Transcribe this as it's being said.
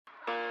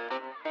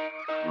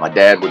my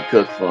dad would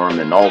cook for them,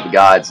 and all the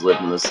guides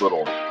lived in this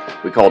little,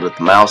 we called it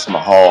the Mouse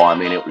Mahal. I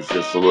mean, it was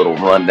just a little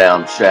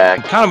rundown shack.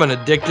 I'm kind of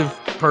an addictive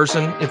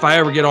person. If I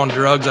ever get on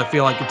drugs, I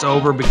feel like it's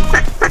over.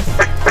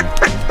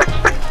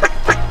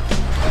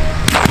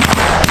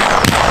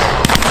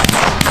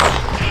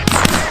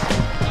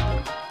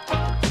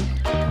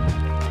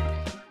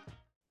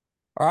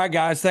 All right,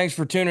 guys, thanks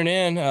for tuning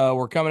in.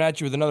 We're coming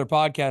at you with another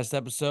podcast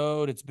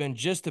episode. It's been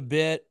just a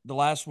bit. The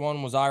last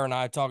one was Ira and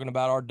I talking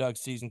about our duck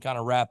season kind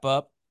of wrap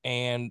up.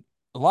 And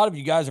a lot of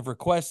you guys have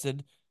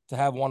requested to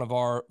have one of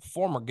our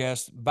former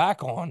guests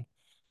back on.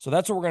 So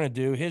that's what we're going to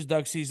do. His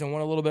duck season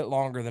went a little bit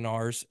longer than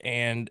ours.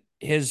 And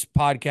his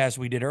podcast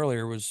we did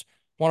earlier was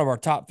one of our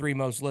top 3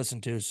 most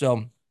listened to.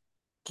 So,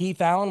 Keith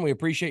Allen, we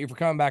appreciate you for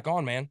coming back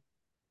on, man.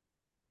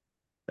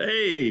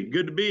 Hey,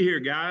 good to be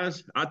here,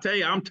 guys. I tell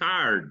you, I'm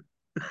tired.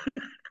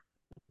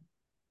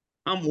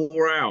 I'm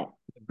wore out.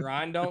 The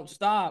grind don't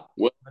stop,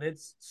 Well, but it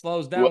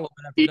slows down a little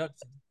bit after duck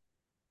season.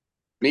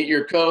 Meet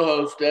your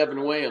co-host,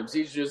 Evan Williams.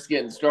 He's just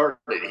getting started.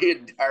 He's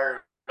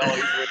tired.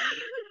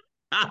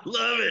 I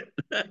love it.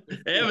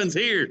 Evan's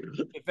here.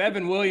 If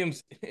Evan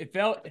Williams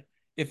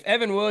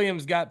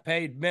got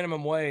paid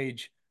minimum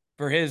wage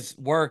for his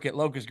work at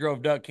Locust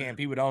Grove Duck Camp,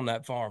 he would own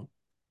that farm.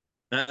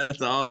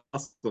 That's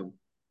awesome.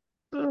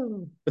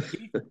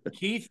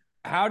 Keith,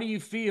 how do you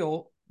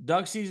feel?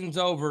 Duck season's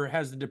over.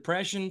 Has the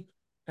depression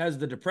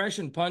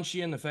punched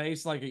you in the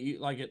face like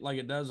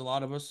it does a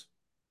lot of us?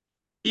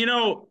 You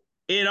know,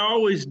 it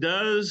always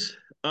does.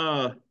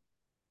 But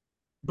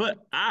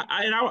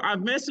I've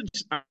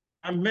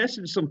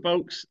messaged some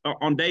folks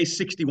on day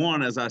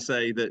 61, as I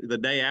say, the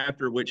day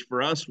after, which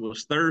for us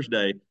was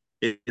Thursday.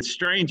 It's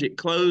strange. It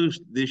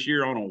closed this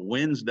year on a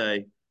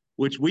Wednesday,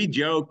 which we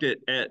joked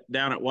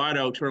down at White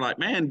Oaks. We're like,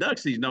 man, duck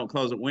season don't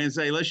close at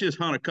Wednesday. Let's just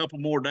hunt a couple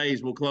more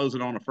days. We'll close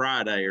it on a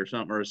Friday or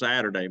something, or a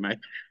Saturday, man.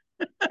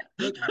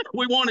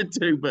 We wanted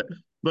to, but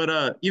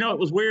it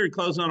was weird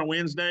closing on a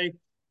Wednesday.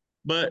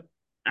 But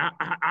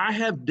I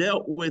have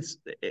dealt with,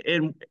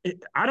 and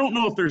I don't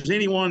know if there's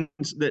anyone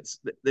that's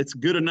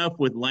good enough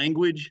with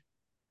language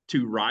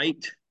to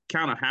write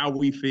kind of how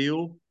we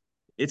feel.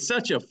 It's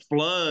such a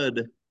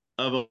flood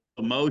of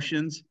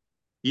emotions.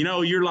 You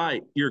know,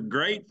 you're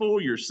grateful,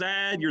 you're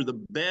sad, you're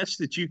the best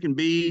that you can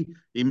be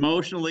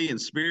emotionally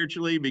and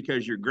spiritually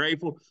because you're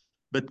grateful.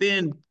 But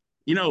then,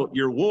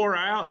 you're wore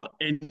out,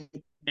 and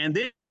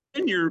then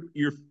you're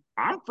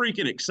I'm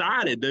freaking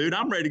excited, dude.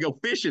 I'm ready to go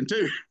fishing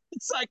too.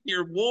 It's like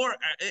you're wore.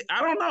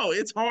 I don't know.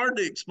 It's hard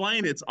to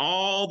explain. It's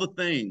all the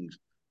things.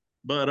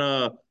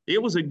 But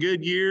it was a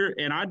good year,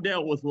 and I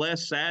dealt with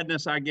less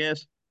sadness, I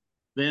guess,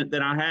 than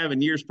I have in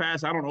years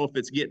past. I don't know if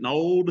it's getting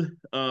old.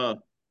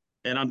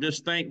 And I'm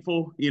just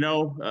thankful,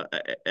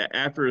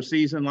 after a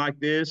season like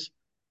this.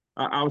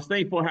 I was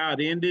thankful how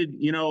it ended.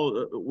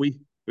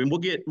 We'll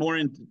get more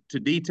into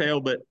detail,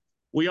 but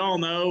we all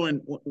know, and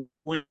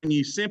when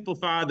you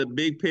simplify the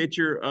big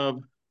picture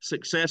of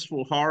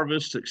successful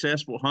harvests,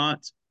 successful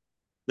hunts,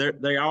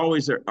 they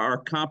always are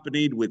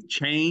accompanied with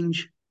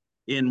change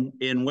in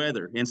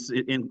weather, in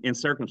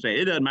circumstance.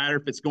 It doesn't matter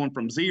if it's going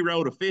from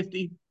 0 to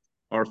 50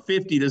 or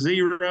 50 to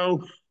 0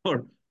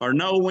 or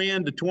no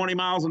wind to 20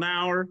 miles an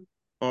hour,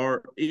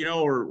 or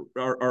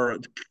a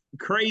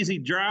crazy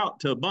drought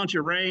to a bunch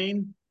of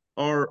rain,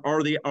 or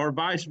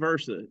vice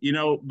versa.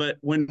 But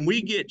when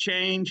we get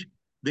change,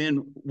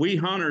 then we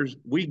hunters,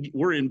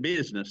 we're in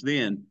business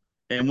then.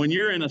 And when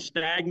you're in a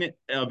stagnant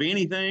of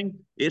anything,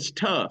 it's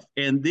tough.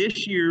 And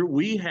this year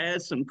we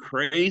had some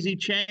crazy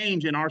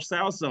change in our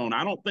south zone.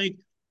 I don't think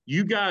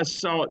you guys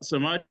saw it so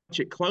much.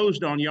 It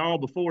closed on y'all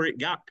before it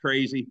got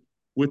crazy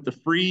with the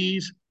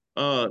freeze,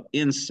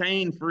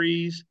 insane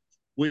freeze,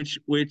 which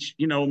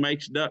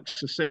makes ducks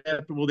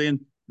susceptible.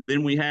 Then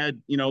we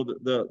had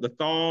the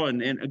thaw,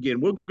 and again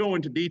we'll go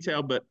into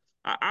detail, but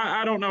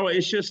I don't know.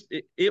 It's just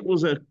it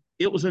was a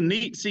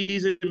neat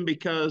season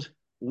because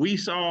we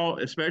saw,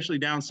 especially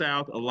down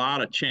south, a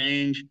lot of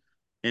change,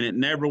 and it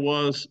never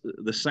was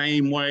the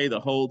same way the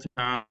whole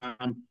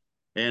time.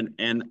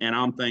 And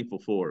I'm thankful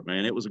for it,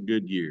 man. It was a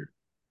good year.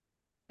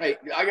 Hey,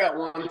 I got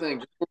one thing.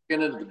 Just don't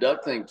get into the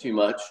duck thing too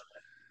much.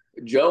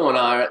 Joe and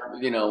I,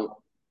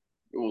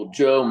 well,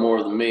 Joe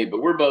more than me,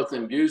 but we're both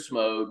in goose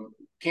mode,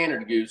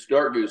 Canada goose,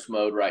 dark goose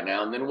mode right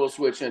now, and then we'll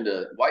switch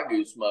into white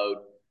goose mode.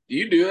 Do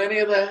you do any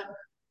of that?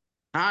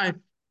 I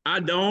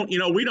don't.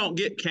 We don't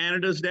get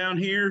Canadas down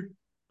here.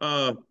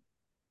 When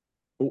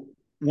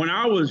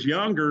I was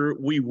younger,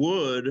 we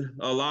would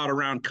a lot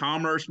around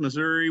Commerce,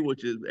 Missouri,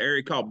 which is an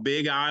area called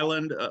Big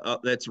Island.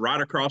 That's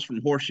right across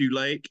from Horseshoe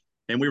Lake,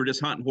 and we were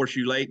just hunting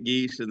Horseshoe Lake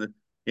geese in the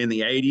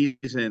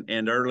 80s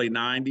and early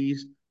 90s.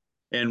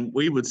 And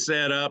we would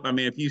set up. I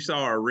mean, if you saw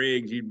our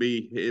rigs,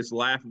 it's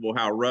laughable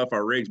how rough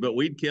our rigs, but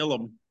we'd kill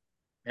them.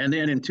 And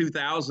then in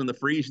 2000,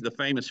 the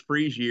famous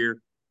freeze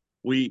year,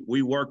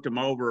 we worked them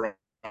over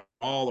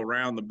all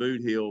around the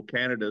Boot Hill,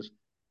 Canadas.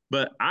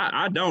 But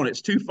I don't.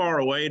 It's too far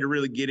away to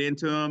really get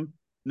into them.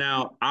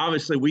 Now,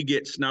 obviously, we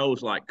get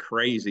snows like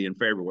crazy in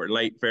February,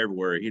 late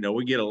February.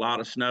 We get a lot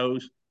of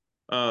snows.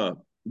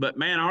 But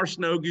man, our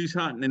snow goose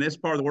hunting in this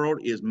part of the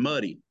world is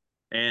muddy,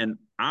 and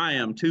I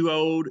am too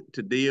old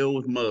to deal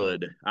with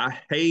mud. I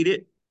hate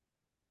it.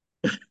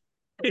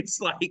 It's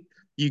like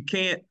you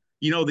can't,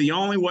 the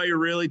only way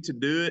really to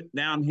do it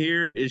down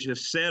here is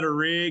just set a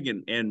rig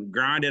and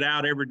grind it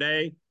out every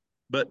day.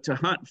 But to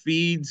hunt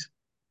feeds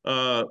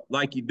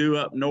like you do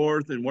up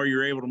north and where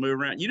you're able to move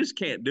around, you just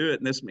can't do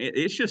it. And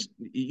it's just,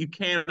 you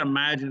can't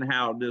imagine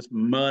how just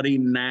muddy,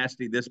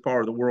 nasty this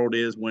part of the world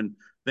is when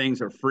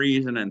things are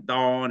freezing and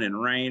thawing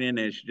and raining.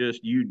 It's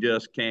just, you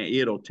just can't,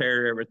 it'll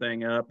tear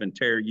everything up and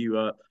tear you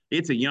up.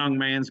 It's a young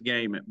man's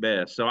game at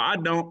best. So I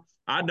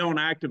don't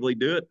actively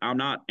do it. I'm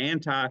not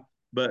anti,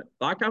 but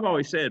like I've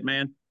always said,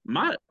 man,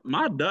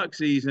 my duck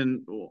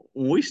season,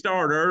 when we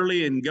start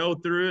early and go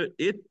through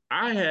it,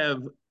 I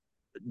have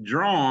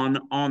drawn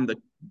on the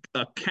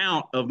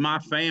account of my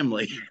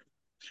family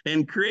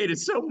and created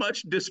so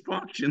much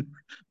dysfunction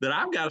that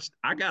I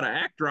got to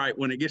act right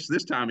when it gets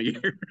this time of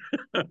year.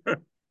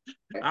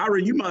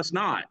 Ira, you must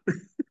not.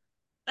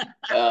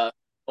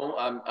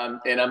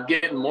 I'm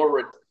getting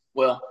more.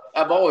 Well,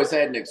 I've always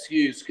had an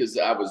excuse because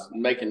I was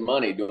making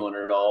money doing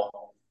it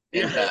all,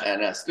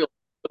 and I still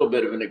have a little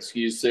bit of an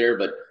excuse there.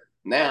 But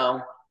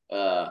now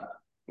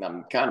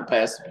I'm kind of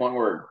past the point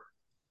where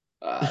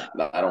I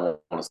don't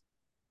want to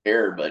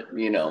care, but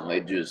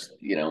it just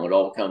it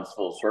all comes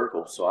full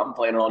circle. So I'm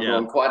planning on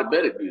doing quite a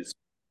bit of goose.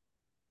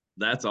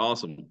 That's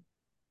awesome.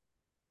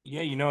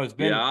 Yeah, it's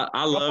been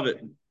I love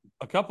it.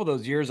 A couple of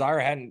those years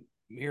Ira hadn't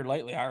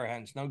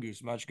snow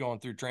goose much,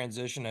 going through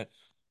transition at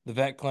the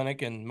vet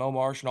clinic and Mo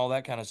Marsh and all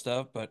that kind of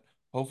stuff. But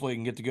hopefully, we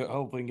can get to go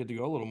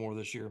a little more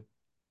this year.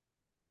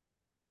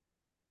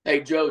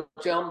 Hey Joe,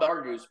 tell him about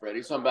our goose spread.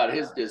 He's talking about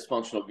his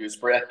dysfunctional goose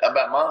spread. How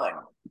about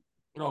mine?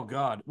 Oh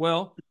God.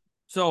 Well,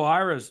 so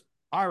Ira's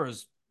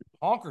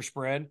honker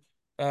spread.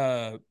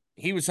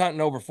 He was hunting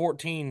over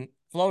 14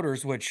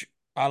 floaters, which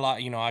I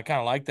like. I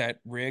kind of like that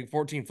rig.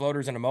 14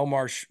 floaters and a Mo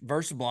Marsh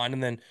VersaBlind,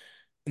 and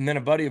then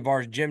a buddy of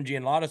ours, Jim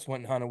Gianlatis,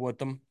 went and hunted with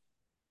them.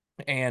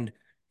 And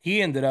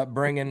he ended up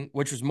bringing,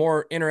 which was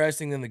more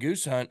interesting than the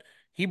goose hunt,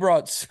 he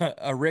brought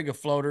a rig of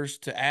floaters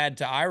to add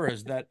to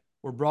Ira's that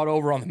were brought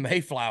over on the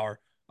Mayflower.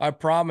 I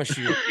promise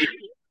you,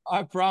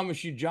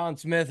 John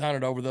Smith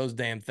hunted over those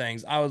damn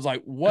things. I was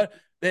like, what?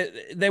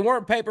 They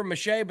weren't paper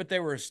mache, but they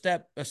were a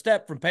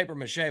step from paper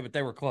mache, but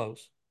they were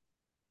close.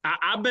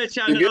 I bet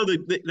you I know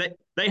that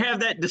they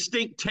have that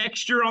distinct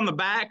texture on the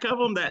back of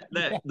them, that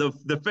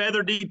the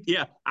feather deep.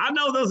 Yeah, I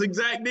know those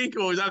exact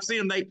decoys. I've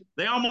seen them.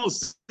 They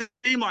almost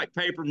seem like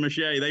paper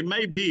mache. They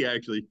may be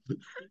actually.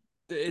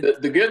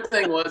 The good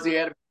thing was he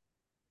had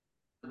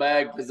a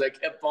bag because they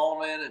kept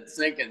falling in and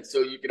sinking, so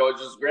you could always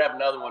just grab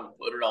another one and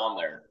put it on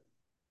there.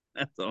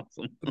 That's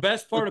awesome. The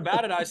best part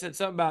about it, I said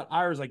something about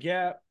Ira's like,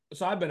 yeah.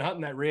 So I've been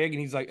hunting that rig,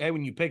 and he's like, hey,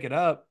 when you pick it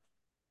up,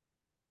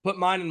 put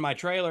mine in my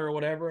trailer or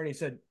whatever. And he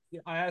said,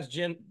 I asked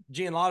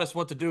Gianlatis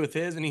what to do with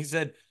his, and he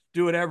said,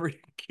 do whatever,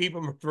 keep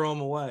them or throw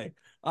them away.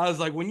 I was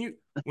like, when you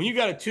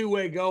got a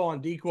two-way go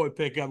on decoy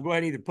pickup, go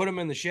ahead and either put them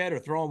in the shed or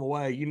throw them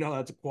away.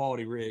 That's a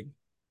quality rig.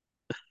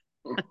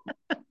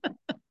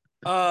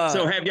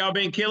 So have y'all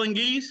been killing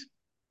geese?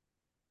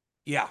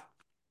 Yeah.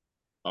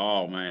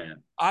 Oh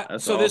man.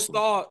 So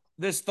awesome.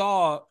 This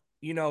thaw,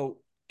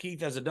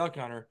 Keith, as a duck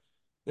hunter,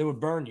 it would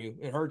burn you.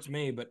 It hurts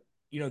me, but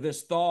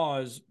this thaw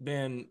has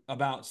been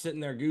about sitting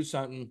there goose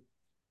hunting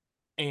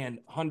and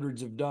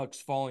hundreds of ducks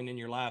falling in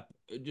your lap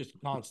just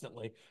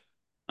constantly.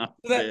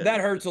 That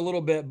hurts a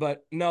little bit,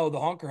 but no, the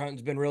honker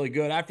hunting's been really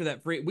good. After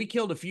that we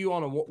killed a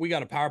few we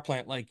got a power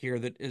plant lake here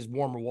that is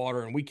warmer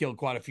water, and we killed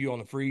quite a few on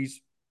the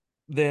freeze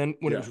then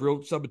when it was real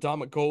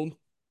subatomic cold.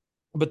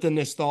 But then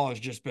this thaw has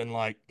just been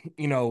like,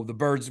 the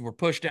birds were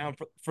pushed down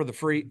through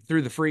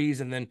the freeze,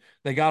 and then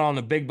they got on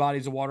the big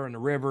bodies of water in the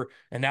river,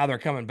 and now they're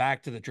coming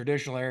back to the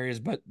traditional areas,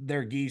 but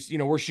they're geese.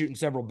 We're shooting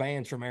several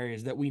bands from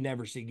areas that we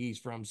never see geese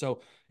from.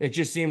 So it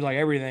just seems like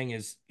everything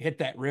is hit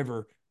that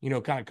river,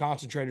 kind of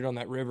concentrated on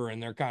that river,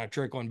 and they're kind of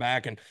trickling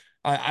back. And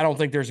I don't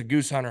think there's a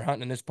goose hunter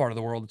hunting in this part of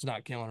the world that's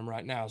not killing them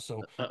right now.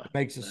 So it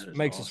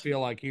makes us feel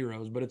like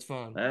heroes, but it's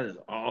fun. That is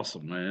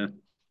awesome, man.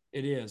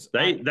 It is.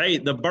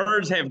 The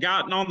birds have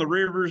gotten on the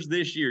rivers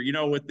this year,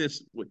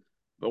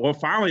 well,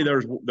 finally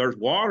there's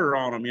water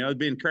on them. It's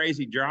been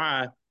crazy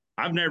dry.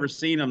 I've never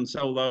seen them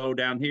so low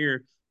down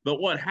here.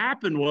 But what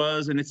happened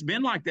was, and it's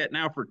been like that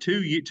now for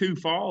two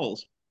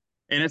falls,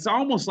 and it's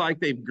almost like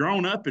they've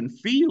grown up in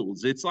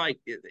fields. It's like,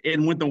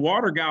 and when the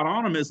water got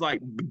on them, it's like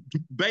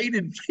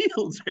baited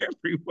fields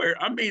everywhere.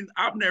 I mean,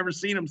 I've never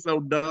seen them so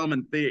dumb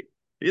and thick.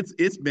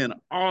 It's been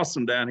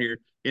awesome down here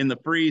in the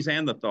freeze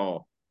and the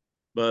thaw.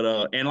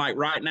 But and like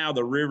right now,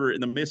 the river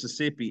in the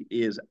Mississippi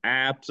is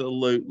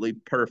absolutely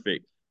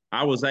perfect.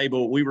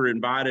 We were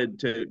invited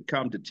to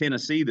come to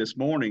Tennessee this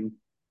morning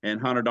and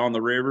hunted on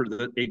the river,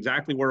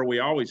 exactly where we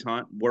always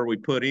hunt, where we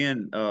put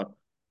in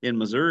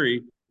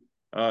Missouri,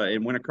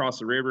 and went across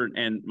the river.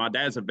 And my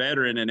dad's a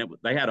veteran, and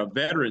they had a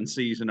veteran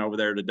season over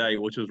there today,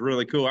 which was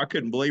really cool. I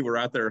couldn't believe we're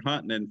out there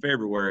hunting in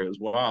February. It was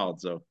wild.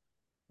 So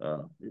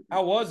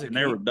how was it? And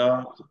there were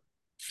ducks,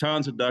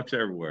 tons of ducks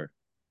everywhere.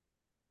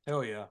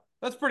 Hell yeah.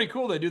 That's pretty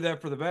cool. They do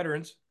that for the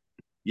veterans.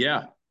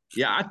 Yeah.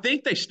 Yeah. I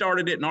think they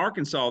started it in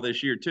Arkansas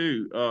this year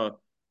too.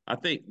 I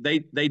think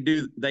they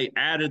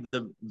added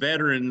the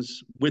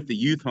veterans with the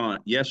youth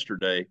hunt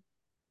yesterday.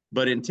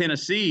 But in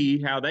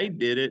Tennessee, how they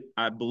did it,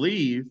 I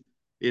believe,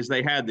 is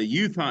they had the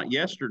youth hunt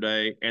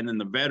yesterday and then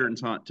the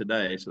veterans hunt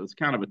today. So it's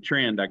kind of a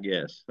trend, I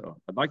guess. So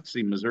I'd like to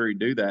see Missouri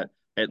do that.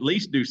 At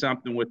least do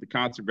something with the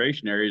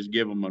conservation areas,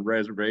 give them a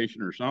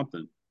reservation or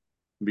something.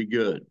 Be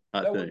good,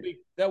 I think.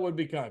 That would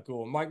be kind of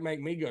cool. It might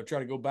make me go try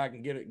to go back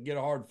and get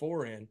a hard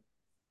four in.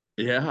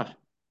 Yeah.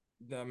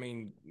 I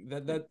mean,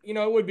 that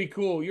it would be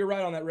cool. You're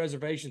right on that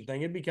reservation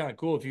thing. It'd be kind of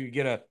cool if you could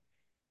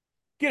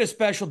get a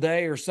special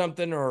day or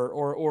something,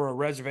 or a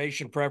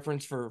reservation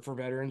preference for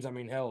veterans. I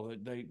mean, hell,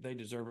 they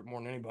deserve it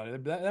more than anybody.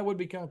 That would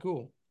be kind of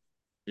cool.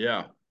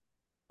 Yeah.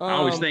 Um, I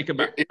always think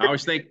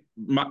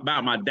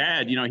about my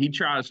dad.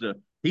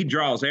 He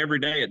draws every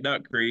day at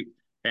Duck Creek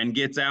and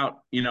gets out,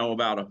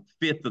 about a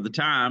fifth of the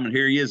time. And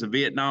here he is, a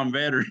Vietnam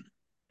veteran.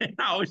 And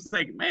I always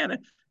think, man,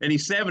 and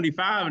he's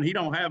 75 and he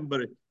don't have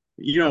but,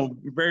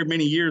 very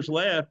many years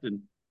left. And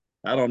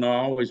I don't know. I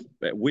always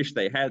wish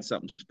they had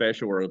something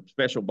special or a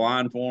special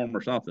blind for him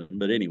or something.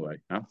 But anyway,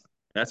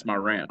 that's my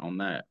rant on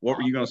that. What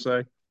were you going to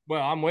say?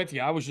 well, I'm with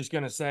you. I was just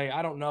gonna say,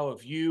 I don't know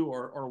if you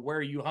or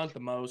where you hunt the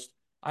most.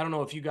 I don't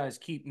know if you guys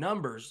keep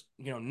numbers,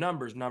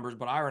 numbers.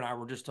 But Ira and I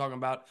were just talking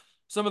about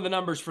some of the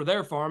numbers for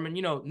their farm,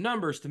 and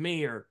numbers to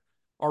me are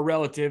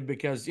relative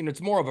because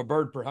it's more of a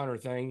bird per hunter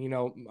thing.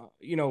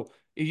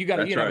 If you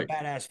That's can have a right.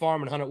 badass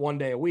farm and hunt it one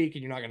day a week,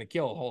 and you're not going to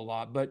kill a whole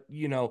lot. But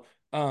we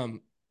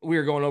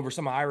were going over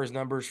some of Ira's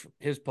numbers for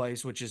his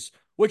place, which is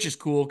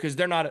cool because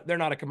they're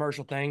not a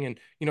commercial thing,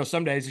 and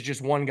some days it's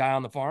just one guy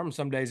on the farm,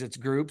 some days it's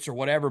groups or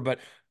whatever. But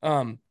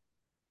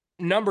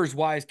numbers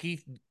wise,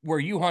 Keith, where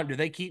you hunt, do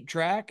they keep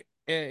track?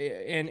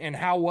 And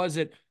how was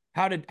it?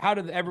 How did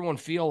everyone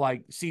feel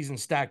like season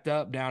stacked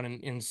up down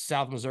in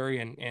South Missouri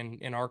and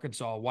in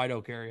Arkansas, White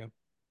Oak area?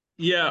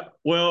 Yeah,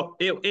 well,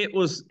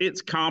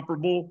 it's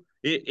comparable.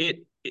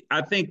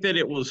 I think that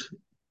it was,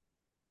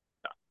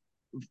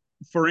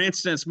 for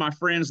instance, my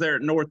friends there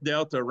at North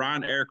Delta,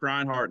 Eric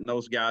Reinhardt and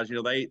those guys,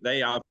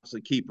 they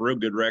obviously keep real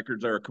good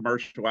records. They're a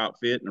commercial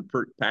outfit and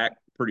are packed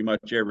pretty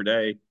much every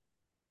day.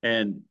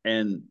 And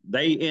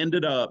they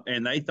ended up,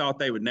 and they thought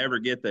they would never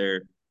get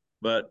there.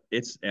 But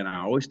and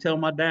I always tell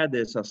my dad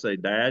this. I say,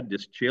 Dad,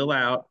 just chill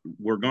out.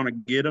 We're gonna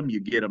get them. You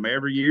get them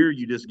every year.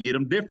 You just get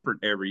them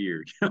different every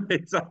year.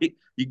 It's like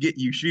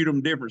you shoot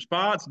them different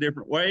spots,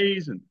 different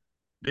ways, and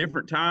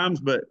different times.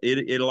 But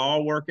it'll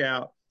all work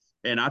out.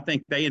 And I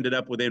think they ended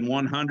up within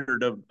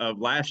 100 of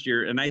last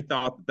year, and they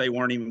thought that they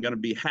weren't even going to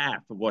be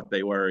half of what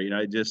they were.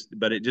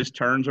 But it just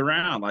turns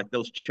around. Like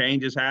those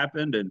changes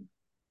happened, and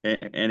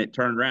it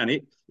turned around.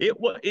 It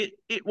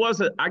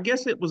was I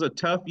guess it was a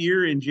tough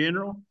year in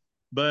general,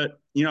 but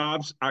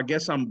I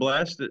guess I'm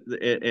blessed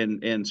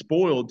and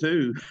spoiled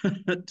too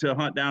to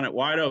hunt down at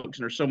White Oaks,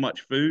 and there's so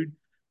much food,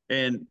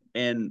 and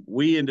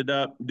we ended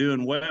up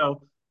doing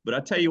well. But I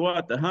tell you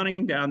what, the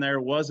hunting down there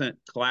wasn't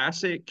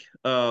classic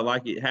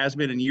like it has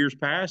been in years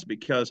past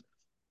because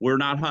we're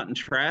not hunting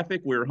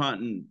traffic. We're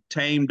hunting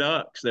tame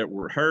ducks that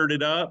were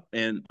herded up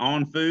and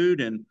on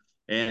food and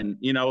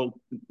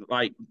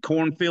like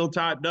cornfield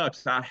type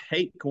ducks. I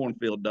hate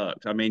cornfield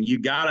ducks. I mean, you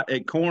got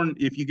corn.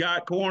 If you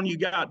got corn, you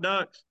got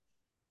ducks.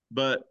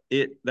 But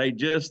they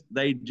just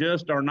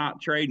are not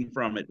trading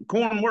from it.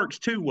 Corn works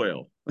too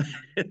well.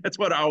 That's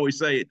what I always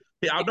say.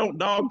 I don't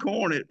dog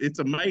corn. It's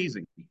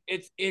amazing.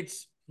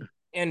 It's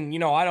and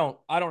I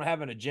don't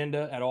have an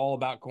agenda at all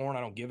about corn.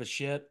 I don't give a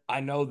shit. I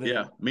know that.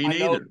 Yeah, me I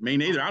know. neither. Me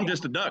neither. I'm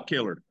just a duck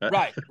killer.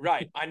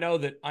 Right. I know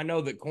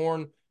that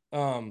corn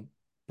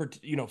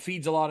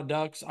feeds a lot of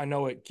ducks. I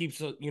know it keeps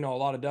a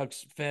lot of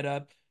ducks fed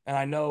up. And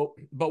I know,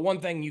 but one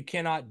thing you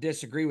cannot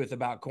disagree with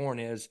about corn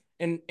is,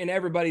 and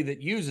everybody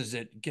that uses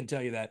it can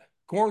tell you that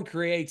corn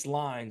creates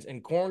lines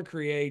and corn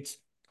creates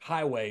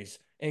highways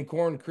and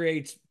corn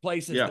creates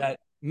places that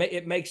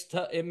it makes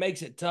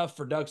it tough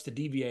for ducks to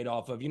deviate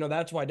off of.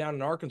 That's why down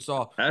in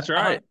Arkansas, that's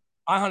right.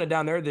 I hunted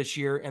down there this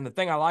year, and the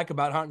thing I like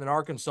about hunting in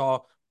Arkansas,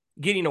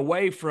 getting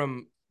away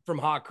from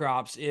hot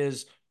crops,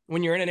 is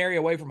when you're in an area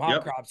away from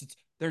hot crops,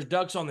 there's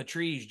ducks on the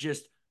trees.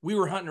 We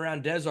were hunting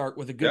around Desart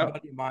with a good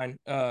buddy of mine,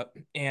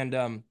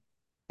 and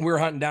we were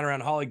hunting down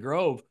around Holly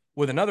Grove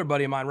with another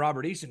buddy of mine,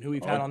 Robert Easton, who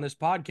we've had on this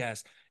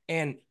podcast.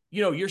 And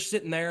you're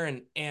sitting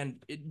there, and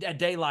at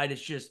daylight,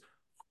 it's just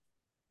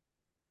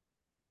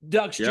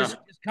ducks just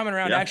coming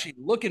around, actually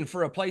looking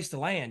for a place to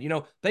land.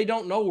 They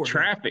don't know where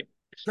traffic,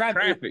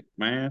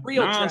 man,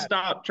 real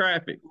nonstop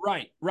traffic.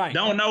 Right.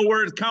 Don't know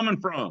where it's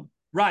coming from.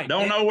 Right.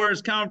 Don't know where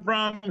it's coming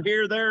from.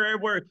 Here, there,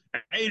 everywhere.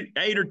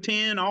 Eight or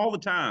 10 all the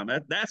time.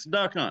 That's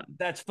duck hunting.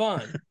 That's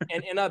fun.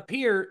 and up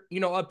here,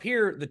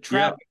 the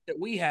traffic that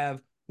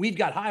we've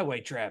got highway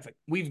traffic.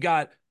 We've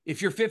got,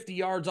 if you're 50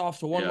 yards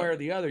off to one way or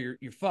the other,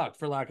 you're fucked,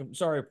 for lack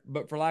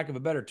of a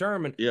better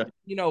term. And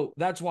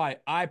that's why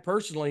I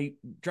personally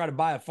try to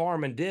buy a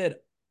farm and did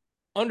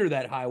under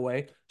that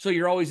highway, so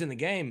you're always in the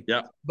game.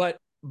 Yeah. But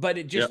but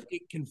it Yep. just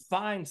it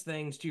confines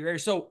things to your area.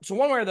 So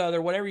one way or the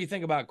other, whatever you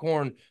think about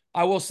corn,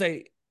 I will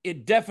say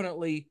it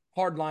definitely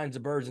hard lines the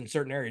birds in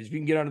certain areas. If you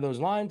can get under those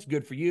lines,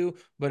 good for you.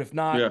 But if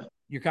not, Yeah.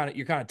 you're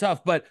kind of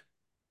tough. But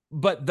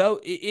though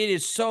it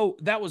is so,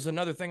 that was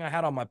another thing I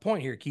had on my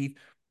point here, Keith.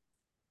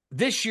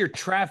 This year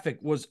traffic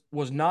was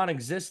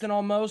non-existent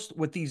almost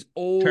with these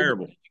old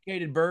Terrible.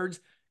 educated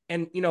birds.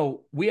 And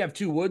we have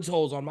two woods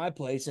holes on my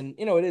place, and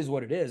it is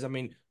what it is. I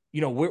mean,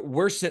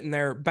 we're sitting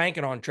there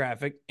banking on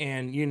traffic,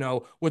 and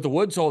with the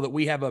woods hole that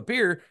we have up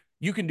here,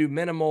 you can do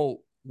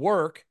minimal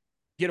work,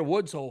 get a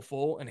woods hole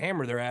full, and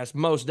hammer their ass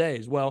most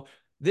days. Well,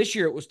 this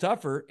year it was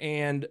tougher,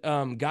 and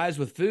guys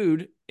with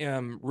food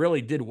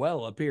really did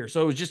well up here.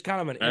 So it was just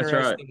kind of an That's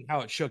right. interesting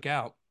how it shook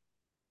out.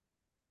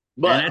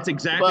 And But that's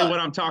exactly but what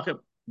I'm talking.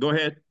 Go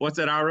ahead. What's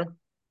that, Ira?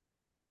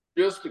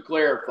 just to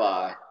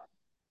clarify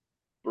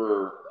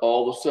for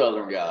all the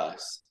Southern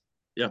guys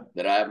Yeah.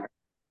 that I've been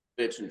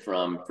bitching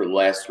from for the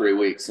last 3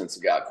 weeks since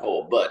it got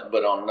cold. But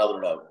on another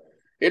note,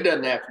 it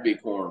doesn't have to be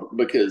corn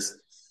because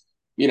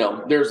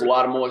there's a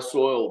lot of moist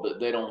soil that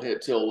they don't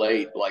hit till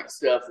late, like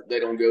stuff that they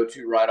don't go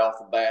to right off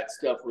the bat,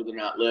 stuff where they're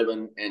not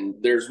living. And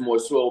there's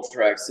moist soil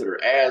tracks that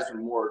are as or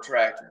more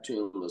attractive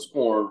to them as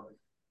corn.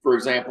 For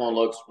example, on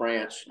Locust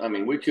Branch, I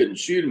mean, we couldn't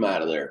shoot them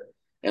out of there.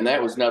 And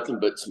that was nothing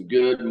but some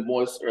good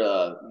moist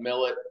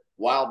millet,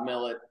 wild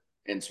millet,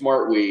 and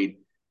smartweed.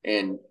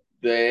 And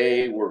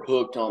they were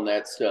hooked on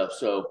that stuff.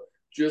 So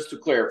just to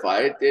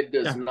clarify, it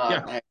does Yeah. not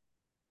Yeah. have,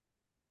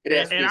 it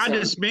has to And be I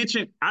something. just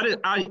mentioned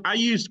I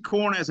used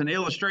corn as an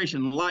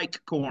illustration,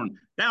 like corn.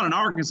 Down in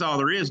Arkansas,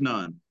 there is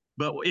none.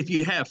 But if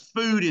you have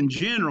food in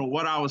general,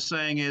 what I was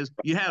saying is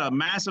you had a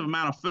massive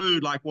amount of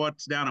food like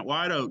what's down at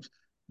White Oaks,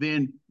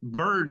 then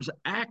birds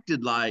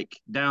acted like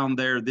down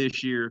there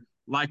this year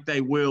like they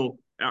will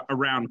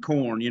around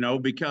corn,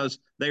 because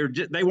they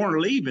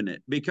weren't leaving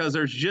it because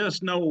there's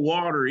just no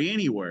water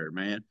anywhere,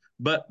 man.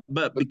 But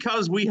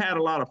because we had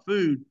a lot of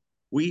food,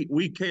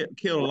 we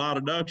killed a lot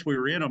of ducks. We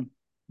were in them,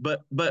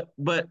 but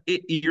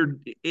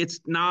it's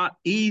not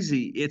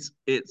easy.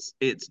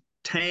 It's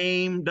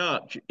tame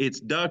ducks. It's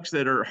ducks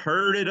that are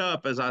herded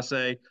up, as I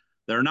say.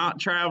 They're not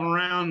traveling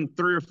around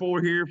 3 or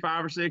 4 here,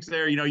 5 or 6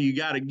 there. You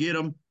got to get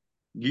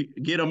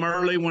them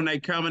early when they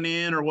coming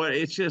in or what.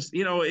 It's just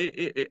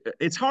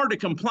it's hard to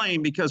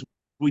complain because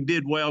we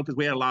did well because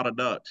we had a lot of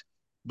ducks,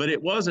 but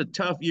it was a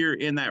tough year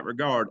in that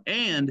regard.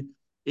 And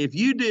if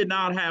you did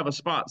not have a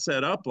spot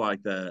set up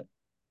like that,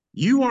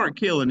 you aren't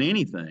killing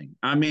anything.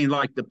 I mean,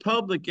 like the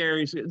public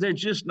areas, there's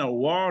just no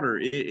water.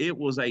 It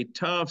was a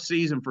tough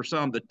season for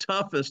some, the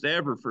toughest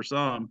ever for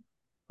some,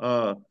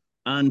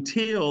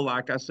 until,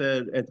 like I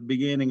said at the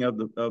beginning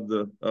of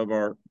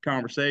our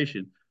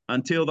conversation,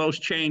 until those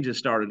changes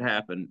started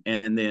happening,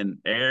 and then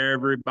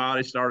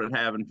everybody started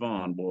having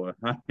fun. Boy,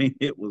 I mean,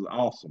 it was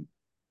awesome.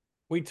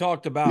 We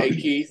talked about Hey,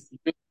 Keith,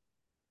 just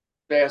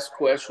ask a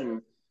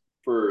question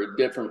for a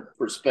different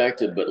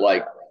perspective, but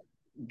like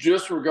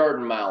just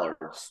regarding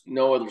mallards,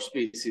 no other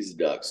species of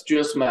ducks,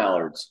 just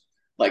mallards.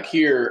 Like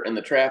here in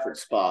the traffic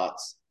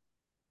spots,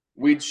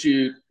 we'd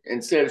shoot,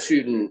 instead of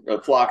shooting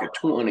a flock of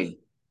 20,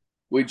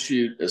 we'd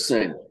shoot a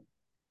single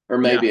or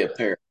Yeah. maybe a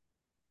pair.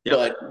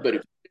 Yep. But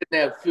if you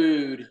didn't have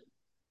food,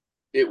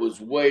 it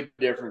was way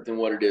different than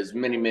what it is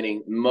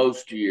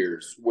most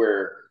years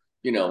where,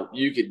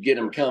 you could get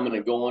them coming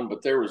and going,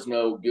 but there was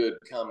no good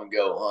come and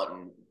go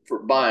hunting for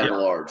by and Yep.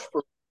 large.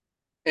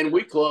 And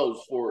we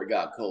closed before it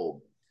got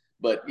cold.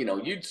 But,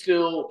 you'd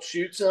still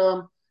shoot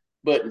some,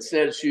 but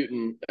instead of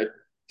shooting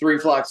 3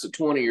 flocks of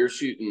 20, you're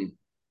shooting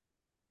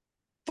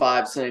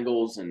 5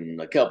 singles and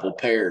a couple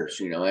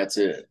pairs, that's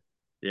it.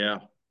 Yeah.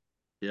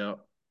 Yeah.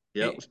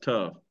 Yeah. It was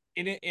tough.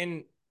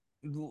 and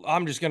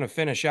I'm just gonna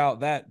finish out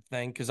that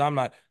thing because I'm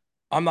not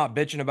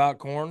bitching about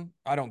corn.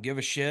 I don't give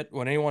a shit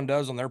what anyone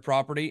does on their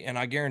property, and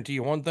I guarantee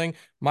you one thing: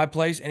 my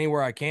place,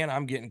 anywhere I can,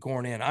 I'm getting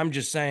corn in.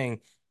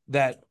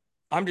 That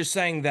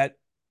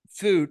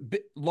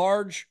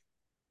large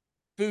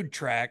food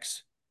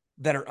tracks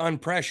that are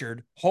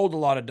unpressured hold a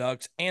lot of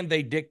ducks, and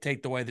they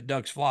dictate the way the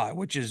ducks fly,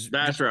 which is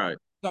That's just right.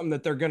 something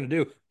that they're going to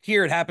do.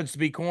 Here, it happens to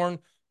be corn.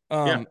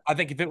 Yeah. I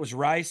think if it was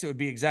rice, it would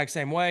be exact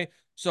same way.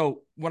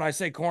 So when I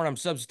say corn, I'm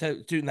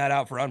substituting that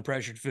out for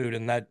unpressured food,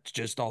 and that's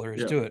just all there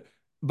is Yeah. to it.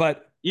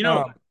 But You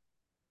know,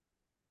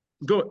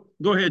 go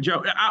ahead,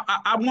 Joe.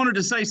 I wanted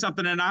to say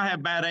something, and I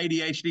have bad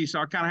ADHD, so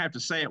I kind of have to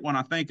say it when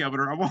I think of it,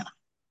 or I won't.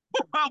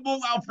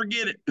 I'll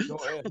forget it. go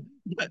ahead.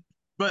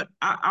 But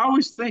I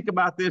always think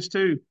about this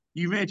too.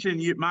 You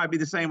mentioned it might be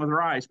the same with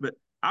rice, but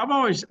I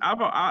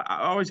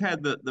always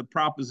had the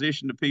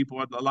proposition to people.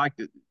 I'd like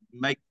to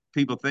make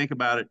people think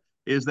about it.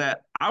 Is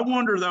that I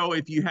wonder though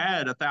if you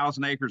had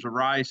 1,000 acres of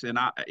rice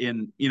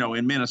in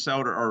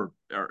Minnesota or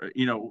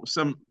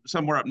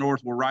somewhere up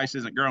north where rice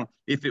isn't grown,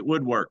 if it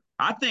would work.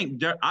 I think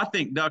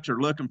ducks are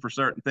looking for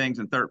certain things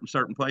in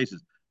certain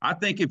places. I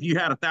think if you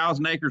had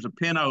 1,000 acres of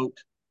pin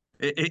oaks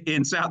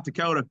in South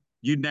Dakota,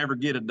 you'd never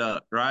get a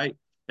duck, right?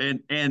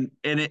 It's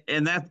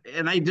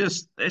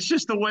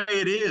just the way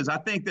it is. I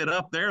think that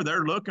up there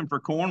they're looking for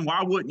corn.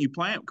 Why wouldn't you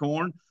plant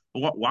corn?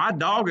 why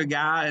dog a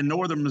guy in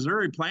northern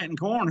Missouri planting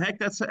corn? Heck,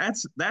 that's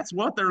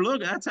what they're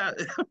looking. That's how.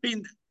 I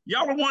mean,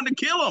 y'all are wanting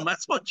to kill them.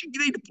 That's what you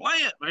need to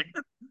plant,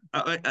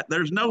 man.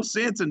 There's no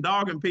sense in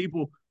dogging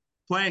people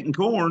planting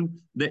corn.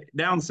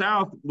 Down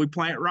south, we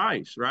plant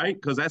rice, right?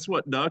 Because that's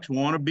what ducks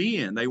want to be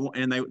in.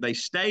 They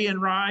stay in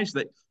rice.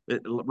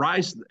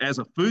 Rice as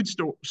a food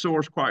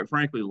source, quite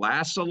frankly,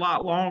 lasts a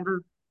lot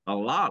longer. A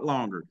lot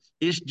longer.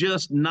 It's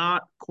just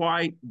not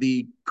quite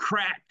the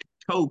crack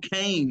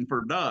cocaine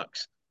for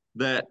ducks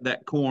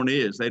that corn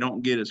is. They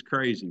don't get as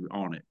crazy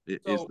on it.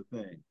 Is the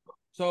thing.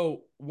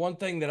 So one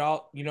thing that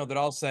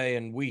I'll say,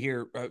 and we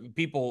hear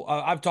people,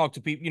 I've talked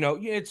to people,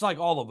 it's like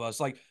all of us,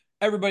 like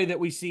everybody that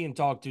we see and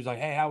talk to is like,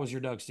 hey, how was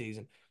your duck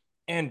season?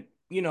 And,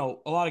 a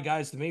lot of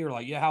guys to me are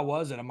like, yeah, how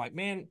was it? I'm like,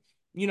 man,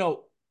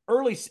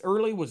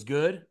 early was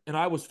good. And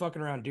I was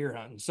fucking around deer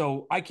hunting.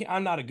 So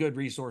I'm not a good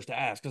resource to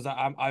ask because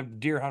I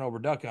deer hunt over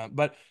duck hunt.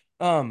 But,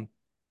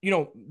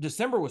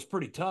 December was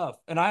pretty tough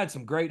and I had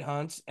some great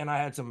hunts and I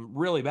had some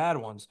really bad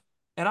ones.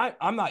 And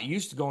I'm not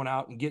used to going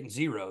out and getting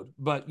zeroed,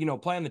 but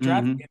playing the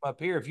traffic game up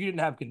here, if you didn't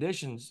have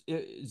conditions,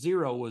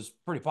 zero was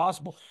pretty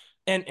possible.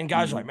 And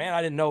guys are like, man,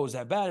 I didn't know it was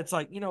that bad. It's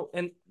like,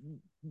 and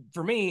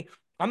for me,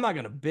 I'm not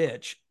going to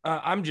bitch.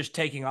 I'm just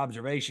taking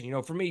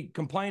observation. For me,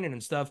 complaining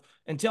and stuff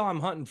until I'm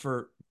hunting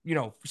for,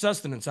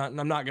 sustenance hunting,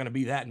 I'm not going to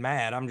be that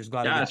mad. I'm just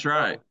glad. Yeah, that's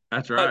right.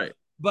 That's right.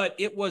 But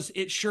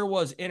it sure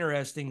was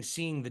interesting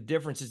seeing the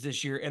differences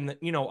this year. And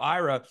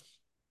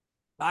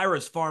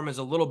Ira's farm is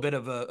a little bit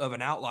of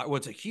an outlier. Well,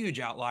 it's a huge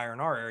outlier in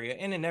our area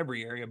and in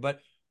every area. But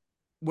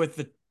with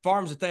the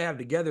farms that they have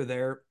together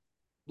there,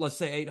 let's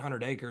say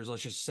 800 acres,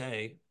 let's just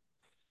say,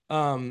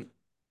 it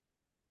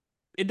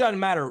doesn't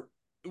matter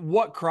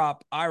what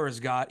crop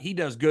Ira's got. He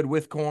does good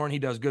with corn. He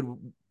does good.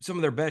 Some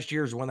of their best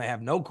years are when they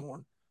have no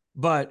corn.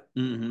 But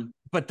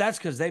that's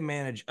because they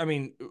manage. I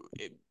mean,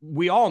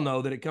 we all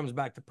know that it comes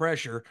back to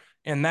pressure,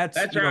 and that's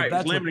right.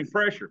 That's limiting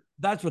pressure.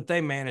 That's what they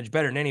manage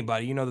better than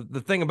anybody.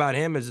 The thing about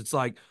him is it's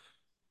like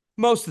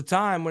most of the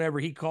time, whenever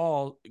he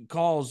calls,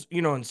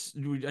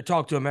 and I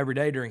talk to him every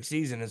day during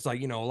season, it's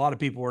like a lot of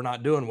people were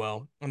not doing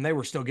well, and they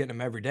were still getting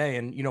them every day.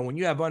 And when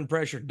you have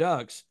unpressured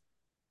ducks,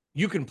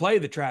 you can play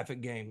the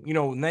traffic game.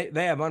 When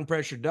they have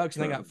unpressured ducks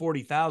and they got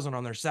 40,000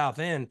 on their south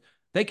end,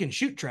 they can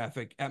shoot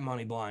traffic at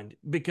money blind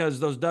because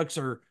those ducks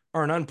are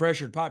an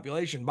unpressured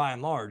population by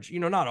and large.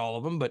 Not all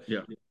of them, but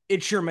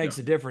it sure makes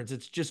a difference.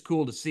 It's just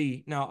cool to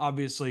see. Now,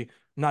 obviously,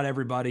 not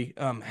everybody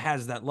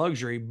has that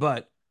luxury,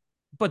 but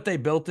they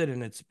built it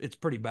and it's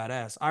pretty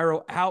badass.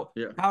 Ira,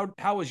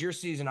 how was your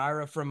season,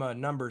 Ira, from a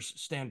numbers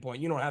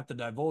standpoint? You don't have to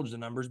divulge the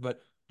numbers, but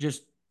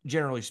just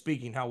generally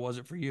speaking, how was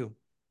it for you?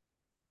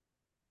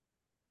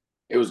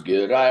 It was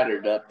good. I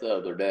added it up the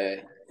other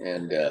day,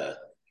 and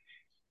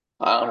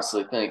I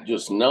honestly think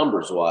just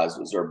numbers wise,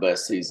 it was our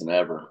best season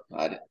ever.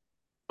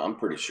 I'm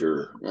pretty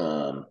sure.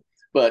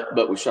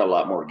 But we shot a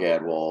lot more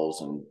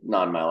gadwalls and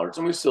non-mallards,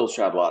 and we still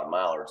shot a lot of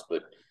mallards,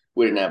 but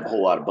we didn't have a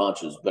whole lot of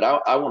bunches. But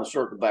I want to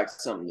circle back to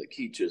something that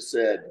Keith just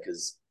said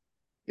because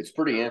it's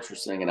pretty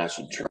interesting, and I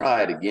should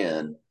try it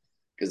again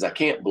because I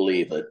can't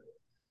believe it.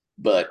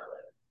 But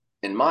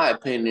in my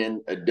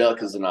opinion, a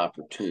duck is an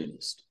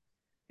opportunist.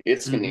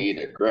 It's going to eat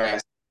a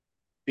grass,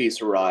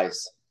 piece of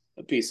rice,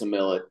 a piece of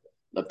millet,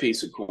 a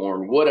piece of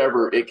corn,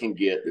 whatever it can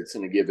get that's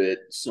going to give it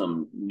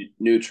some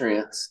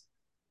nutrients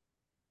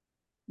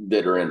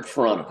that are in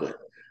front of it.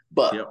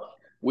 But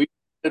we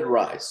did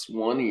rice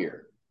one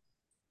year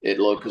at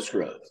Locust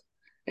Grove,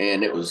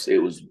 and it was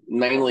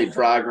mainly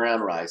dry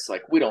ground rice.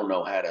 Like, we don't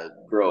know how to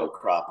grow a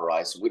crop of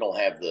rice. We don't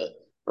have the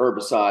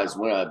herbicides,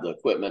 we don't have the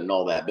equipment and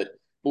all that. But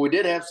we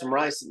did have some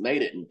rice that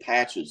made it in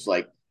patches.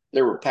 Like,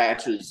 there were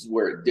patches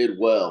where it did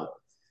well,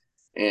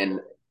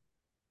 and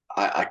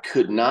I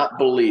could not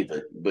believe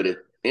it. But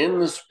in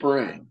the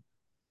spring,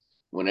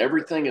 when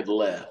everything had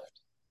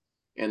left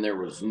and there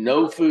was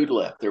no food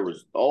left,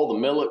 all the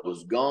millet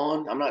was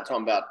gone. I'm not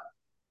talking about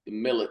the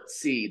millet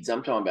seeds.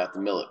 I'm talking about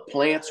the millet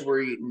plants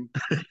were eaten.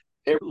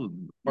 Every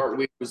part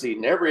wheat was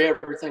eaten.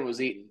 Everything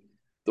was eaten.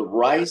 The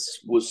rice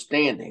was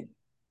standing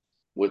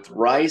with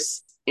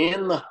rice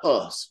in the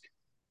husk.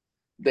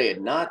 They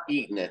had not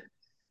eaten it.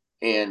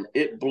 And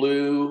it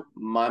blew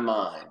my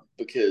mind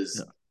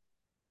because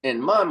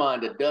in my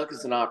mind, a duck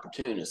is an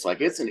opportunist.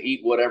 Like, it's going to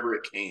eat whatever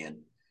it can.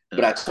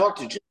 But I talked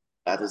to Jim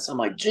about this. I'm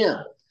like, Jim,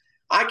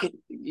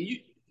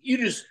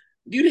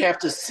 you'd have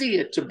to see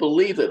it to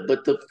believe it.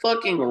 But the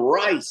fucking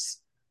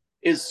rice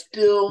is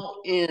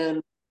still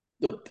in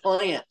the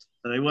plant.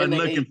 They wasn't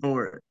looking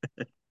for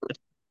it.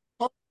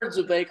 Hundreds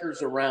of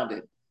acres around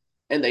it.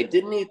 And they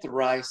didn't eat the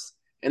rice,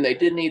 and they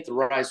didn't eat the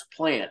rice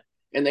plant,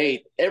 and they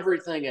ate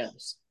everything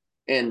else.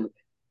 And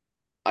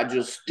I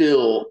just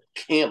still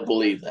can't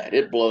believe that.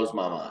 It blows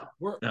my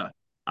mind.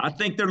 I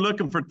think they're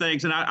looking for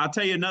things. And I'll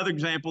tell you another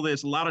example of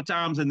this. A lot of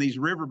times in these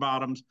river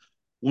bottoms,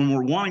 when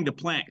we're wanting to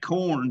plant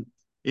corn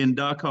in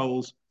duck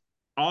holes,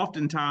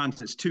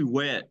 oftentimes it's too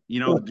wet.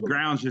 The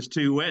ground's just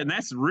too wet. And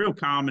that's real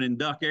common in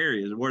duck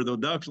areas where the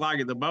ducks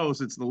like it the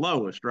most. It's the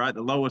lowest, right?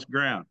 The lowest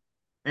ground.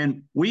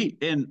 And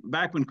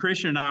back when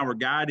Christian and I were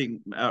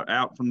guiding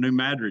out from New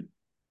Madrid,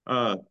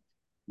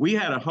 we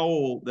had a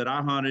hole that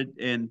I hunted,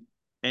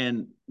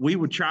 and we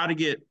would try to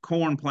get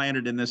corn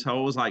planted in this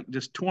hole. It was like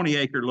just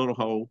 20-acre little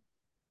hole.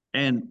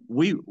 And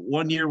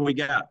one year we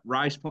got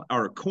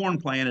corn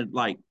planted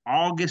like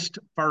August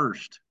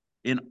 1st.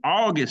 In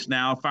August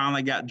now,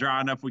 finally got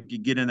dry enough we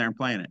could get in there and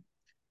plant it.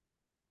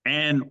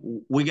 And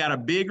we got a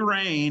big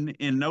rain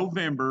in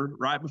November,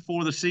 right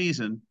before the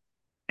season,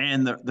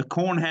 and the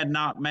corn had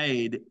not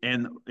made,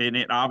 and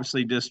it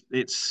obviously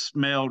it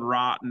smelled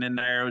rotten in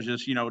there. It was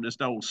just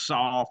just old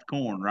soft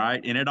corn, right?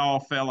 And it all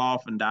fell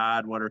off and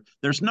died. Whatever.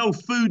 There's no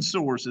food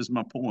source, is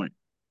my point.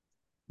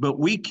 But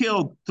we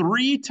killed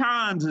 3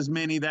 times as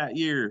many that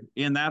year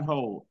in that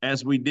hole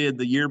as we did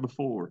the year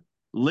before.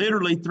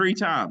 Literally 3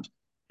 times.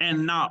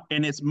 And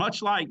it's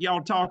much like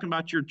y'all talking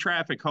about your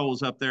traffic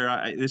holes up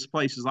there. This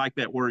place is like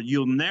that, where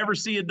you'll never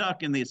see a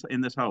duck in this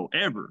hole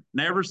ever.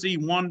 Never see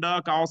one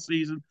duck all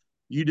season.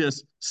 You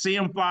just see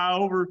them fly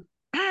over,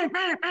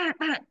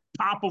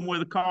 pop them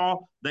with a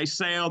call. They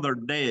sail, they're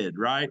dead,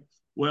 right?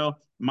 Well,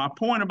 my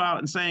point about it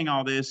and saying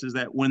all this is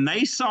that when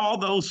they saw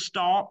those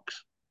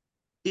stalks,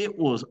 it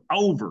was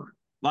over.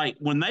 Like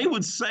when they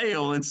would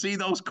sail and see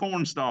those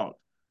corn stalks,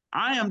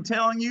 I am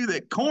telling you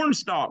that corn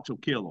stalks will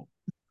kill them.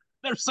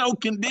 They're so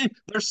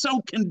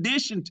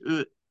conditioned to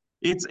it.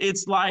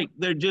 It's like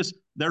they're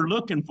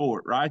looking for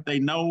it, right? They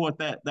know what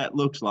that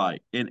looks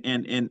like, and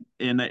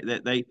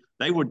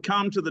they would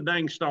come to the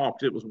dang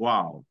stalks. It was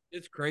wild.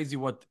 It's crazy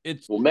what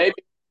it's. Well, maybe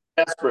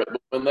desperate,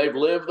 but when they've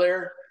lived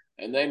there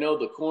and they know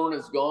the corn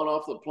has gone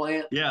off the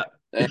plant, yeah,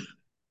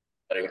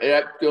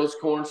 those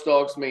corn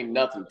stalks mean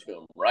nothing to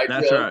them, right?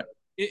 That's Joe? right.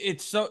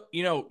 It's so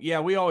yeah.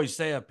 We always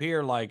say up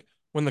here, like,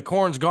 when the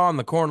corn's gone,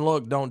 the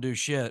corn don't do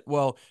shit.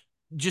 Well,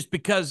 just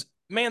because,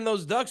 man,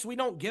 those ducks, we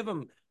don't give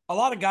them, a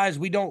lot of guys,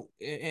 we don't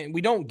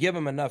give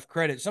them enough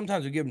credit.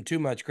 Sometimes we give them too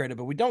much credit,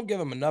 but we don't give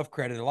them enough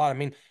credit a lot. I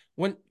mean,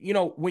 when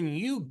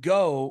you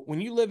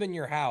live in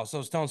your house, I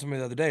was telling somebody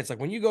the other day, it's like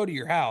when you go to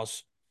your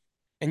house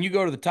and you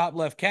go to the top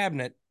left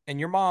cabinet and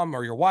your mom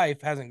or your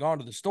wife hasn't gone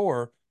to the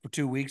store for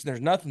 2 weeks and there's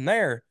nothing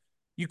there,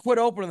 you quit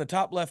opening the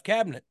top left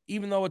cabinet,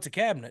 even though it's a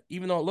cabinet,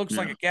 even though it looks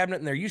like a cabinet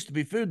and there used to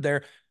be food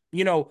there.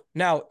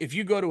 Now if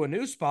you go to a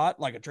new spot,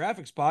 like a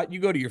traffic spot, you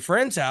go to your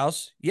friend's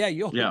house,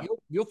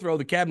 you'll throw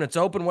the cabinets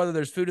open, whether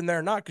there's food in there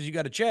or not, because you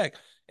got to check.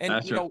 And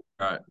that's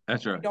right.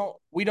 That's right.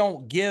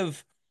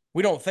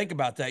 We don't think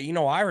about that.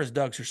 Ira's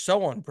ducks are so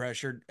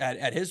unpressured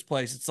at his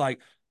place. It's like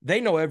they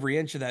know every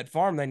inch of that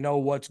farm. They know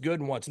what's good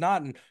and what's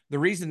not. And the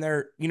reason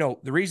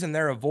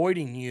they're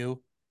avoiding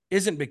you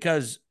isn't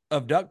because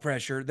of duck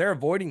pressure. They're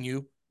avoiding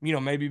you,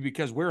 maybe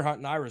because we're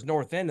hunting Ira's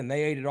north end and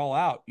they ate it all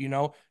out,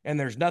 and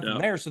there's nothing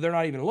there. So they're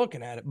not even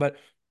looking at it. But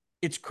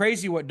it's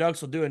crazy what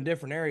ducks will do in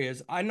different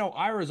areas. I know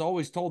Ira's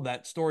always told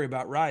that story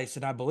about rice,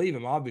 and I believe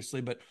him,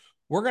 obviously, but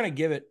we're going to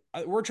give it,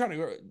 we're trying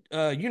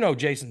to,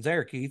 Jason's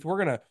there, Keith.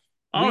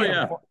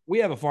 We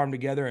have a farm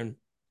together, and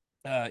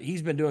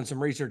he's been doing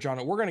some research on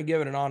it. We're going to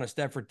give it an honest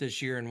effort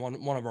this year in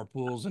one of our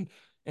pools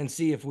and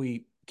see if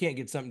we can't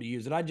get something to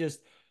use it.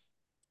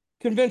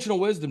 Conventional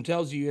wisdom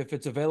tells you if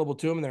it's available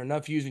to them and there are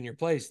enough ewes in your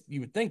place,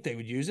 you would think they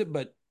would use it.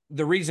 But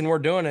the reason we're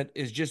doing it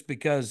is just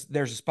because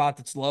there's a spot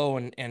that's low,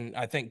 and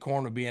I think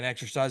corn would be an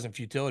exercise in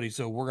futility.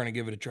 So we're going to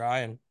give it a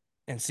try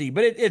and see.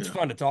 But it's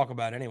fun to talk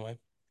about anyway.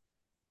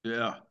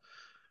 Yeah.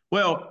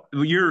 Well,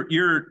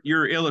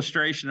 your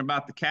illustration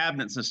about the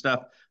cabinets and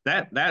stuff,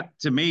 that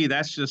to me,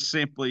 that's just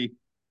simply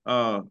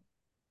kind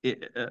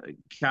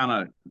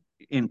of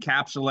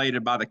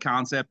encapsulated by the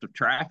concept of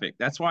traffic.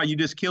 That's why you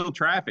just kill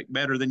traffic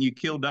better than you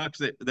kill ducks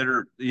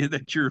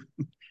that you're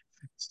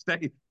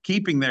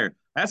keeping there.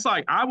 That's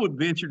like, I would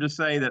venture to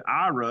say that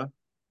Ira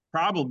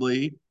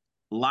probably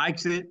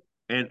likes it,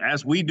 and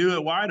as we do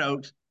at White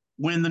Oaks,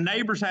 when the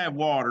neighbors have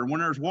water, when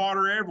there's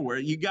water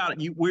everywhere,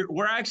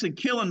 we're actually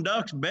killing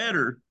ducks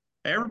better.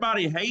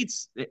 Everybody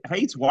hates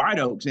White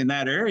Oaks in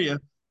that area.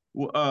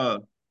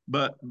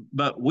 But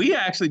we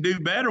actually do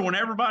better when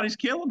everybody's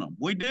killing them.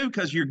 We do,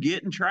 because you're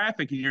getting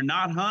traffic and you're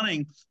not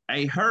hunting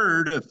a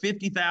herd of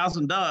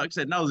 50,000 ducks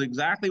that knows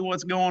exactly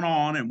what's going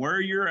on and where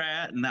you're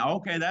at. And now,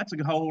 okay, that's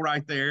a hole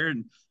right there.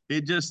 And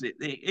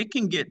it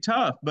can get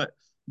tough. But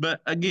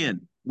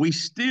again, we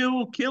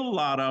still kill a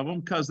lot of them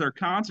because they're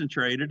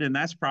concentrated. And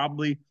that's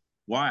probably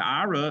why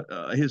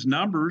Ira, his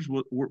numbers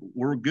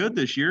were good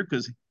this year,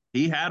 because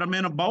he had them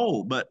in a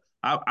bowl. But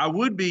I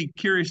would be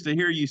curious to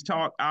hear you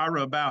talk,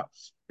 Ira, about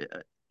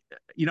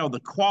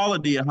the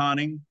quality of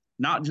hunting,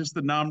 not just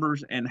the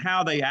numbers, and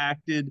how they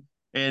acted,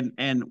 and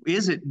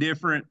is it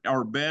different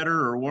or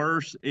better or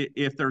worse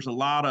if there's a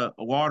lot of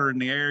water in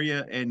the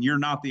area and you're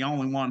not the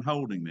only one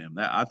holding them?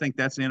 I think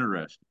that's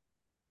interesting.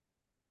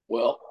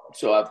 Well,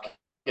 so I've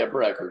kept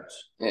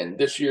records, and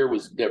this year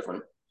was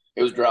different.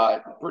 It was dry,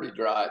 pretty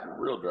dry,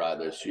 real dry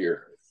this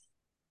year.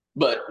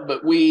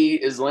 But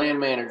we as land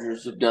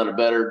managers have done a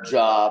better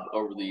job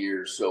over the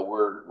years, so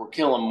we're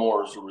killing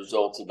more as a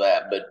result of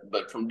that.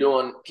 But from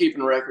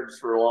keeping records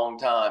for a long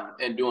time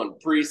and doing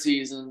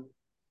preseason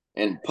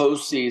and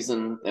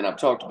postseason, and I've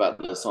talked about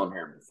this on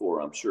here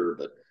before, I'm sure,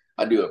 but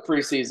I do a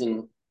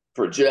preseason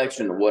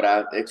projection of what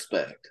I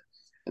expect,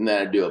 and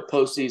then I do a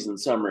postseason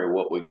summary of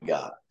what we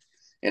got.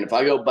 And if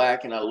I go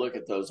back and I look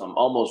at those, I'm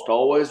almost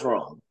always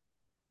wrong.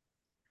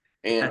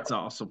 And That's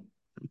awesome.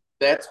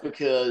 that's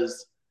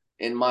because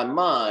in my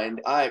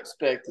mind, I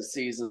expect the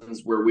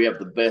seasons where we have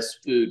the best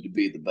food to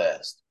be the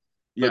best.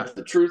 Yeah. But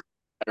the truth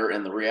of the matter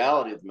and the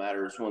reality of the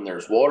matter is when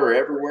there's water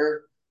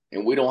everywhere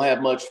and we don't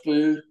have much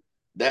food,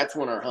 that's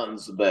when our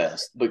hunting's the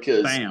best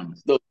because Bam.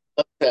 those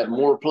have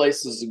more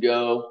places to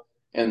go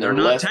and They're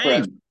they're not less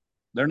pressure. tame.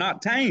 They're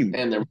not tame.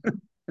 And they're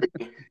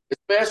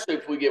especially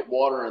if we get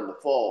water in the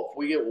fall. If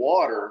we get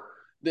water,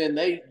 then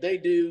they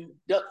do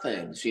duck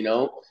things, you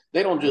know.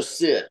 They don't just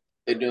sit.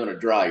 They do in a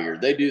dry year.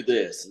 They do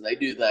this and they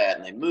do that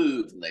and they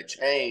move and they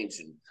change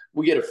and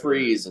we get a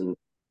freeze and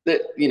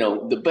that you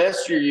know the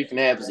best year you can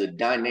have is a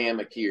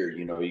dynamic year.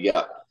 You know, you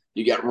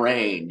got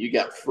rain, you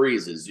got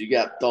freezes, you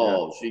got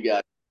thaws, you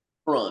got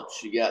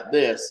crunch, you got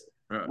this,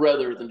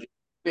 rather than just,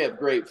 you have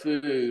great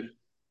food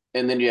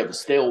and then you have a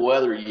stale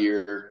weather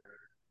year.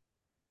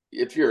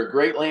 If you're a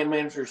great land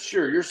manager,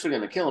 sure, you're still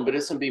going to kill them, but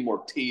it's going to be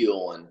more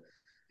teal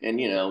and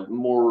you know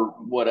more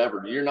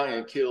whatever. You're not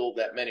going to kill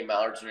that many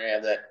mallards. You're going to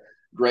have that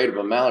great of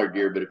a mallard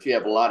deer, but if you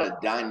have a lot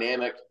of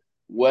dynamic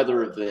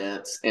weather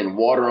events and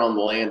water on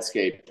the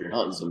landscape, your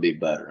hunting's going to be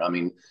better. I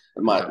mean,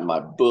 my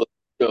book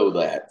show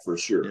that for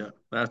sure. Yeah,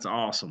 that's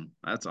awesome.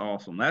 That's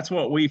awesome. That's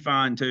what we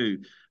find too.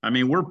 I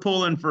mean, we're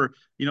pulling for,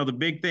 you know, the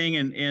big thing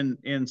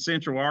in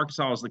central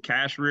Arkansas is the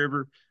Cache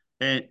River.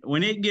 And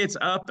when it gets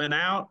up and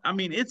out, I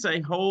mean, it's a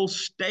whole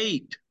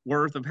state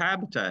worth of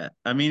habitat.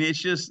 I mean, it's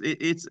just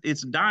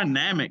it's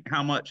dynamic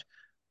how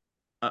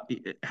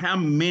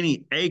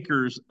many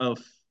acres of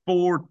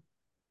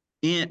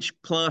 4-inch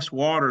plus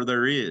water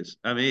there is.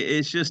 I mean,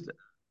 it's just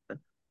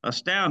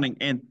astounding.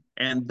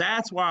 And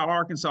that's why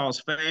Arkansas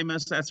is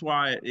famous. That's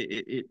why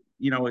it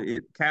you know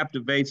it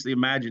captivates the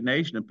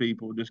imagination of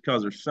people just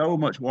because there's so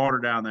much water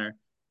down there.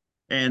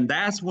 And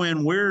that's when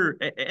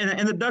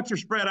and the ducks are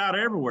spread out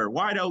everywhere.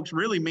 White oaks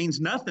really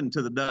means nothing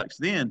to the ducks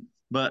then,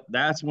 but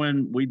that's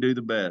when we do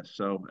the best.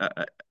 So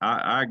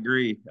I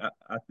agree.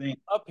 I think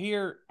up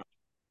here.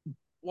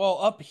 Well,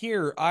 up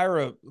here,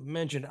 Ira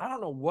mentioned, I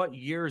don't know what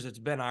years it's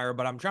been, Ira,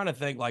 but I'm trying to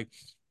think like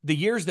the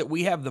years that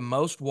we have the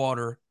most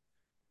water.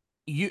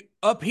 You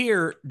up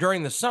here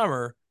during the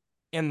summer,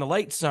 in the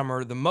late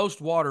summer, the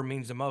most water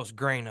means the most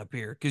grain up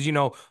here because you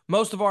know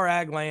most of our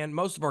ag land,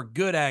 most of our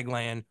good ag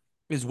land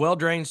is well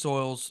drained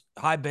soils,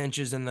 high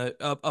benches, and the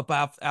up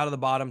out of the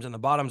bottoms, and the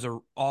bottoms are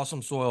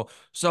awesome soil.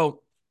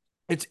 So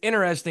it's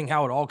interesting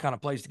how it all kind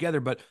of plays together.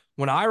 But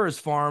when Ira's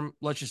farm,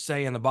 let's just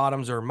say in the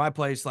bottoms, or my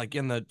place, like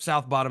in the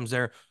south bottoms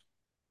there,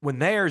 when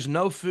there's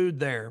no food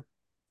there,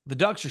 the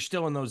ducks are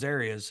still in those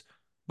areas,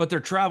 but they're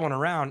traveling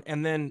around.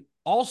 And then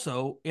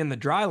also in the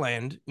dry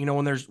land, you know,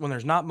 when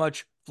there's not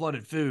much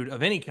flooded food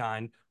of any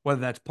kind,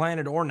 whether that's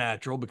planted or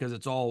natural, because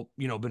it's all,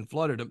 you know, been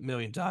flooded a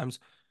million times.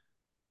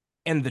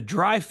 And the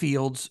dry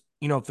fields,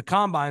 you know, if the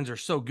combines are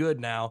so good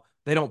now,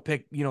 they don't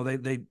pick, you know,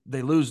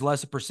 they lose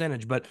less a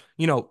percentage. But,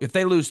 you know, if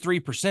they lose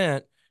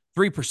 3%,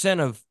 3%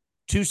 of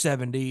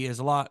 270 is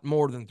a lot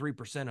more than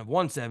 3% of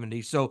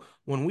 170. So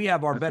when we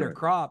have our that's better right.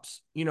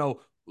 crops, you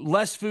know,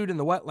 less food in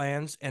the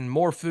wetlands and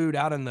more food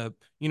out in the,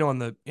 you know,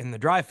 in the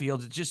dry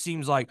fields, it just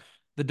seems like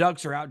the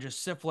ducks are out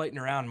just syphiliting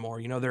around more.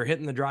 You know, they're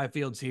hitting the dry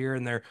fields here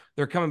and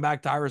they're coming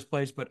back to Ira's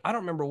place. But I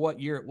don't remember what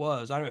year it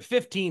was. I mean,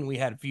 15, we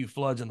had a few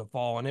floods in the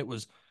fall and it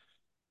was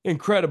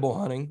incredible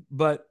hunting.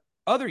 But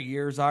other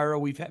years, Ira,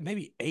 we've had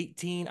maybe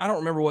 18. I don't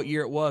remember what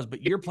year it was,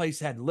 but your place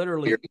had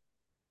literally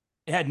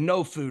it had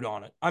no food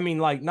on it. I mean,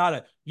 like not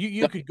a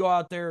you could go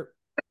out there.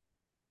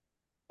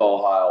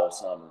 All high all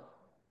summer.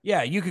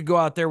 Yeah, you could go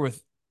out there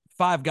with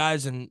five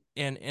guys and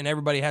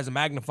everybody has a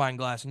magnifying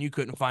glass and you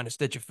couldn't find a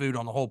stitch of food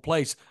on the whole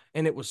place.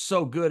 And it was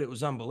so good, it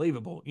was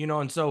unbelievable, you know.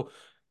 And so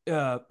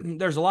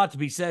there's a lot to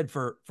be said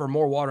for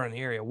more water in the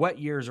area. Wet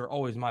years are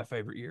always my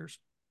favorite years.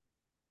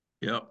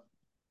 Yep.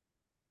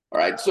 All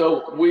right,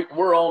 so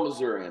we're all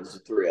Missourians, the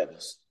three of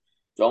us.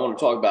 So I want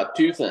to talk about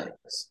two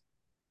things.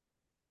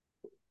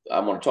 I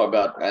want to talk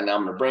about, and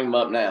I'm going to bring them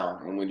up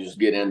now, and we just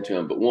get into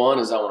them. But one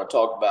is I want to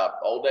talk about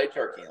all-day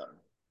turkey hunting,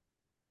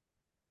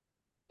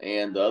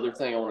 and the other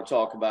thing I want to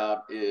talk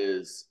about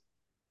is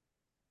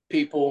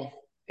people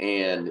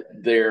and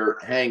their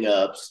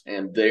hangups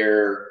and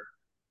their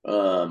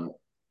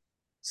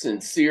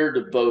sincere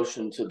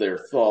devotion to their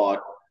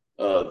thought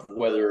of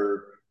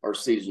whether our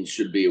season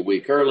should be a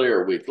week earlier,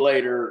 or a week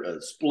later,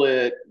 a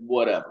split,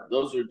 whatever.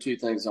 Those are two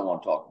things I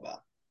want to talk about.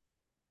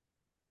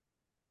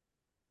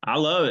 I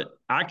love it.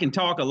 I can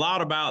talk a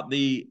lot about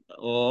the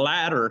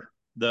latter,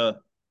 the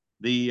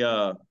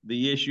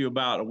issue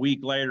about a week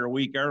later, a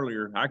week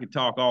earlier. I could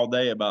talk all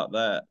day about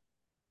that.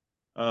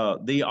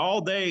 The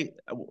all day,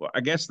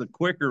 I guess the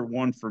quicker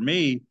one for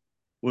me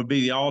would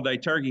be the all day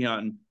turkey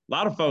hunting. A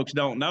lot of folks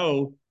don't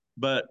know,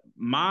 but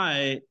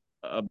my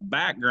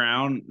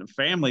background,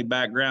 family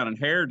background and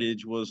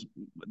heritage was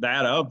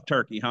that of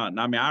turkey hunting.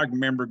 I mean, I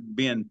remember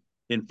being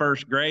in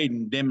first grade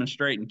and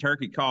demonstrating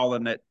turkey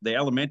calling at the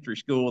elementary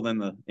school in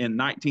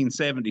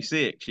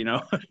 1976.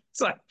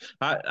 It's like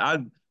I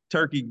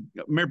turkey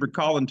remember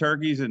calling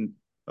turkeys and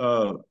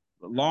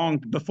long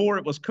before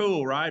it was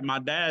cool, right? My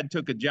dad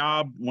took a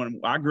job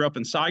when I grew up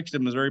in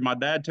Sykeston, Missouri. My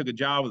dad took a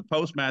job with a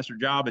postmaster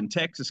job in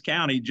Texas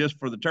County just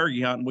for the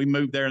turkey hunting. We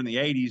moved there in the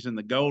 80s in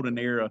the golden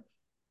era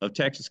of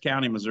Texas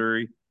County,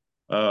 Missouri.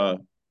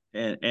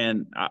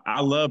 And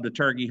I love the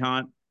turkey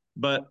hunt,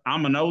 but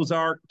I'm an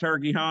Ozark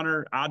turkey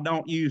hunter. I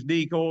don't use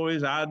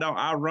decoys.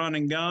 I run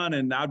and gun,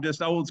 and I'm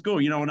just old school,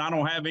 and I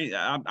don't have any.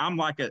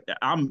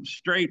 I'm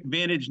straight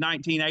vintage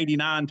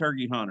 1989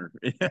 turkey hunter.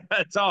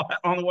 That's all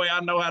on the way I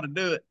know how to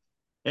do it.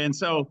 And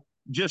so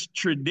just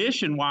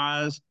tradition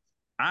wise,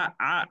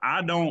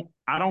 I don't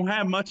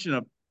have much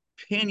an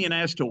opinion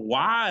as to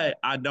why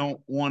I don't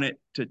want it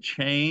to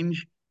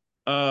change.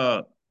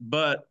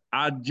 But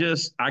I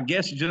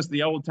guess just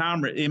the old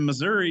timer in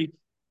Missouri,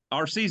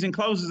 our season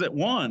closes at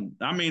 1.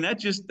 I mean,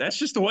 that's just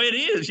the way it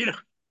is.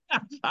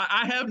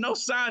 I have no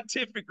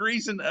scientific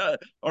reason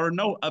or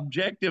no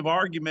objective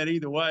argument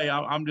either way.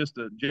 I'm just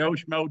a Joe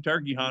Schmo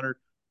turkey hunter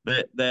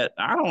that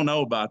I don't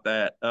know about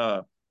that.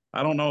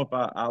 I don't know if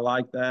I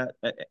like that.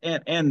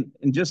 And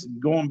just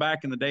going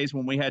back in the days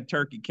when we had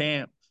turkey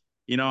camp,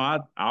 I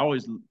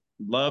always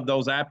loved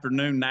those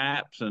afternoon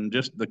naps and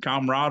just the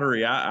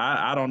camaraderie.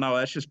 I don't know.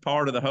 That's just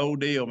part of the whole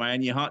deal,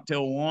 man. You hunt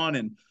till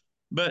 1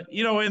 but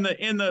in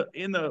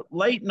the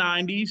late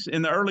 90s,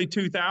 in the early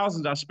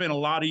 2000s, I spent a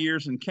lot of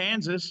years in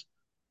Kansas,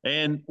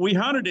 and we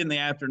hunted in the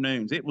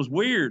afternoons. It was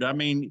weird. I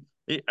mean,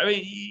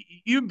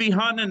 you'd be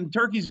hunting and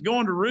turkeys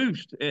going to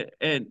roost,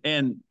 and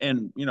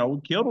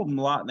we killed them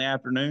a lot in the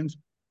afternoons.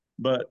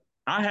 But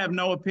I have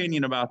no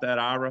opinion about that,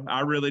 Ira. I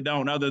really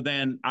don't. Other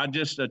than I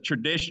just a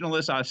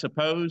traditionalist, I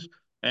suppose,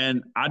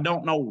 and I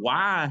don't know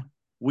why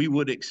we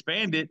would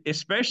expand it,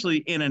 especially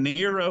in an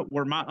era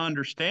where my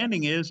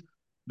understanding is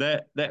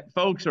that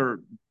folks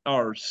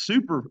are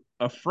super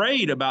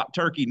afraid about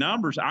turkey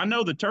numbers. I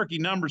know the turkey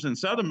numbers in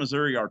southern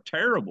Missouri are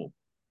terrible.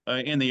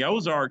 In the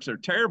Ozarks are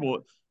terrible.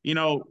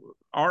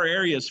 Our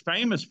area is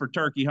famous for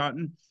turkey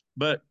hunting,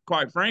 but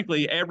quite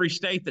frankly, every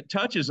state that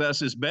touches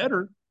us is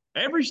better.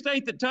 Every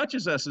state that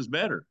touches us is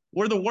better.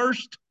 We're the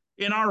worst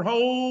in our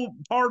whole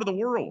part of the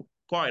world,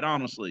 quite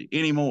honestly,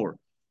 anymore.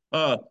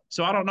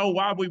 So I don't know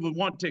why we would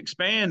want to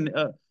expand,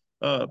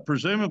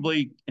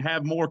 presumably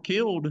have more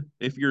killed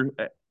if you're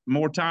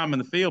more time in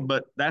the field,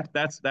 but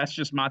that's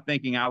just my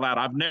thinking out loud.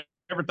 I've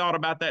never thought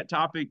about that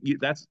topic.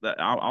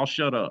 I'll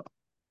shut up.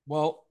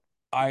 Well,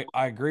 I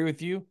agree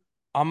with you.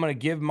 I'm going to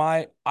give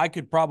I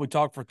could probably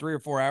talk for 3 or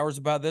 4 hours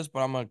about this,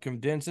 but I'm going to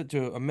condense it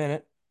to a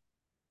minute.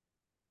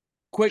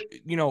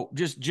 Quick,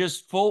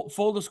 just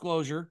full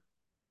disclosure.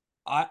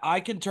 I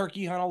can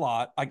turkey hunt a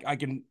lot. I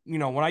can,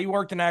 when I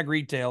worked in ag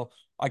retail,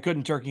 I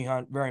couldn't turkey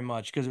hunt very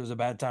much because it was a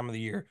bad time of the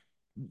year.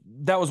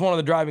 That was one of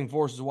the driving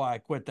forces why I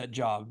quit that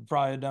job.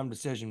 Probably a dumb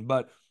decision,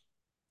 but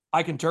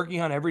I can turkey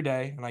hunt every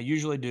day, and I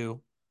usually do.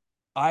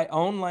 I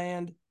own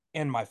land,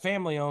 and my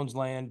family owns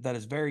land that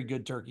is very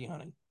good turkey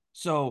hunting.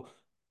 So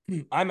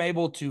I'm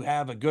able to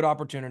have a good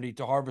opportunity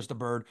to harvest a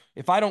bird.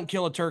 If I don't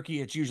kill a turkey,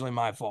 it's usually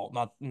my fault,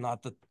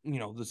 not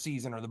the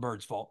season or the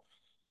bird's fault.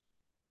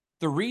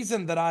 The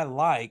reason that I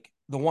like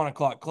the 1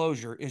 o'clock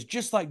closure is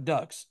just like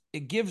ducks.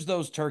 It gives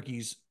those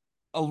turkeys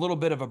a little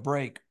bit of a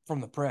break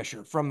from the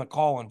pressure, from the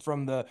calling,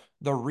 from the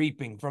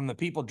reaping, from the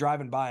people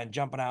driving by and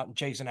jumping out and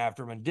chasing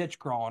after them and ditch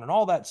crawling and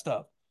all that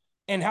stuff.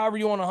 And however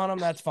you want to hunt them,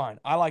 that's fine.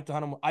 I like to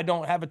hunt them. I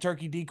don't have a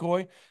turkey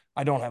decoy.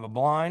 I don't have a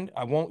blind.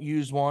 I won't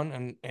use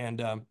one.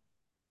 And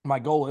my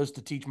goal is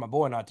to teach my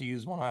boy not to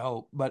use one, I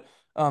hope. But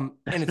and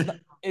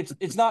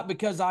it's not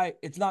because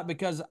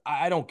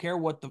I don't care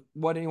what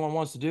anyone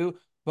wants to do.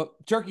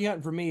 But turkey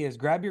hunting for me is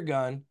grab your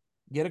gun,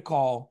 get a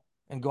call,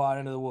 and go out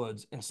into the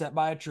woods and sit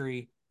by a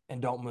tree and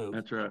don't move.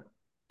 That's right.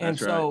 And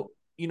so,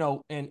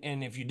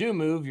 and if you do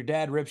move, your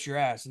dad rips your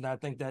ass. And I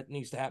think that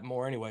needs to happen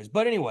more anyways.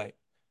 But anyway,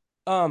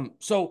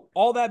 so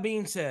all that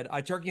being said,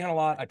 I turkey hunt a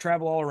lot. I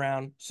travel all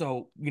around.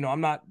 So,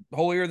 I'm not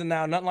holier than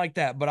thou, nothing like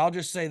that. But I'll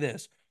just say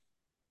this.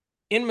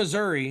 In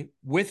Missouri,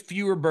 with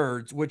fewer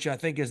birds, which I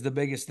think is the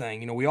biggest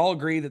thing, we all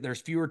agree that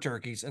there's fewer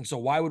turkeys. And so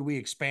why would we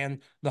expand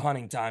the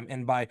hunting time?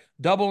 And by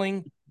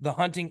doubling the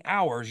hunting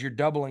hours, you're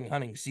doubling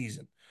hunting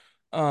season.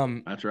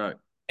 That's right.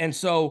 And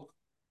so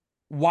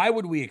why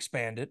would we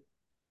expand it?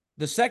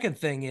 The second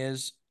thing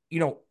is,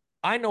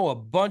 I know a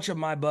bunch of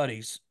my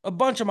buddies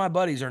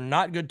are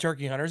not good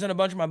turkey hunters, and a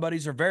bunch of my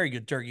buddies are very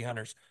good turkey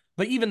hunters.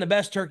 But even the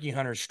best turkey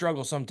hunters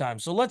struggle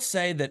sometimes. So let's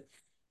say that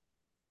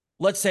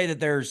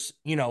there's,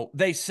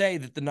 they say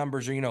that the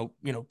numbers are,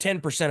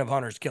 10% of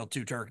hunters kill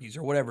 2 turkeys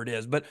or whatever it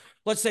is. But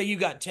let's say you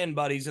got 10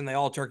 buddies and they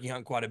all turkey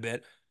hunt quite a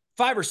bit.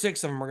 5 or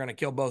 6 of them are going to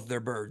kill both of their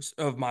birds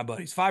of my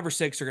buddies. 5 or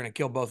 6 are going to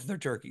kill both of their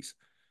turkeys.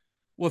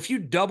 Well, if you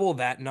double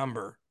that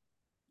number,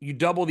 you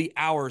double the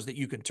hours that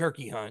you can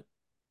turkey hunt.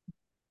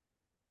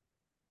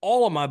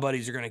 All of my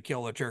buddies are going to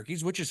kill their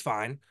turkeys, which is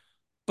fine.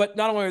 But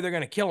not only are they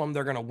going to kill them,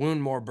 they're going to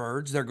wound more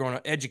birds. They're going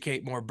to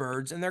educate more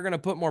birds, and they're going to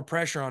put more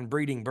pressure on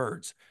breeding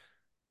birds.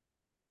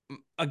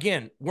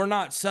 again, we're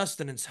not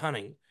sustenance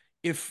hunting.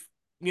 If,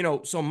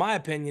 so my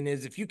opinion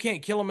is if you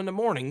can't kill them in the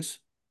mornings,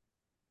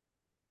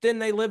 then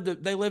they live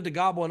to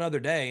gobble another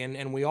day,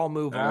 and we all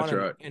move on, That's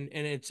right. and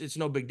it's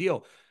no big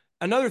deal.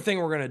 Another thing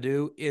we're going to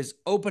do is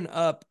open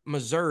up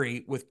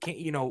Missouri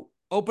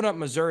open up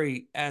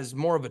Missouri as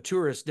more of a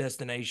tourist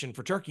destination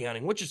for turkey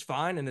hunting, which is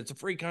fine. And it's a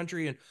free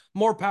country and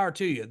more power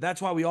to you.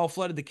 That's why we all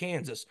flooded to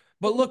Kansas.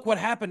 But look what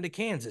happened to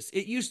Kansas.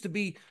 It used to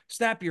be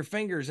snap your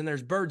fingers and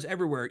there's birds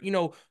everywhere.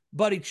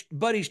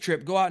 Buddy's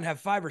trip, go out and have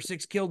 5 or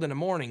 6 killed in the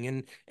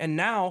morning. And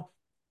now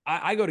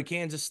I go to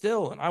Kansas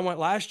still. And I went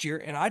last year,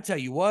 and I tell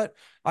you what,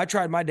 I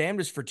tried my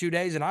damnedest for 2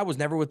 days and I was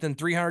never within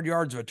 300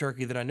 yards of a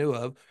turkey that I knew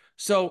of.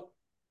 So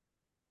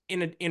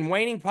in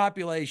waning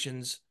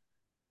populations,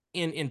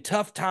 in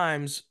tough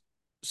times,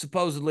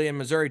 supposedly in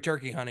Missouri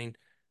turkey hunting,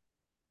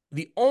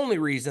 the only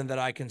reason that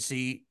I can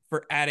see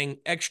for adding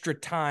extra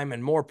time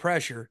and more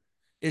pressure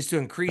is to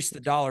increase the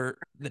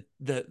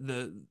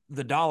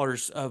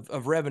dollars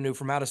of revenue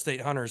from out of state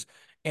hunters.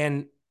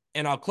 And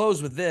I'll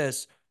close with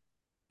this.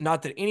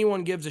 Not that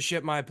anyone gives a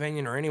shit my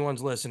opinion or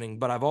anyone's listening,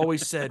 but I've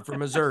always said for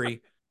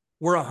Missouri,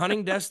 we're a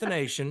hunting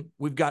destination.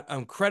 We've got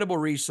incredible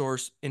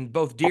resource in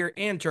both deer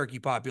and turkey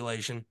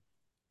population.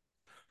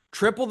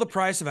 Triple the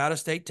price of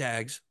out-of-state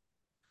tags.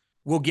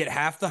 We'll get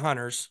half the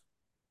hunters.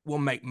 We'll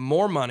make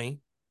more money.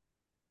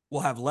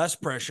 We'll have less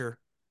pressure,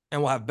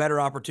 and we'll have better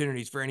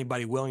opportunities for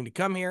anybody willing to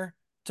come here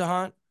to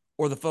hunt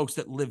or the folks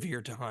that live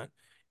here to hunt.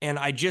 And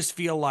I just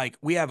feel like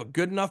we have a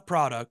good enough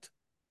product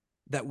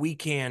that we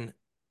can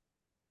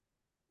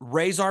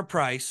raise our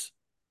price.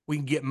 We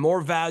can get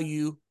more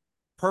value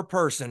per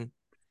person,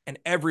 and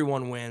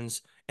everyone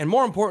wins. And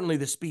more importantly,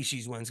 the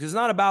species wins, because it's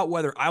not about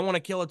whether I want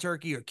to kill a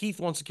turkey or Keith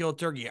wants to kill a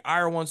turkey, or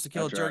Ira wants to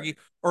kill a turkey,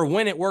 or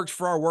when it works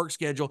for our work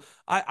schedule.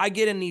 I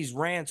get in these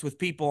rants with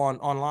people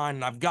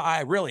online, and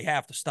I really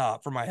have to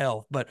stop for my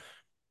health. But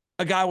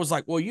a guy was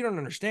like, well, you don't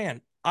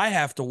understand. I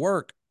have to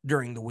work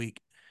during the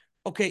week.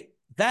 Okay,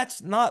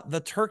 that's not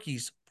the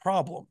turkey's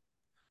problem.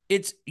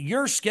 It's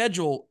your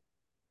schedule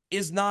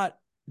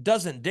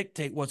doesn't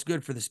dictate what's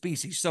good for the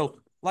species. So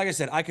like I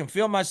said, I can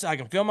feel my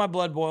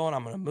blood boiling.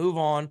 I'm going to move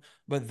on,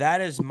 but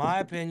that is my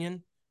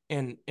opinion.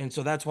 And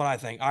so that's what I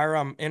think. Ira,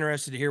 I'm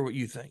interested to hear what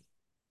you think.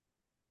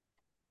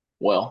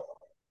 Well,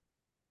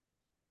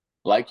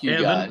 like you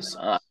Evan? guys,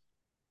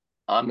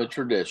 I'm a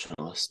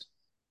traditionalist.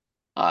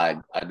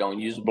 I don't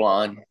use a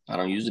blind. I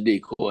don't use a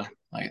decoy.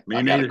 I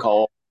got a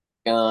call,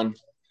 gun,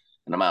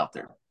 and I'm out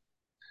there.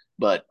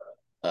 But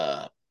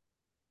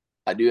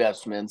I do have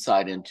some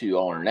insight into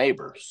all our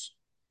neighbors,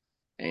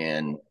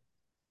 and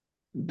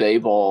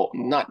they've all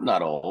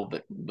not all,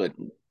 but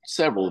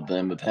several of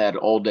them have had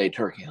all day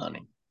turkey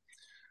hunting.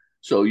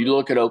 So you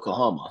look at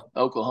Oklahoma.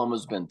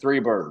 Oklahoma's been 3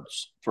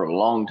 birds for a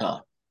long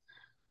time.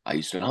 I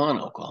used to hunt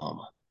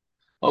Oklahoma.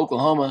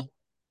 Oklahoma,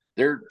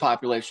 their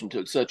population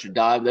took such a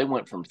dive, they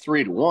went from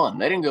 3 to 1.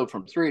 They didn't go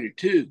from 3 to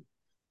 2.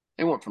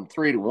 They went from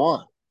 3 to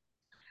 1.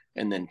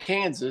 And then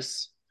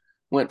Kansas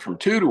went from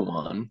 2 to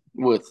 1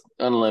 with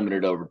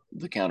unlimited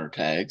over-the-counter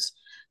tags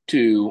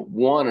to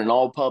 1 in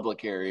all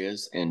public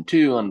areas and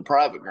 2 on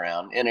private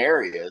ground in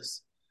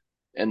areas.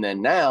 And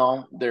then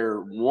now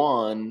they're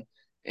 1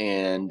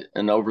 and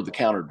an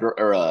over-the-counter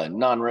or a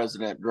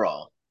non-resident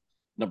draw.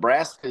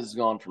 Nebraska has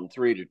gone from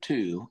 3 to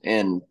 2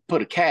 and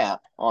put a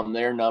cap on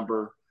their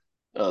number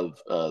of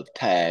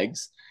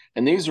tags.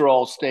 And these are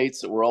all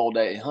states that were all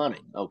day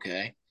hunting.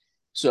 Okay.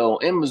 So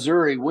in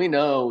Missouri, we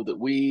know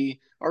that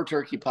our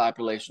turkey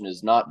population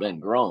has not been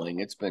growing.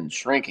 It's been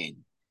shrinking.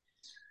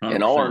 100%.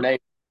 And all our neighbors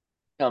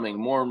are becoming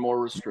more and more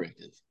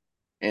restrictive.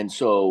 And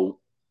so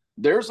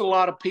there's a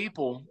lot of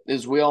people,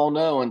 as we all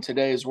know, in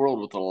today's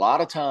world with a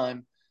lot of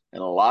time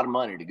and a lot of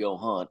money to go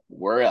hunt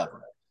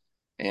wherever.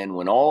 And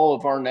when all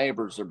of our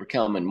neighbors are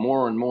becoming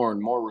more and more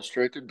and more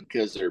restricted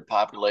because their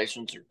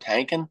populations are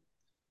tanking,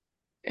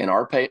 and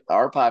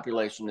our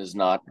population is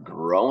not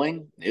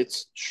growing,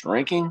 it's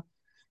shrinking.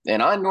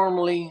 And I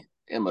normally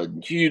am a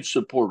huge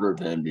supporter of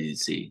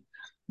MDC.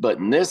 But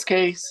in this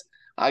case,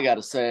 I got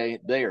to say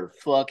they are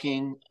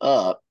fucking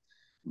up,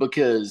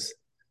 because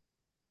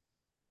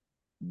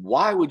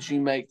why would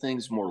you make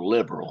things more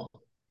liberal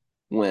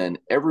when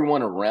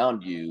everyone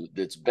around you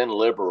that's been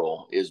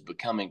liberal is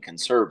becoming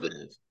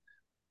conservative?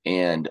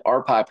 And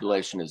our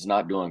population is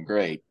not doing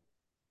great.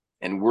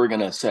 And we're going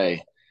to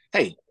say,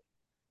 hey,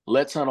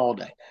 let's hunt all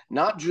day.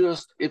 Not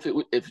just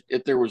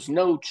if there was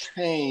no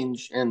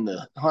change in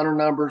the hunter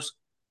numbers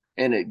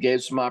and it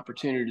gave some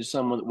opportunity to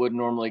someone that wouldn't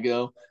normally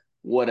go,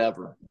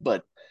 whatever.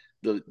 But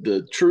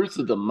the truth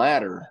of the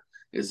matter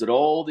is that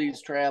all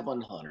these traveling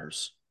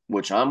hunters,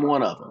 which I'm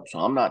one of them, so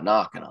I'm not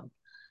knocking them,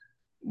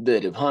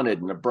 that have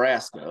hunted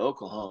Nebraska,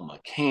 Oklahoma,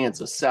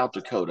 Kansas, South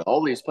Dakota,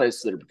 all these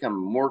places that are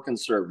becoming more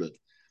conservative,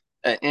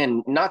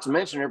 and not to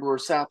mention everywhere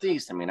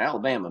southeast. I mean,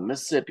 Alabama,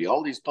 Mississippi,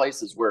 all these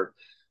places where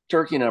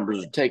turkey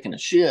numbers are taking a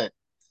shit,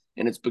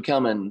 and it's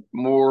becoming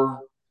more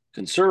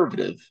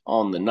conservative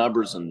on the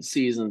numbers and the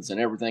seasons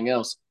and everything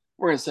else.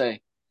 We're going to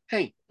say,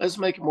 hey, let's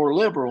make it more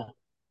liberal.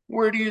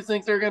 Where do you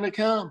think they're going to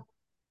come,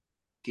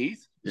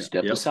 Keith?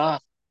 step Yep.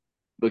 aside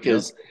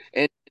because,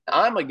 and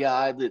I'm a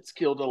guy that's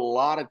killed a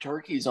lot of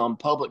turkeys on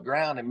public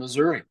ground in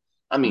Missouri.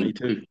 I Me mean,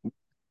 too.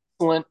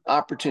 excellent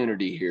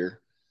opportunity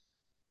here,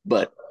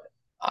 but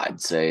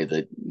I'd say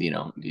that,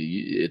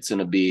 it's going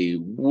to be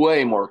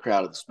way more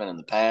crowded than it's been in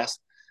the past.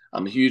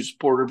 I'm a huge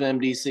supporter of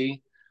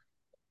MDC.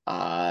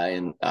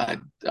 And I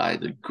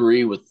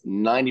agree with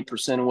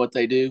 90% of what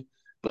they do.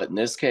 But in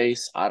this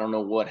case, I don't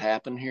know what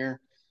happened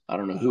here. I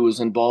don't know who was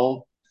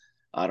involved.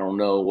 I don't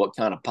know what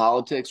kind of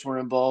politics were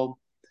involved,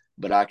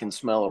 but I can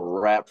smell a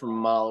rat from a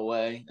mile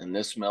away. And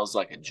this smells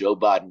like a Joe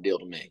Biden deal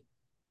to me.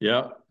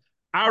 Yep.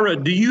 Ira,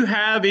 do you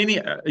have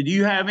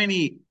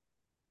any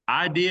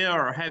idea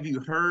or have you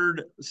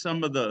heard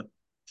some of the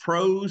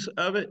pros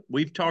of it?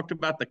 We've talked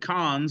about the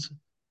cons.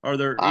 Are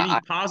there any I,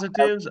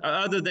 positives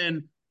other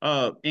than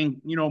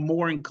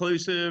more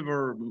inclusive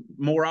or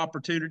more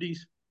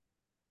opportunities?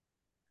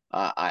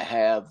 I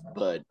have,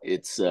 but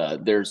it's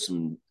there's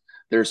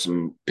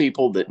some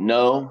people that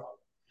know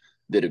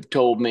that have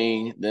told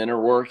me the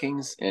inner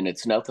workings, and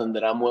it's nothing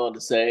that I'm willing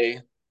to say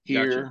Gotcha.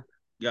 here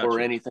or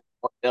Gotcha. anything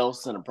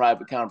else in a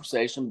private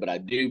conversation. But I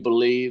do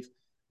believe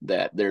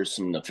that there's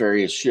some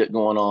nefarious shit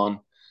going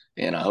on,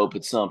 and I hope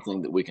it's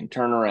something that we can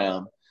turn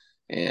around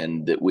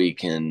and that we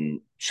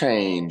can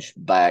change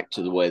back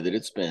to the way that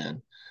it's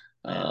been.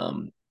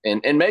 Man.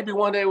 And maybe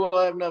one day we'll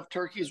have enough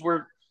turkeys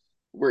where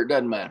it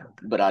doesn't matter,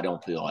 but I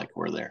don't feel like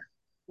we're there.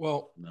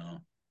 Well, No.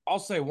 I'll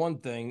say one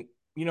thing,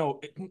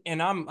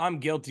 and I'm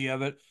guilty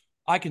of it.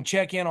 I can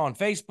check in on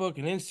Facebook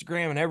and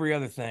Instagram and every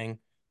other thing,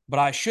 but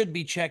I should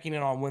be checking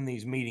in on when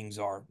these meetings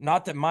are.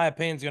 Not that my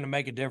opinion is going to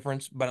make a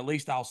difference, but at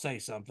least I'll say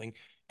something.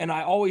 And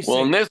I always Well,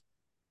 say, in this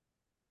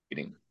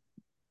meeting,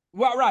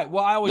 well, right.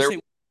 Well, I always there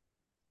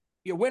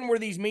say, when were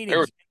these there meetings?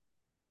 was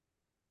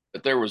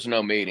but there was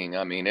no meeting.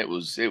 I mean, it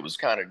was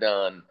kind of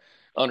done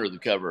under the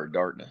cover of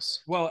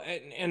darkness. Well,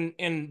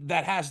 and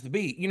that has to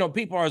be.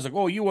 People are always like,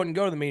 "Oh, you wouldn't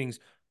go to the meetings."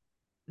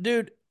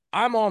 Dude,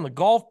 I'm on the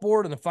golf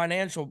board and the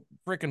financial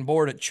freaking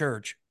board at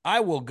church. I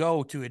will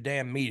go to a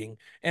damn meeting.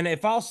 And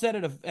if I'll sit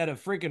at a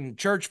freaking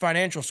church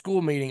financial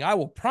school meeting, I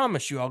will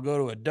promise you I'll go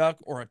to a duck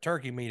or a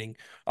turkey meeting.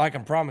 I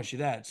can promise you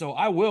that. So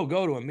I will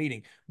go to a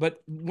meeting.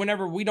 But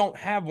whenever we don't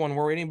have one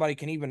where anybody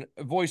can even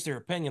voice their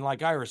opinion,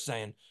 like I was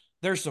saying,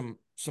 there's some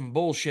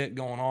bullshit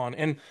going on.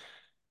 And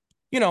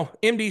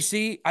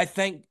MDC, I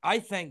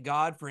thank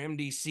God for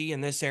MDC in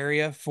this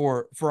area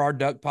for our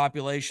duck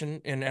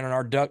population and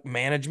our duck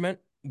management.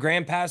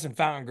 Grand Pass and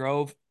Fountain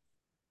Grove,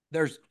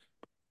 there's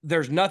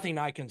there's nothing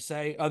I can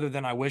say other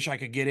than I wish I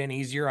could get in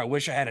easier. I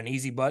wish I had an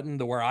easy button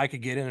to where I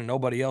could get in and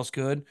nobody else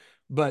could.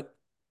 But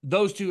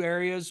those two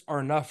areas are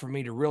enough for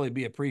me to really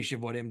be appreciative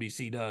of what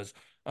MDC does.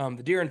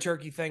 The deer and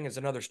turkey thing is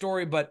another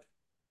story, but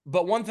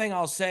one thing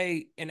I'll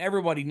say, and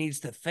everybody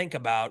needs to think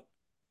about,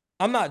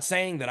 I'm not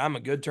saying that I'm a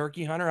good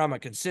turkey hunter. I'm a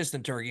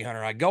consistent turkey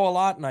hunter. I go a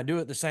lot and I do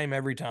it the same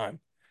every time.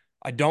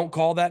 I don't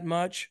call that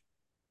much.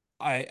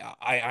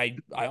 I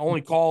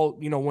only call,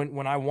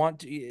 when I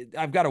want to.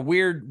 I've got a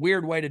weird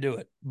way to do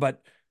it.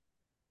 But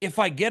if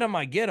I get them,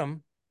 I get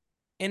them.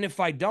 And if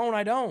I don't,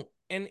 I don't.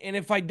 And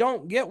if I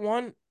don't get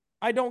one,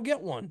 I don't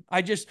get one.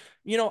 I just,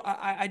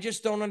 I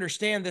just don't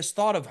understand this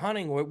thought of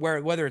hunting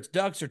where whether it's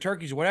ducks or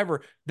turkeys or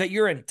whatever, that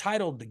you're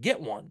entitled to get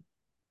one.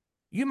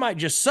 You might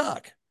just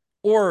suck,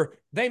 or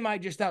they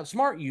might just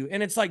outsmart you.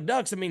 And it's like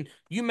ducks. I mean,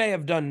 you may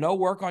have done no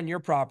work on your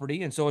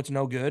property, and so it's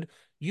no good.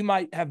 You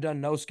might have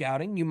done no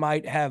scouting. You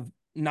might have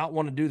not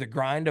want to do the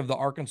grind of the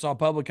Arkansas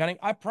public hunting.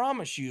 I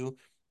promise you,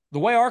 the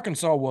way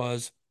Arkansas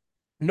was,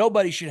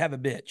 nobody should have a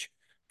bitch.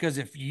 Because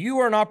if you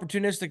are an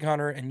opportunistic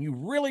hunter and you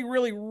really,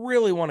 really,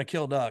 really want to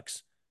kill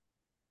ducks,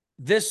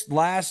 this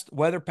last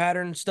weather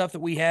pattern stuff that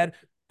we had,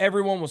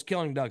 everyone was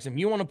killing ducks. If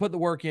you want to put the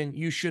work in,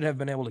 you should have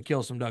been able to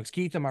kill some ducks.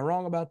 Keith, am I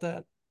wrong about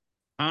that?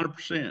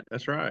 100%.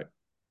 That's right.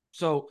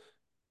 So,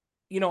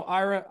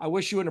 Ira, I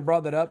wish you wouldn't have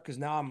brought that up because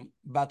now I'm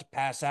about to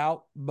pass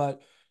out.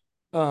 But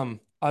I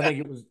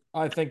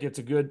think it's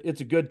a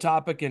good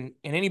topic, and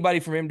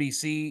anybody from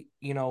MDC,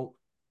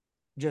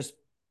 just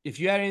if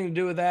you had anything to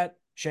do with that,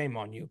 shame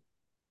on you.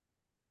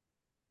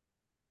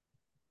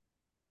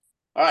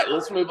 All right,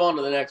 let's move on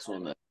to the next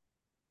one then.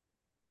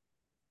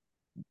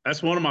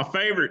 That's one of my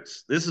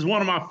favorites. This is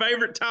one of my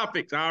favorite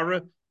topics,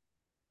 Ira.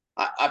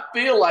 I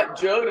feel like,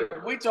 Joe,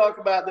 did we talk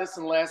about this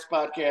in the last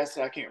podcast?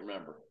 I can't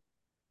remember.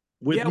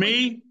 With Yeah,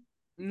 me?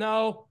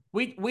 No,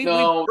 we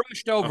No.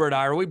 brushed over it,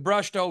 Ira. We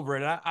brushed over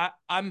it. I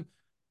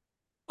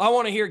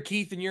want to hear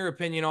Keith and your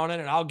opinion on it,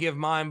 and I'll give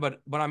mine.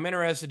 But I'm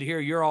interested to hear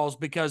your alls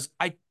because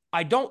I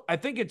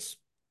think it's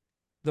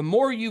the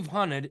more you've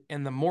hunted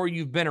and the more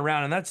you've been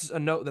around, and that's a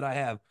note that I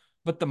have.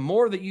 But the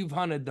more that you've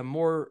hunted, the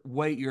more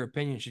weight your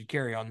opinion should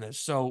carry on this.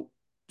 So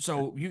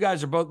you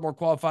guys are both more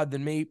qualified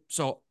than me.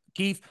 So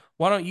Keith,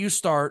 why don't you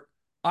start?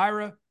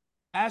 Ira,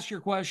 ask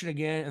your question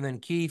again, and then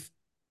Keith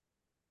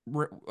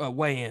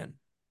weigh in.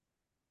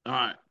 All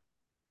right.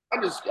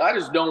 I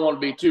just don't want to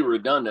be too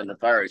redundant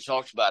if I already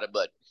talked about it,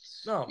 but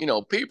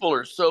No, people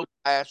are so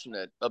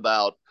passionate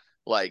about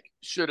Like,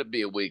 should it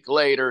be a week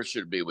later?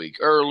 Should it be a week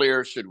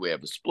earlier? Should we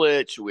have a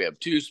split? Should we have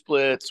two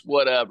splits?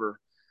 Whatever.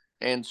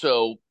 And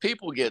so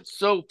people get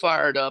so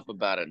fired up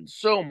about it and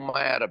so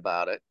mad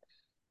about it.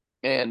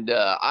 And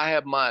I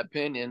have my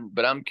opinion,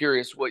 but I'm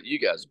curious what you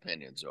guys'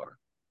 opinions are.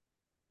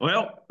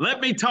 Well,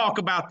 let me talk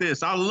about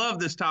this. I love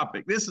this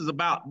topic. This is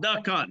about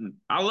duck hunting.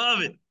 I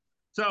love it.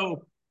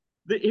 So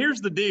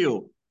here's the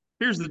deal.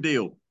 Here's the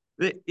deal.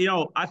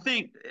 I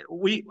think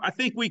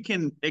we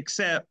can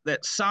accept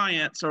that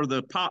science or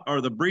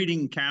the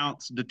breeding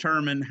counts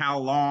determine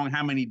how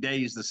many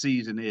days the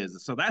season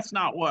is. So that's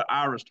not what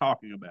Ira's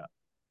talking about.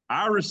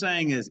 Ira's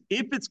saying is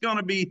if it's going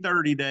to be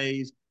 30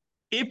 days,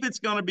 if it's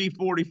going to be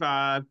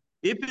 45,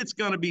 if it's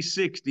going to be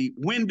 60,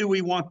 when do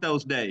we want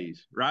those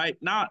days, right?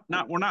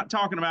 We're not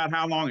talking about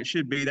how long it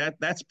should be.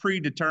 That's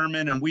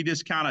predetermined, and we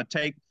just kind of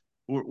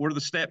we're the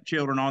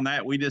stepchildren on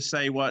that. We just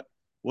say what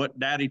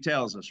daddy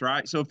tells us,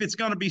 right? So if it's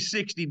going to be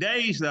 60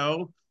 days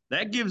though,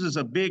 that gives us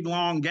a big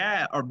long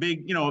gap or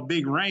a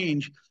big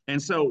range.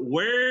 And so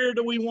where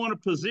do we want to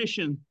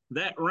position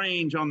that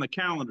range on the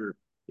calendar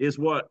is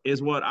what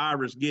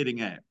Ira's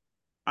getting at.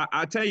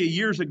 I tell you,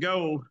 years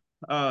ago,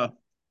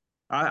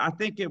 I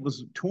think it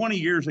was 20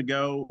 years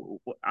ago.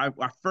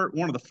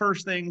 One of the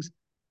first things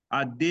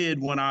I did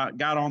when I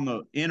got on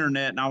the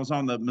internet and I was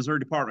on the Missouri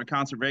Department of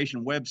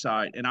Conservation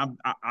website, and I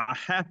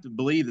have to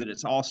believe that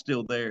it's all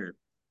still there.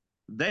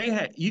 They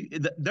had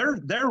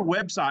their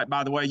website,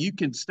 by the way, you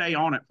can stay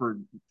on it for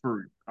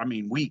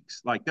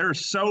weeks. Like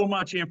there's so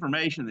much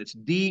information that's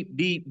deep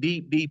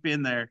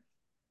in there,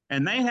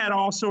 and they had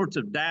all sorts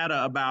of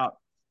data about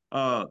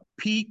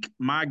peak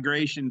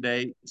migration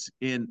dates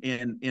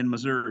in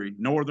Missouri,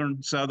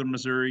 northern, southern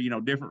Missouri,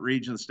 different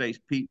regions of the state's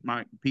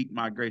peak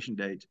migration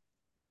dates.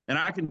 And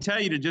I can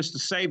tell you to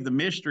save the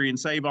mystery and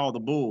save all the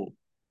bull,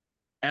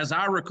 as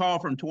I recall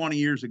from 20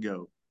 years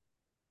ago,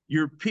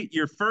 your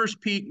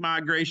first peak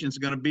migration is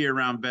going to be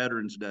around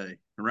Veterans Day,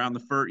 around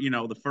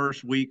the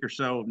first week or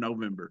so of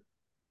November,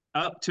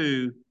 up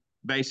to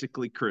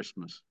basically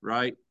Christmas,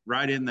 right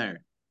in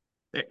there.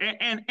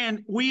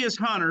 And we as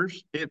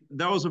hunters,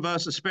 those of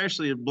us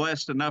especially are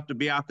blessed enough to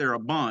be out there a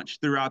bunch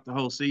throughout the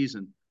whole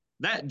season,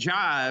 that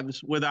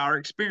jives with our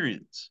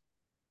experience,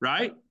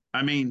 right?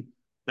 I mean,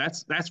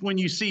 that's when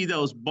you see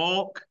those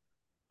bulk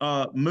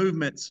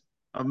movements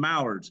of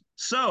mallards.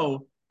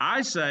 So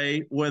I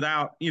say,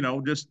 without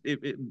just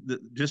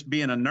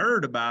being a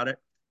nerd about it,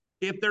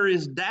 if there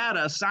is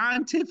data,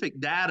 scientific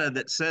data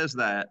that says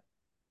that,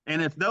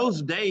 and if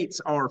those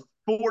dates are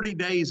 40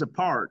 days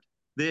apart,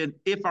 then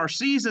if our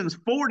season's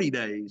 40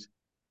 days,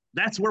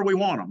 that's where we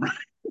want them,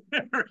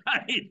 right?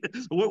 Right?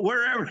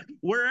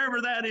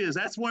 Wherever that is,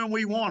 that's when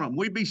we want them.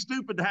 We'd be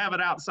stupid to have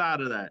it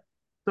outside of that.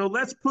 So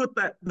let's put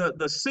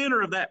the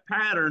center of that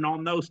pattern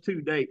on those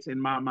two dates in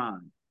my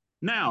mind.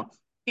 Now,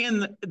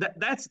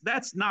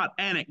 that's not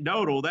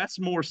anecdotal. That's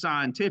more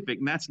scientific,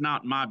 and that's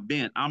not my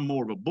bent. I'm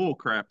more of a bull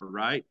crapper,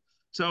 right?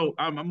 So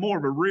I'm more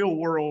of a real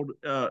world,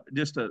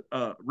 just a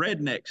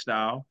redneck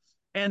style.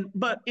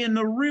 But in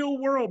the real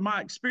world,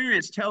 my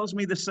experience tells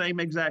me the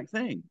same exact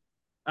thing.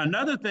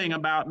 Another thing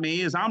about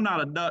me is I'm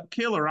not a duck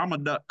killer. I'm a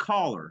duck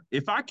caller.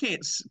 If I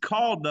can't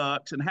call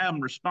ducks and have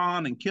them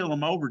respond and kill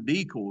them over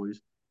decoys,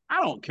 I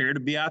don't care to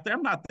be out there.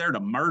 I'm not there to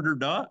murder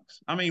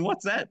ducks. I mean,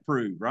 what's that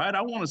prove, right?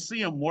 I want to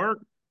see them work.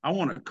 I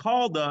want to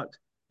call ducks.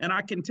 And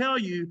I can tell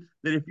you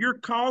that if you're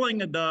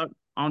calling a duck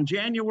on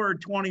January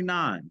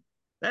 29,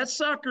 that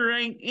sucker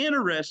ain't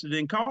interested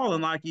in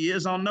calling like he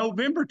is on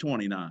November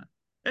 29.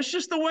 That's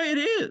just the way it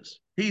is.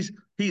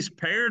 He's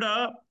paired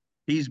up.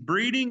 He's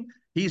breeding.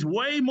 He's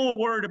way more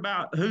worried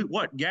about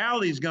what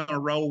gal he's going to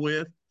roll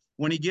with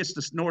when he gets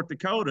to North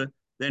Dakota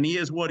than he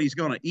is what he's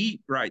going to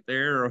eat right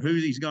there or who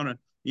he's going to,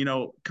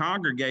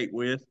 congregate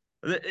with.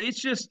 It's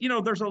just,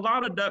 there's a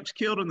lot of ducks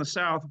killed in the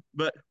South,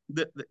 but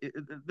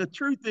the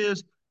truth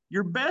is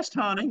your best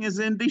hunting is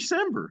in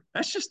December.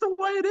 That's just the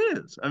way it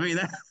is. I mean,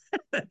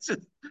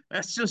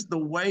 that's just the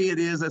way it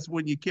is. That's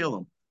when you kill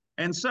them.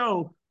 And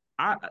so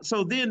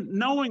then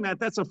knowing that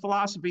that's a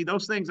philosophy,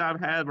 those things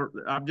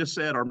I've just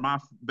said are my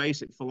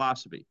basic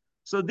philosophy.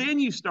 So then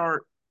you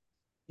start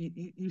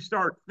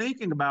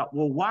thinking about,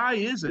 well, why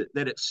is it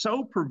that it's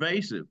so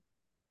pervasive,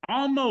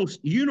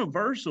 almost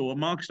universal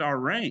amongst our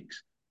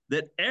ranks,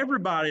 that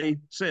everybody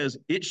says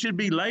it should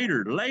be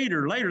later.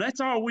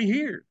 That's all we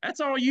hear. That's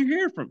all you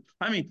hear from.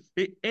 I mean,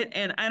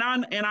 and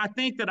I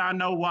think that I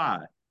know why.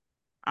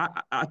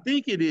 I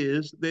think it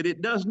is that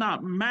it does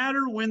not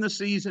matter when the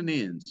season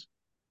ends.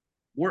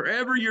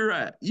 Wherever you're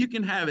at, you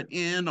can have it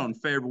end on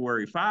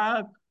February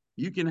 5.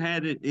 You can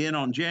have it in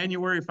on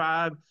January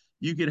 5.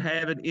 You could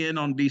have it in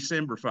on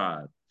December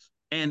 5.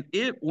 And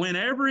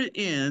whenever it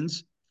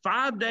ends,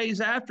 5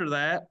 days after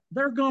that,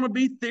 they're going to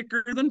be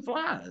thicker than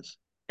flies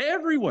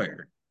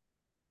everywhere.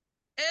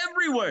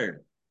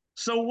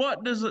 So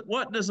what does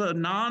a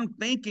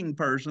non-thinking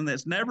person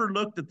that's never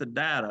looked at the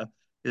data,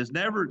 has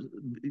never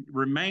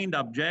remained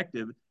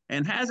objective,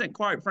 and hasn't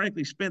quite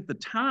frankly spent the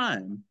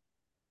time,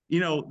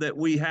 that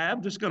we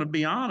have, just going to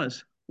be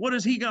honest, what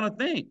is he going to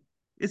think?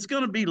 it's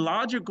going to be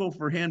logical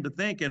for him to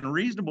think and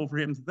reasonable for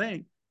him to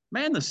think,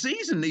 man, the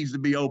season needs to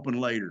be open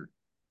later,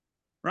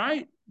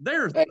 right?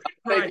 They're Hey,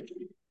 right.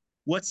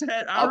 What's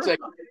that, I'll Ira? take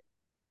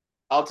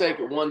I'll take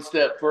it one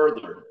step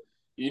further.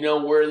 You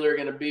know where they're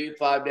going to be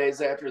 5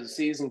 days after the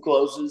season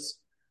closes?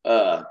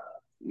 Uh,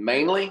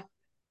 Mainly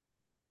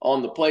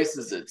on the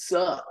places that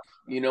suck.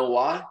 You know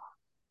why?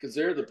 Because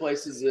they're the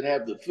places that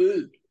have the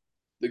food.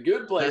 The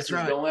good That's places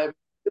right. don't have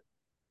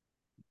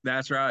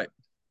That's right.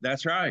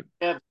 That's right.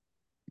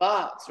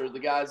 spots, or the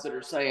guys that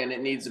are saying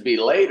it needs to be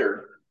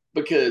later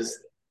because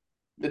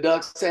the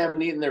ducks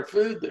haven't eaten their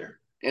food there.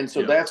 And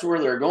so Yeah. that's where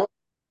they're going.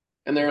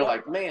 And they're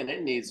like, man,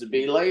 it needs to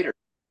be later.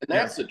 And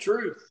Yeah. that's the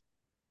truth.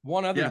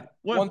 Yeah.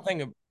 One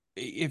thing,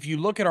 if you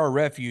look at our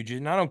refuge,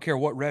 and I don't care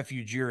what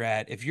refuge you're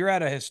at, if you're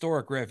at a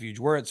historic refuge,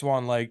 we're at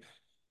Swan Lake,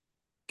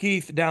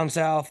 Keith, down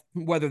south,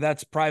 whether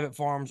that's private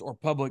farms or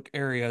public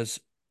areas,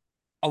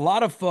 a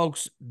lot of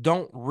folks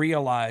don't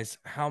realize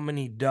how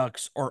many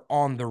ducks are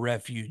on the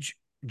refuge.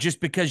 Just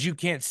because you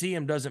can't see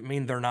them doesn't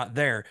mean they're not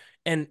there.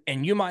 And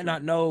you might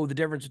not know the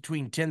difference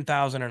between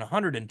 10,000 and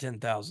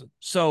 110,000.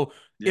 So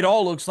it Yeah.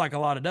 all looks like a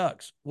lot of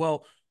ducks.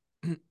 Well,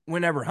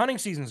 whenever hunting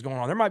season is going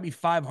on, there might be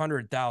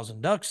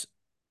 500,000 ducks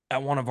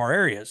at one of our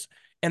areas,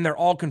 and they're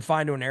all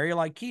confined to an area.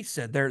 Like Keith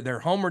said,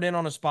 they're homered in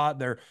on a spot.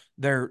 They're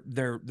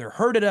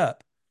herded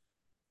up.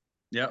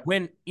 Yeah.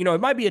 When,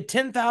 it might be a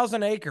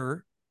 10,000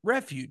 acre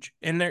refuge,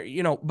 and they're,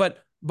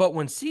 but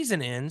when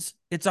season ends,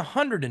 it's a Yeah.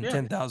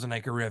 110,000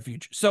 acre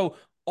refuge. So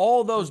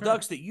all those That's right.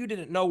 ducks that you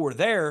didn't know were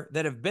there,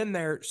 that have been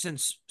there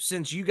since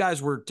you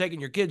guys were taking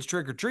your kids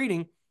trick or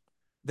treating,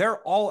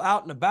 they're all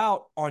out and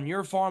about on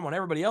your farm, on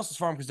everybody else's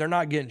farm, because they're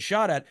not getting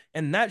shot at.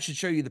 And that should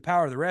show you the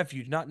power of the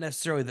refuge, not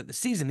necessarily that the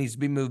season needs to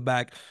be moved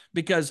back,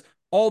 because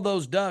all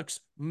those ducks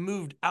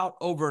moved out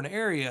over an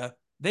area.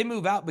 They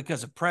move out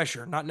because of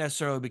pressure, not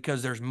necessarily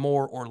because there's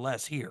more or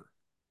less here.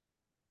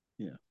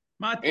 Yeah.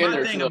 My And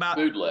there's thing no about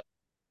food left.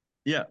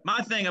 Yeah,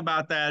 my thing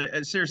about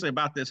that, seriously,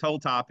 about this whole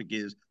topic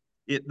is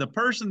the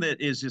person that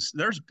is just,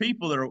 there's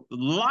people that are a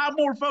lot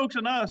more folks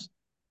than us.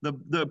 The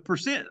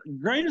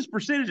greatest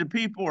percentage of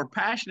people are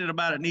passionate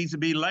about it needs to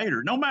be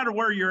later, no matter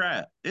where you're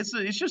at. It's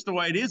just the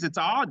way it is. It's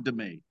odd to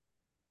me.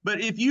 But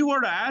if you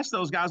were to ask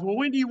those guys, well,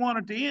 when do you want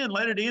it to end?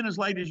 Let it end as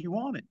late as you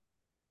want it.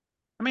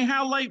 I mean,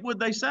 how late would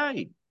they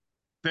say?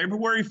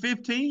 February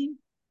 15?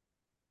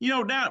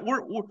 Now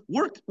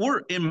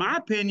we're in my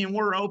opinion,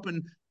 we're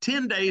open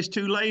 10 days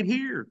too late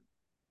here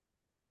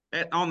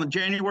on the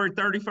January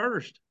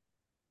 31st.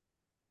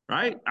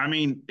 Right? I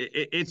mean,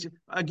 it's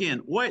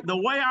again, the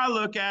way I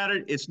look at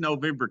it, it's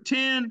November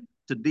 10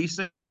 to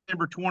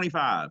December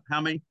 25.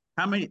 How many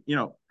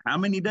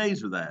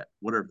days are that?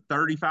 Whatever,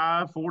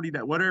 35, 40,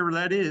 whatever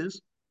that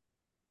is.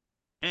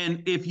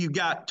 And if you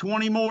got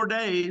 20 more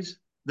days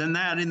than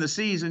that in the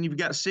season, you've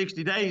got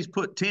 60 days,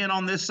 put 10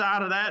 on this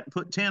side of that,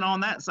 put 10 on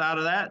that side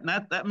of that.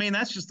 And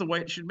that's just the way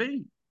it should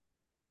be.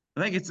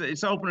 I think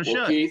it's open and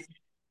Well, shut.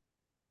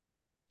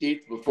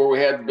 Keith, before we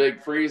had the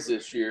big freeze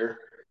this year,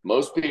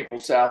 most people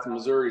south of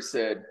Missouri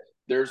said,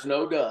 there's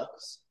no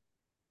ducks.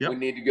 Yep. We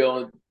need to go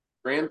in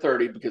 3 and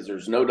 30 because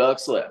there's no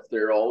ducks left.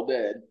 They're all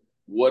dead.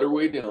 What are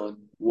we doing?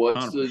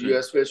 What's 100%. the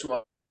U.S. Fish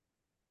and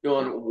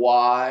doing?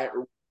 Why?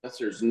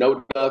 There's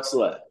no ducks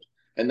left.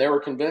 And they were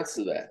convinced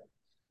of that.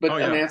 But,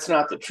 I mean, that's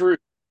not the truth.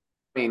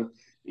 I mean,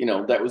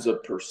 that was a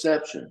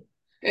perception.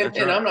 And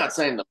Right. I'm not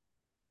saying the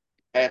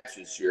patch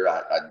this year,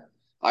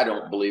 I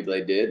don't believe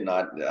they did, and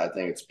I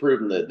think it's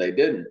proven that they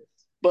didn't.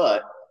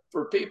 But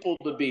for people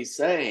to be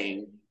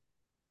saying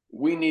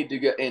we need to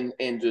go and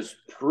just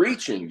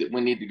preaching that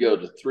we need to go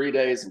to 3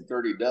 days and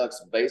 30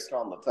 ducks based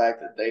on the fact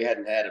that they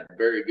hadn't had a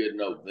very good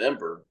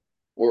November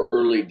or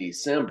early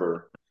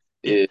December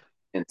is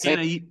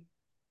insane.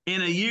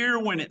 In a year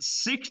when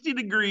it's 60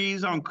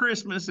 degrees on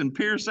Christmas in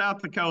Pierce,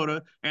 South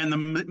Dakota, and the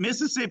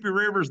Mississippi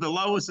River is the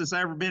lowest it's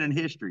ever been in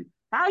history,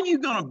 how are you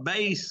going to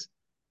base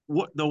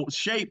what the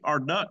shape our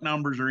duck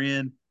numbers are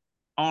in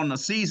on a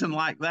season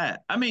like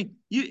that? I mean,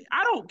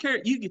 I don't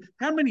care.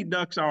 How many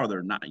ducks are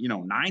there?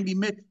 90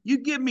 million. You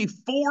give me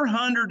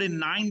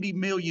 490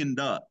 million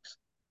ducks,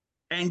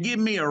 and give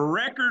me a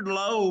record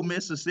low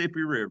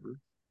Mississippi River,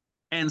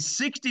 and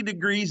 60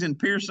 degrees in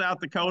Pierce, South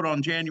Dakota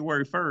on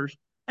January 1st,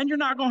 and you're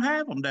not going to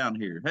have them down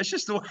here. That's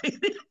just the way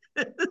it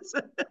is.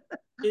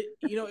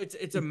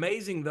 It's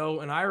amazing though,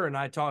 and Ira and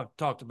I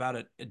talked about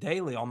it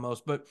daily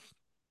almost, but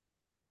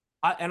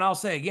I'll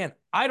say again,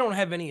 I don't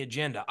have any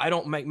agenda. I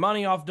don't make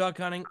money off duck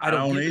hunting. I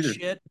don't give a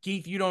shit.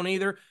 Keith, you don't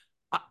either.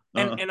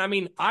 And I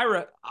mean,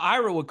 Ira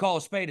would call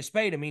a spade a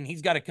spade. I mean,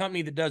 he's got a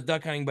company that does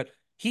duck hunting, but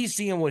he's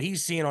seeing what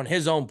he's seeing on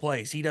his own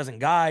place. He doesn't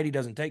guide. He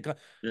doesn't take.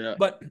 Yeah.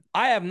 But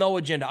I have no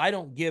agenda. I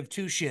don't give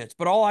two shits.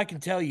 But all I can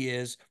tell you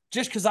is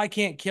just because I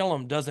can't kill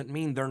them doesn't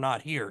mean they're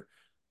not here.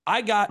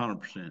 I got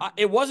 100%.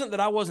 It wasn't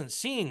that I wasn't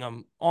seeing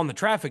them on the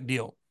traffic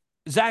deal.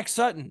 Zach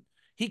Sutton,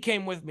 he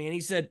came with me and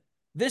he said,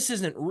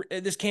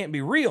 this can't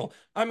be real.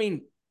 I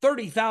mean,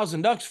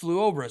 30,000 ducks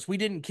flew over us. We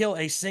didn't kill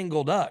a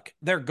single duck.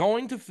 They're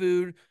going to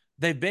food.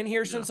 They've been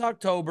here since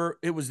October.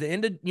 It was the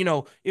end of,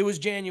 it was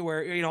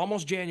January,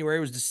 almost January. It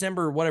was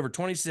December, whatever,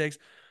 26th.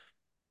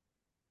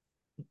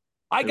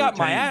 I got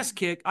my ass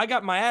kicked. I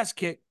got my ass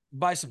kicked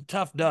by some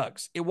tough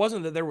ducks. It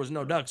wasn't that there was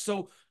no ducks.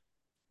 So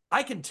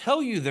I can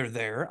tell you they're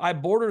there. I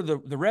border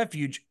the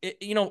refuge.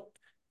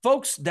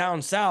 Folks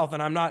down south,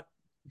 and I'm not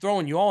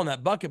throwing you all in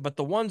that bucket, but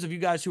the ones of you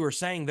guys who are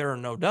saying there are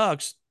no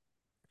ducks,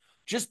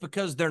 just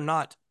because they're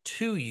not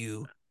to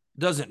you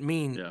doesn't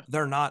mean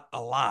they're not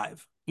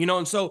alive.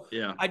 And so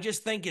I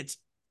just think it's,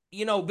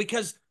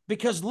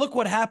 because look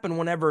what happened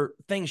whenever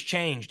things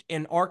changed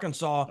in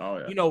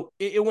Arkansas.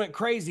 It went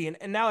crazy,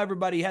 and now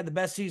everybody had the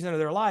best season of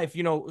their life.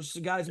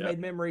 Guys made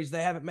memories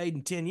they haven't made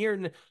in 10 years,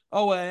 and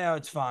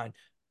it's fine.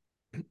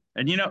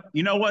 And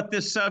you know what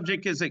this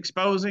subject is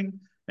exposing,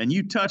 and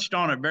you touched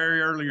on it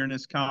very earlier in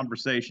this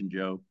conversation,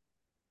 Joe.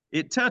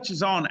 It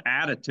touches on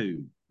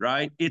attitude,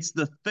 right? It's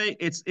the thing.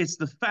 It's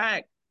the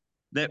fact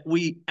that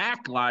we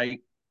act like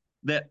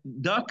that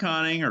duck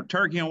hunting or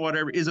turkey or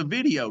whatever is a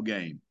video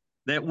game,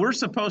 that we're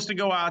supposed to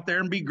go out there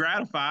and be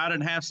gratified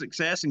and have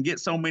success and get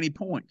so many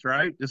points,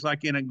 right? Just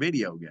like in a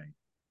video game.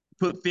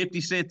 Put 50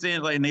 cents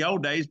in, like in the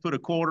old days, put a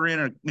quarter in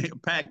a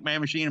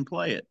Pac-Man machine and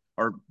play it,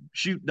 or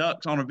shoot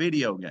ducks on a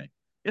video game.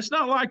 It's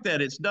not like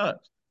that. It's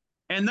ducks.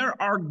 And there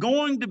are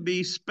going to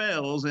be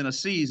spells in a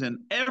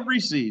season, every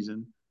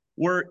season,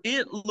 where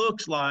it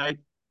looks like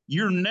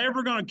you're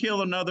never going to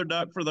kill another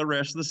duck for the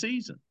rest of the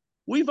season.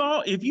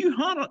 If you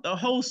hunt a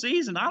whole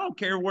season, I don't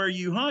care where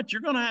you hunt,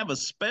 you're going to have a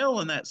spell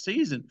in that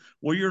season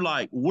where you're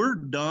like, we're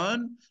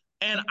done.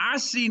 And I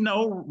see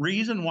no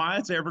reason why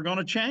it's ever going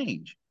to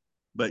change.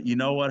 But you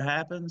know what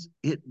happens?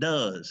 It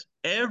does.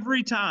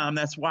 Every time.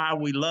 That's why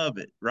we love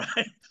it, right?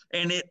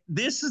 And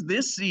this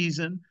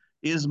season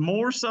is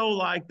more so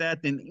like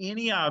that than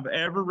any I've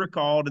ever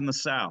recalled in the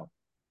South,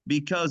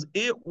 because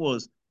it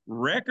was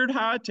record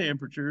high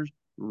temperatures,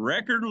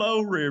 record low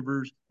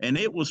rivers, and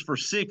it was for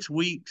 6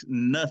 weeks,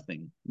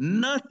 nothing.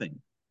 And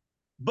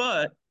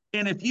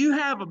if you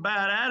have a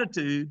bad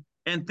attitude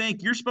and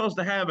think you're supposed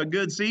to have a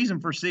good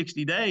season for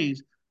 60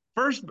 days,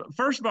 first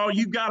of all,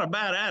 you've got a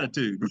bad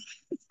attitude.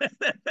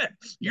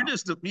 You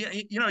just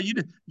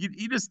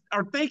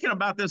are thinking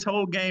about this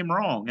whole game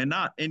wrong,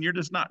 and you're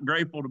just not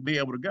grateful to be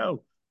able to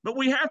go. But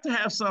we have to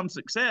have some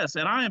success.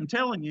 And I am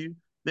telling you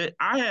that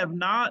I have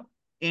not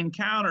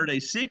encountered a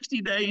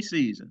 60-day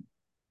season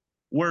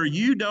where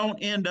you don't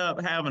end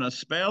up having a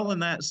spell in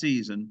that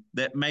season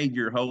that made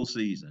your whole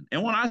season.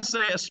 And when I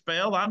say a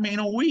spell, I mean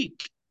a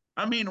week.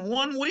 I mean,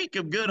 1 week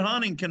of good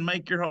hunting can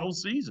make your whole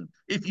season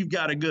if you've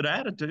got a good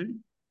attitude.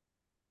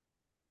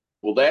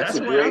 Well, that's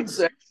a great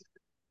section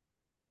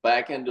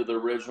back into the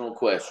original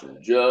question.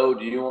 Joe,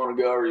 do you want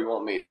to go or do you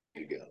want me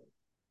to go?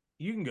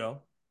 You can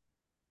go.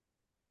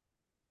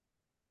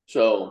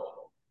 So,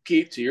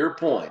 Keith, to your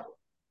point,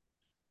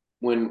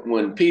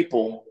 when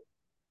people,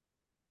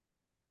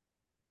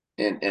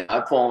 and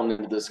I've fallen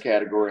into this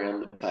category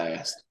in the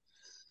past,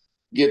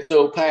 get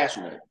so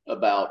passionate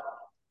about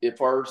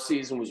if our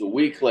season was a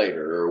week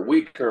later or a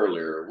week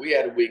earlier, or we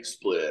had a week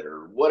split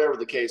or whatever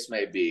the case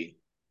may be,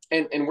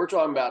 and we're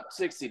talking about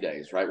 60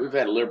 days, right? We've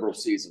had a liberal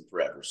season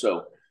forever.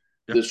 So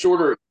the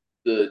shorter,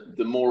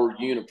 the more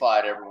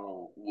unified everyone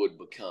would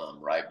become,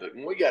 right? But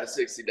when we got a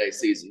 60-day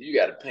season, you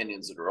got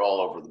opinions that are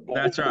all over the board.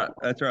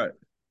 That's right.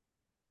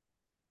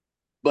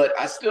 But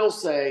I still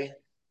say,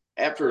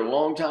 after a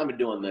long time of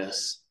doing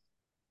this,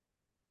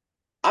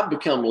 I've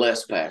become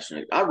less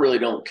passionate. I really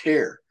don't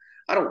care.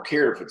 I don't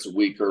care if it's a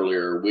week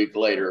earlier or a week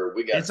later.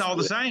 It's all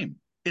the same.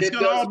 It's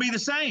going to all be the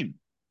same.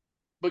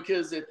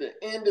 Because at the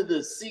end of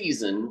the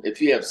season,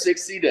 if you have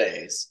 60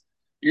 days,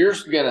 you're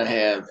going to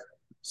have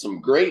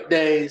some great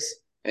days,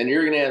 and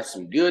you're going to have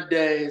some good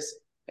days,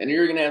 and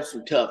you're going to have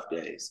some tough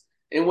days.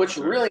 And what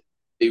you really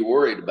be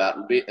worried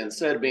about,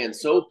 instead of being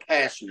so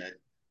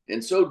passionate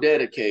and so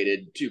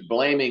dedicated to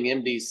blaming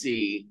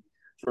MDC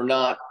for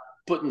not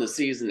putting the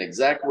season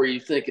exactly where you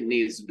think it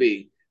needs to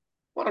be,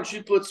 why don't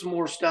you put some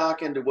more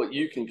stock into what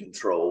you can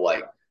control,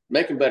 like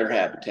making better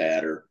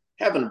habitat or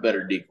having a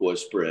better decoy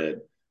spread,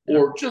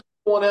 or just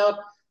going out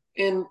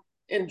and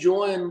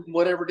enjoying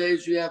whatever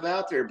days you have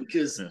out there,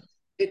 because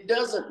it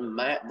doesn't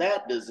matter.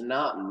 That does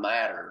not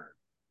matter,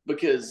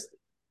 because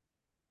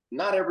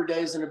not every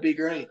day is going to be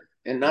great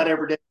and not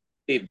every day is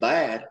going to be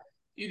bad.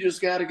 You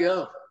just got to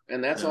go.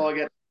 And that's all I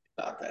got to say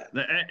about that.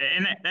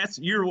 And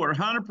you're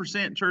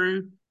 100%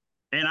 true.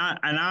 And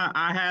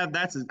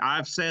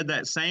I've said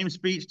that same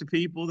speech to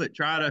people that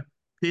try to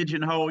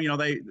pigeonhole,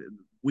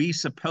 we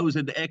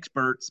supposed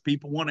experts,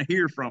 people want to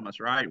hear from us,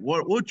 right?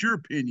 What's your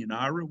opinion,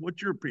 Ira?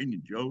 What's your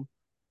opinion, Joe?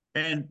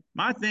 And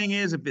my thing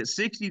is, if it's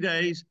 60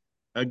 days,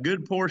 a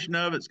good portion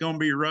of it's going to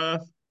be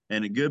rough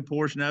and a good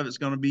portion of it's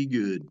going to be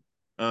good.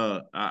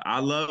 I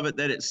love it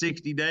that it's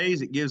 60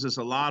 days. It gives us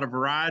a lot of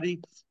variety.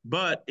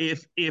 But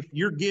if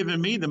you're giving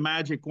me the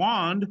magic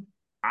wand,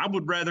 I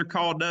would rather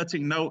call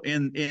dutching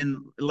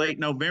in late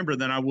November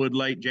than I would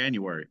late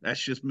January.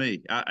 That's just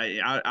me.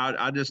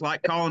 I just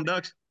like calling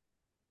ducks.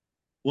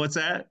 What's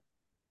that?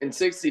 In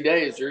 60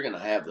 days, you're going to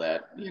have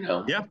that,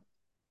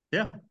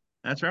 Yeah.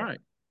 That's right.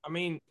 I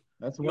mean,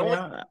 That's the the way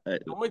only I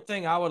the only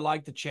thing I would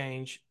like to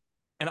change,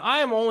 and I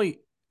am only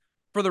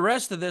for the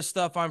rest of this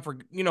stuff, I'm for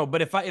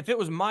but if it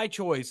was my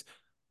choice,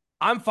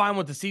 I'm fine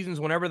with the seasons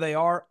whenever they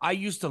are. I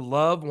used to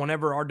love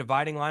whenever our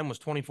dividing line was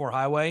 24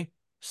 highway,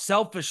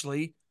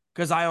 selfishly,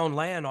 because I own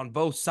land on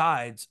both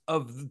sides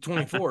of the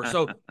 24.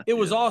 So it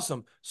was yeah.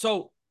 awesome.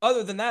 So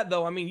other than that,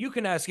 though, I mean, you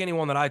can ask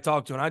anyone that I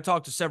talk to, and I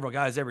talk to several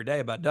guys every day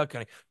about duck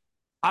hunting.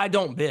 I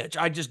don't bitch.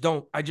 I just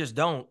don't. I just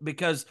don't,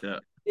 because Yeah.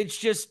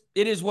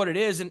 it is what it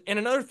is. And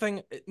another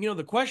thing,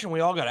 the question we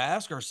all got to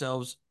ask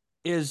ourselves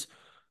is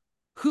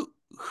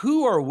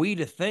who are we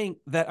to think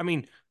that, I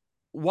mean,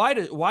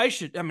 why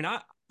should, I mean,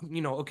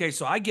 okay,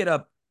 so I get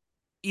up,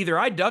 either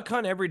I duck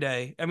hunt every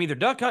day. I'm either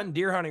duck hunting,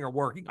 deer hunting, or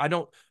working. I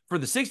don't, for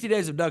the 60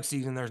 days of duck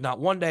season, there's not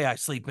one day I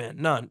sleep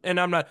in, none. And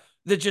I'm not,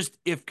 that just,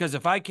 because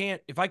if I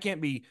can't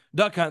be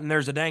duck hunting,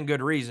 there's a dang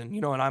good reason,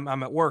 and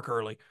I'm at work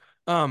early.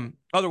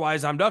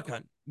 Otherwise I'm duck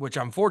hunting, which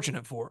I'm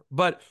fortunate for.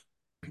 But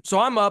so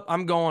I'm up,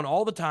 I'm going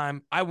all the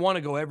time. I want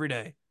to go every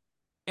day.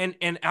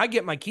 And I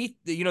get my teeth,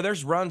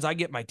 there's runs I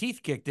get my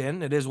teeth kicked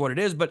in. It is what it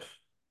is. But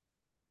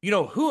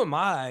who am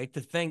I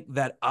to think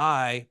that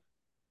I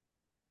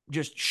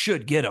just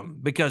should get them?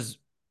 Because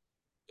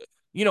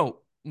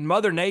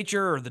Mother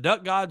Nature or the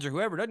duck gods or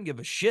whoever doesn't give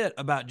a shit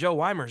about Joe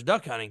Weimer's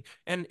duck hunting.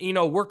 And,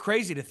 we're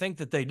crazy to think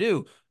that they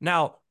do.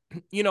 Now,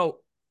 you know,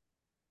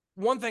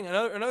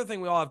 another thing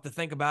we all have to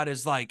think about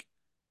is, like,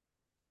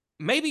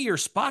 maybe your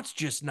spot's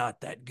just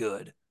not that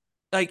good.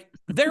 Like,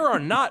 there are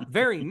not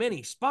very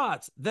many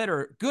spots that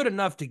are good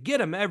enough to get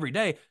them every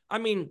day. I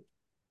mean,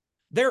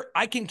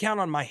 I can count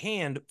on my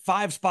hand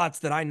 5 spots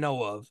that I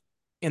know of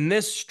in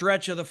this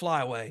stretch of the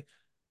flyway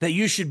that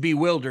you should be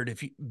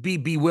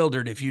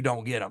bewildered if you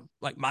don't get them.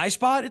 Like my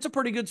spot, it's a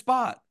pretty good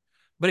spot.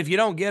 But if you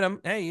don't get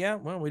them, hey, yeah,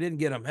 well, we didn't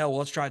get them. Hell, well,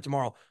 let's try it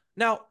tomorrow.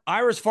 Now,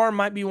 Ira's Farm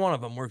might be one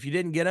of them, where if you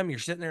didn't get them, you're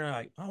sitting there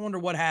like, I wonder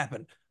what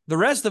happened. The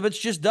rest of it's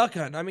just duck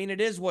hunting. I mean,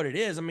 it is what it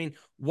is. I mean,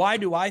 why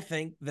do I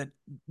think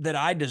that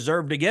I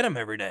deserve to get them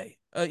every day?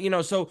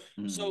 So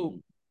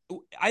Mhm.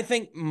 I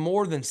think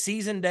more than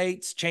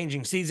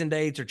changing season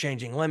dates or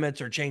changing limits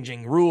or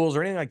changing rules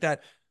or anything like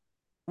that,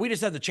 we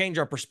just have to change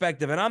our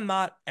perspective. And I'm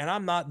not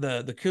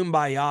the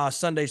kumbaya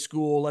Sunday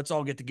school, let's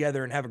all get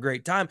together and have a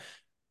great time.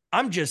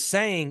 I'm just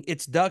saying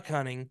it's duck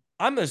hunting.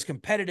 I'm as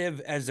competitive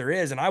as there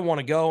is, and I want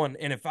to go. And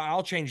if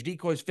I'll change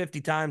decoys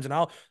 50 times and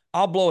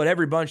I'll blow at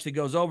every bunch that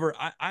goes over,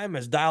 I'm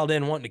as dialed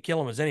in wanting to kill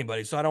them as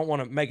anybody. So I don't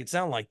want to make it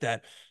sound like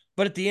that.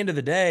 But at the end of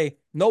the day,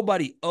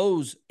 nobody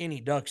owes any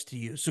ducks to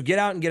you. So get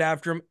out and get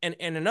after them. And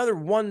another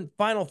one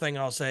final thing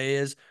I'll say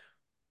is,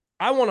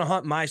 I want to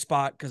hunt my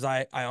spot because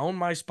I own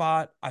my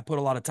spot. I put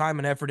a lot of time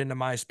and effort into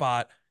my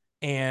spot,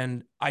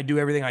 and I do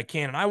everything I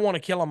can. And I want to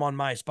kill them on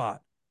my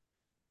spot.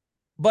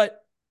 But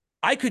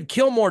I could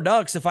kill more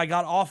ducks if I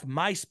got off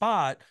my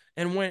spot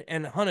and went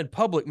and hunted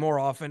public more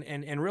often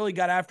and really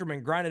got after them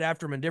and grinded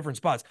after them in different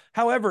spots.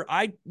 However,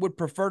 I would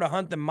prefer to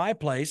hunt them my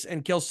place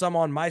and kill some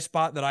on my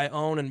spot that I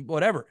own and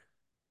whatever.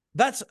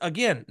 That's,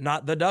 again,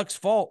 not the duck's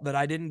fault that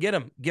I didn't get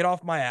them. Get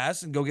off my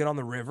ass and go get on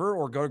the river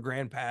or go to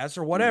Grand Pass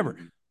or whatever.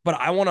 Mhm. But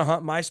I want to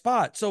hunt my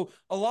spot. So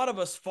a lot of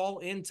us fall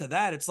into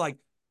that. It's like,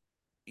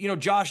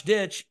 Josh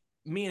Ditch,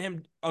 me and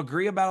him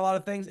agree about a lot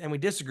of things and we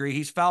disagree.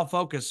 He's Foul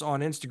Focus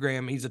on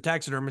Instagram. He's a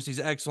taxidermist. He's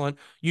excellent.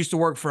 Used to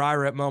work for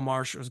Ira at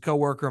Momarsh. Was a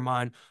coworker of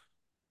mine.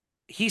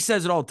 He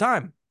says it all the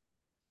time.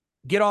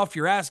 Get off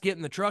your ass, get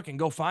in the truck and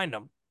go find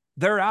them.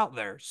 They're out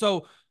there.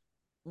 So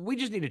we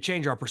just need to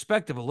change our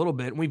perspective a little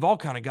bit. And we've all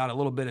kind of got a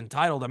little bit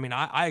entitled. I mean,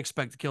 I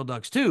expect to kill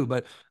ducks too,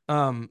 but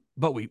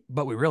we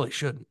really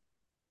shouldn't.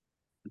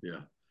 Yeah.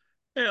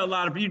 Yeah, a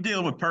lot of you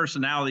dealing with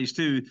personalities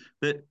too.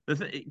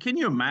 Can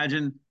you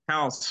imagine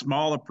how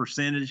small a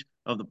percentage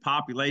of the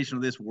population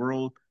of this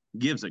world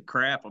gives a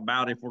crap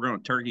about if we're going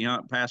to turkey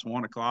hunt past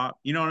 1 o'clock?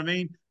 You know what I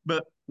mean?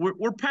 But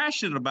we're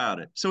passionate about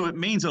it, so it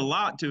means a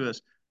lot to us.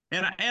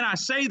 And I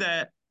say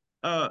that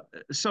uh,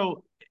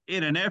 so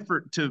in an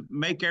effort to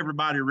make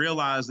everybody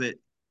realize that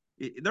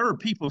there are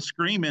people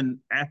screaming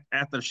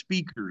at their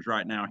speakers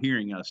right now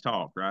hearing us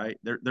talk, right?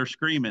 They're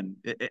screaming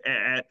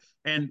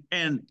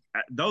and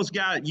those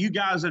guys, you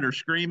guys that are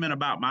screaming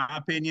about my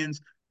opinions,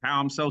 how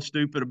I'm so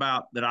stupid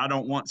about that, I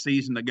don't want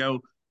season to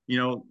go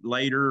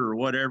later or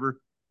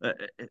whatever.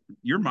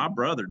 You're my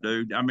brother,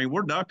 dude. I mean,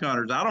 we're duck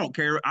hunters. I don't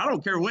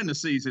care when the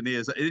season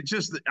is. It's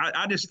just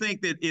I just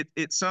think that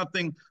it's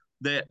something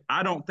that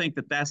I don't think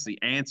that that's the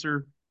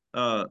answer.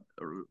 uh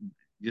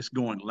just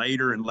going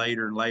later and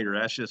later and later.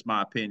 That's just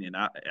my opinion.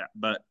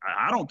 But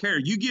I don't care.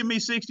 You give me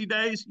 60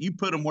 days, you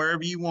put them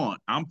wherever you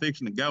want. I'm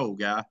fixing to go,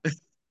 guy.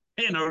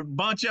 And a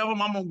bunch of them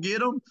I'm gonna get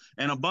them,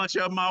 and a bunch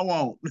of them I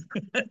won't.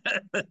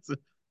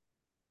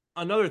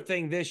 Another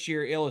thing this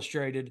year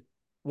illustrated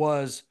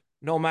was,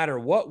 no matter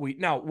what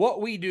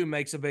we do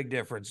makes a big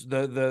difference.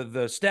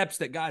 The steps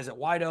that guys at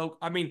White Oak,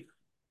 I mean,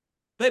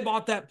 they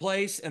bought that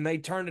place and they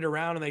turned it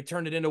around and they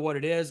turned it into what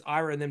it is.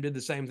 Ira and them did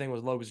the same thing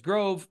with Locust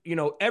Grove.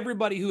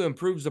 Everybody who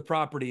improves the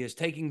property is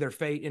taking their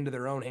fate into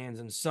their own hands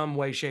in some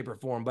way, shape, or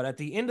form. But at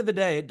the end of the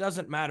day, it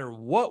doesn't matter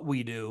what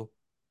we do.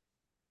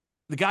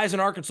 the guys in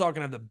Arkansas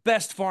can have the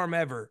best farm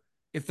ever.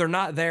 If they're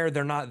not there,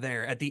 they're not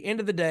there. At the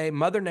end of the day,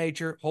 Mother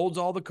Nature holds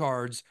all the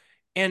cards.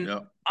 And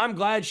Yep. I'm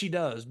glad she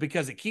does,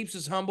 because it keeps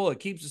us humble, it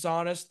keeps us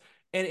honest,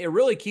 and it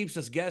really keeps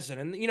us guessing.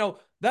 And, you know,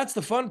 that's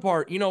the fun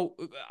part. You know,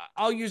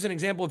 I'll use an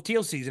example of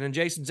teal season in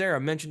Jason's era. I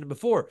mentioned it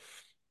before.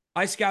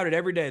 I scouted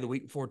every day the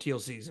week before teal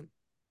season,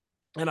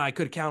 and I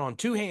could count on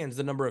two hands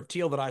the number of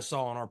teal that I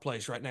saw on our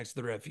place right next to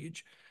the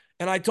refuge.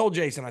 And I told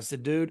Jason, I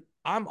said, dude,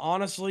 I'm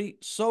honestly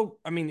so,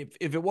 I mean,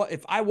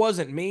 if I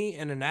wasn't me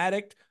and an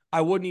addict,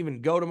 I wouldn't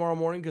even go tomorrow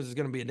morning because it's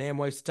going to be a damn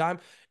waste of time.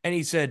 And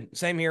he said,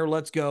 same here,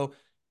 let's go.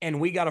 And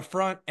we got a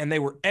front, and they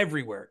were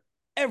everywhere,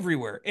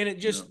 everywhere. And it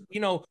just, Yeah. you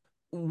know,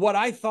 what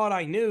I thought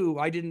I knew,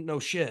 I didn't know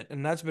shit.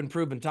 And that's been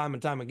proven time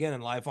and time again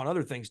in life on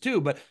other things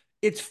too. But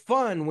it's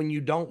fun when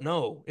you don't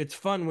know. It's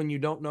fun when you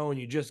don't know and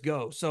you just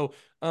go. So,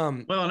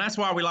 Well, and that's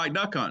why we like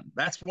duck hunting.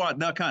 That's what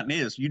duck hunting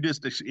is. You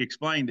just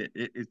explained it.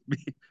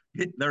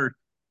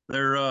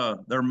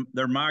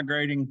 They're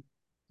migrating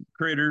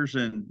critters,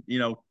 and you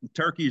know,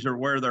 turkeys are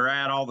where they're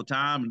at all the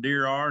time, and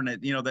deer are, and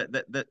you know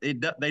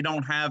they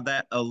don't have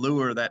that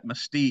allure, that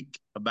mystique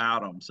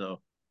about them.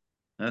 So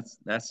that's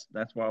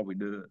why we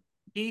do it.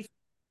 Keith,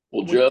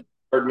 Well, Joe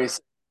heard me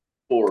say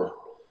before,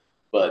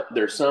 but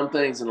there's some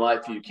things in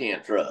life you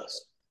can't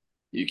trust.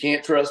 You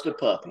can't trust a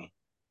puppy,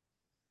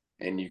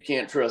 and you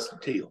can't trust a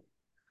teal.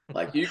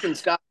 Like you can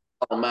stockpile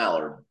a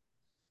mallard,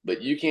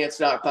 but you can't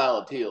stockpile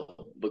a teal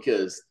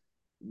because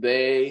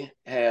they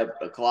have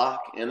a clock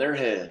in their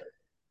head,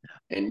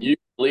 and you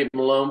leave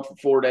them alone for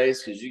 4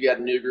 days because you got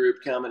a new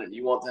group coming and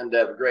you want them to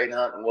have a great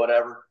hunt and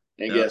whatever.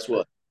 And Yep. guess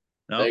what?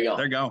 Nope, They gone.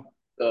 they're gone.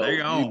 So they're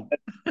gone.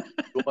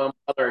 you while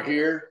they're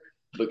here,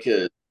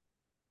 because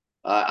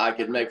I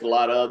could make a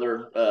lot of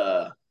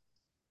other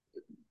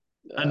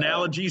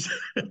Analogies.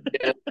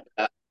 yeah,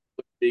 that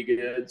would be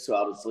good. So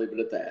I'll just leave it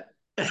at that.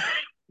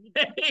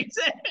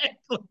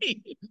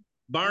 Exactly.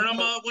 Burn them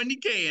up when you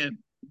can.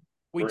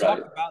 we Right.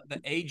 talked about the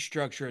age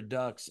structure of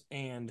ducks,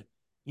 and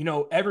you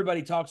know,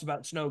 everybody talks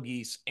about snow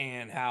geese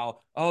and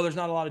how, oh, there's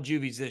not a lot of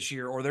juvies this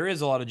year, or there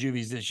is a lot of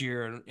juvies this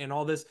year, and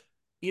all this.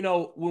 You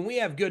know, when we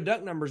have good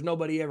duck numbers,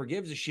 nobody ever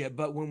gives a shit.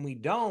 But when we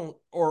don't,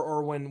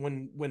 or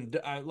when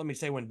let me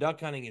say, when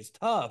duck hunting is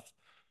tough,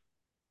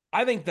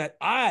 I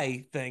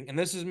think, and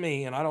this is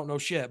me, and I don't know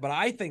shit, but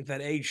I think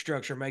that age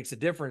structure makes a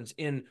difference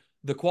in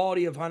the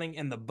quality of hunting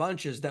and the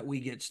bunches that we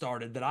get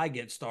started, that I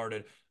get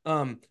started.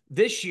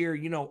 This year,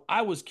 you know,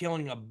 I was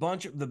killing a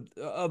bunch of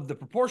the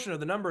proportion of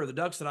the number of the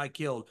ducks that I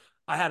killed.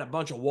 I had a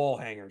bunch of wall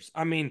hangers.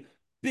 I mean,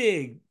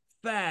 big,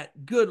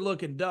 fat, good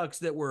looking ducks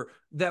that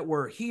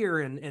were here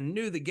and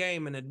knew the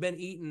game and had been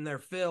eating their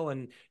fill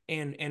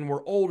and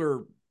were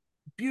older,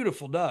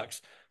 beautiful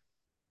ducks.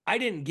 I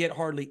didn't get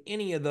hardly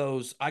any of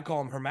those. I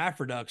call them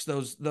hermaphrodites,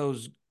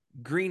 those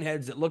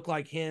greenheads that look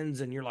like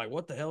hens, and you're like,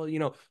 what the hell? You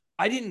know,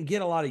 I didn't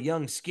get a lot of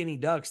young, skinny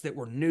ducks that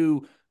were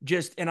new.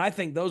 Just, and I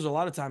think those a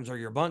lot of times are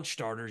your bunch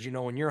starters. You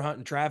know, when you're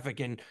hunting traffic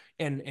and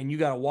you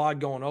got a wad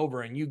going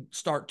over, and you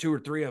start two or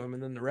three of them,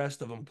 and then the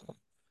rest of them,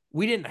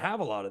 we didn't have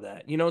a lot of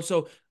that. You know,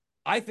 so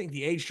I think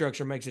the age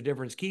structure makes a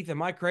difference. Keith,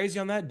 am I crazy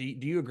on that? Do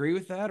you agree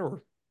with that,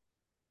 or?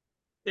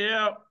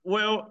 Yeah,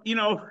 well, you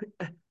know,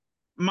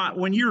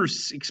 when you were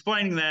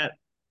explaining that,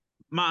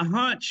 my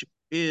hunch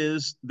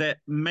is that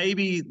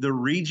maybe the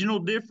regional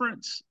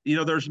difference, you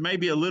know, there's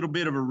maybe a little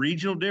bit of a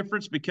regional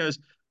difference because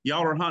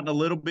y'all are hunting a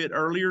little bit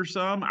earlier.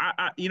 Some,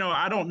 you know,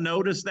 I don't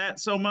notice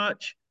that so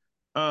much.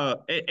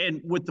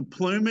 And with the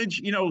plumage,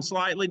 you know,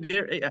 slightly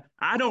different.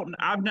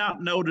 I've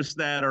not noticed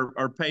that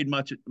or paid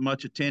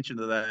much attention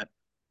to that.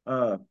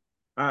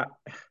 I,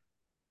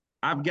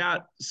 I've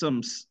got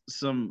some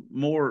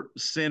more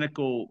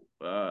cynical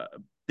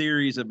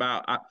theories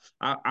about.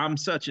 I'm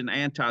such an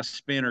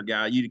anti-spinner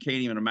guy. You can't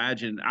even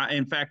imagine.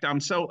 In fact, I'm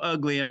so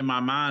ugly in my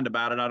mind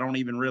about it. I don't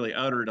even really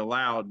utter it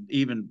aloud,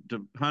 even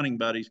to hunting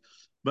buddies.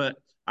 But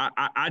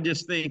I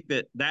just think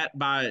that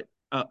by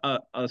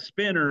a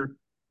spinner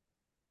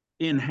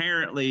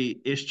inherently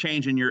is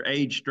changing your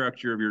age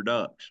structure of your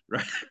ducks,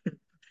 right?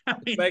 I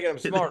It's mean, making them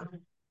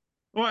smarter.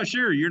 well,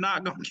 sure, you're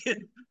not going to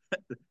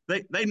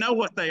get. They know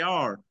what they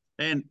are,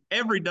 and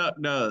every duck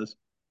does.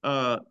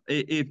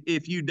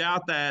 If you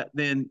doubt that,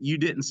 then you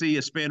didn't see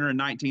a spinner in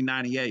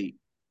 1998.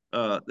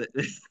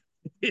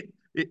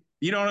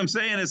 You know what I'm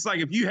saying? It's like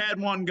if you had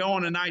one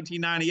going in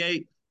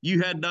 1998,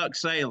 you had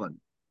ducks sailing.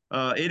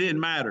 It didn't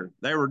matter.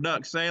 They were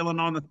ducks sailing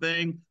on the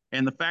thing,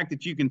 and the fact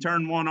that you can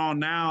turn one on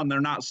now and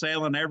they're not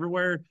sailing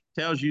everywhere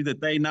tells you that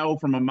they know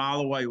from a mile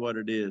away what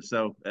it is.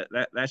 So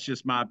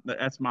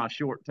that's my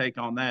short take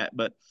on that.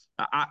 But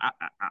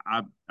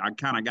I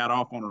kind of got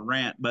off on a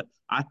rant, but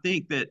I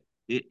think that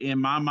in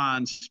my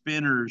mind,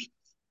 spinners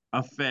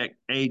affect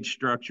age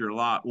structure a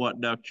lot. What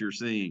ducks you're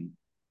seeing,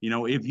 you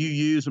know, if you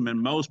use them, and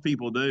most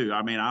people do.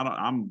 I mean,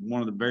 I'm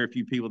one of the very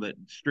few people that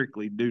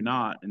strictly do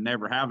not and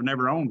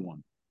never owned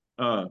one.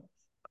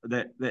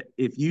 That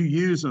if you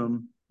use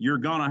them, you're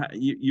gonna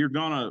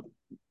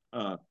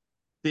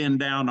thin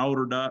down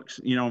older ducks,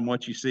 you know, and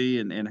what you see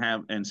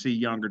and see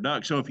younger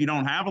ducks. So if you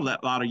don't have a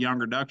lot of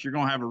younger ducks, you're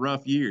going to have a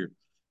rough year.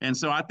 And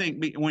so I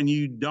think when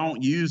you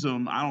don't use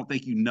them, I don't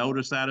think you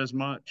notice that as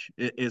much.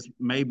 It's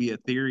maybe a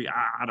theory.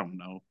 I don't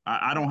know.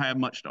 I don't have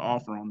much to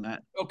offer on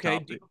that Okay.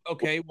 topic.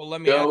 Okay. Well, let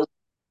me ask. Joe,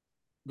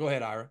 Go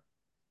ahead, Ira.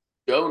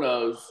 Joe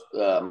knows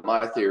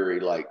my theory.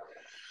 Like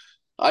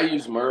I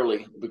use them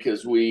early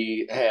because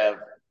we have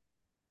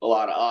a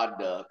lot of odd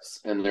ducks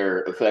and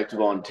they're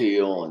effective on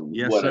teal and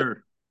Yes, whatever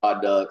sir.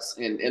 odd ducks.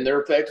 And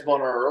they're effective on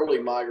our early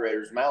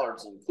migrators,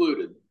 mallards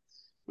included.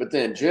 But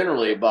then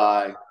generally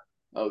by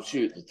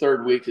the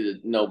third week of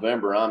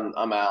November,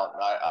 I'm out.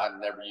 I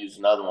never use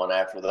another one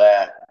after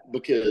that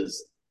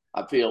because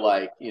I feel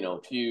like,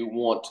 if you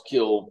want to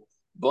kill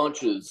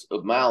bunches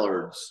of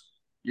mallards,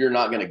 you're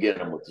not going to get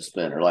them with the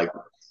spinner. Like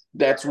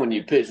that's when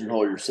you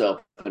pigeonhole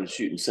yourself into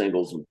shooting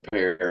singles and That's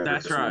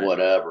pairs and right.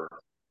 whatever.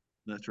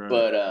 That's right.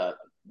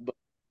 But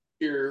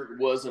here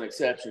was an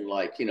exception,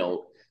 like,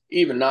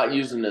 even not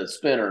using the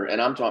spinner,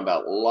 and I'm talking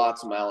about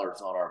lots of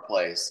mallards on our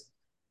place.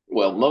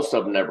 Well, most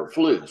of them never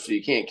flew, so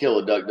you can't kill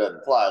a duck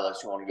doesn't fly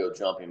unless you want to go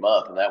jump him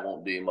up, and that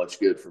won't do much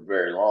good for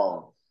very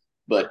long.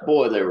 But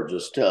boy, they were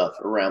just tough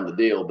around the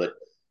deal. But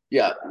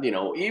yeah,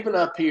 even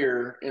up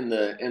here in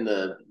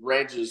the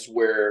ranges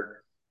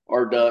where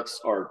our ducks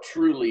are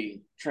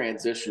truly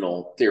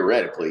transitional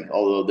theoretically,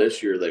 although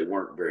this year they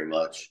weren't very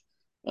much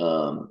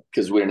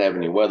because we didn't have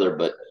any weather.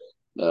 But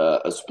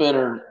a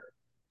spinner,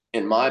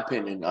 in my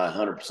opinion, I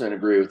 100%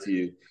 agree with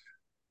you,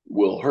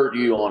 will hurt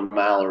you on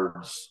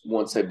mallards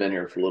once they've been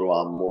here for a little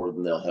while more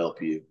than they'll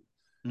help you.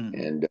 Mm.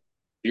 And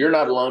you're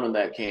not alone in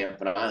that camp.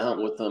 And I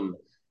hunt with them.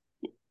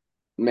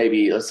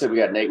 Maybe let's say we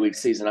got an 8-week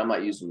season. I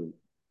might use them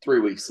 3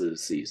 weeks of the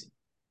season.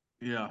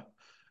 Yeah.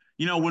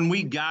 When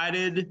we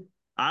guided,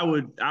 I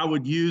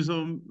would use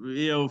them.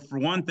 For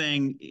one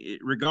thing,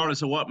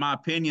 regardless of what my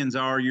opinions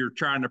are, you're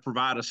trying to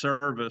provide a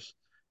service,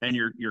 and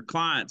your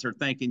clients are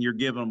thinking you're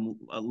giving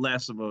them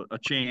less of a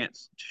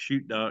chance to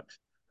shoot ducks,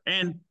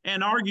 and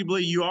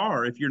arguably you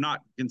are if you're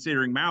not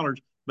considering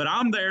mallards. But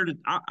I'm there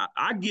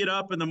I get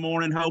up in the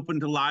morning hoping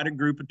to light a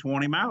group of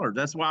 20 mallards.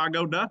 That's why I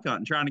go duck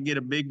hunting, trying to get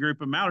a big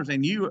group of mallards.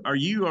 And you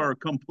are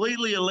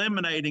completely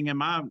eliminating, in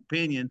my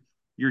opinion,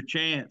 your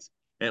chance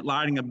at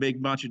lighting a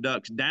big bunch of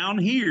ducks down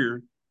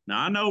here.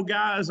 Now I know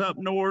guys up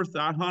north.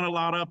 I hunt a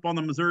lot up on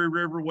the Missouri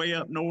River, way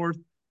up north,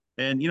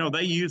 and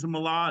they use them a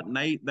lot,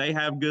 and they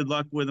have good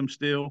luck with them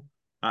still.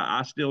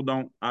 I still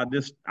don't. I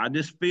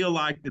just feel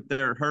like that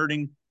they're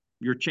hurting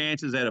your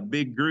chances at a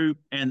big group.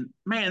 And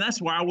man,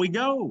 that's why we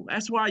go.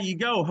 That's why you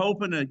go,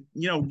 hoping to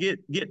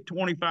get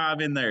 25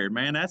 in there.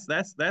 Man, that's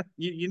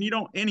you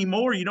don't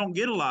anymore. You don't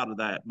get a lot of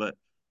that, but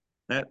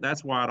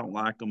that's why I don't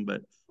like them.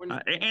 But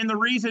and the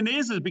reason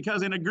is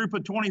because in a group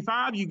of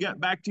 25, you got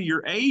back to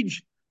your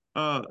age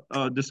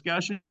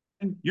discussion.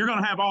 You're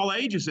going to have all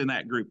ages in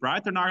that group,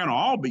 right? They're not going to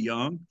all be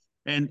young,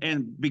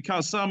 and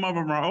because some of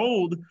them are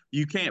old,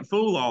 you can't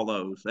fool all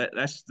those.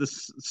 That's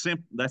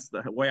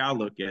the way I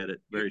look at it,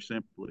 very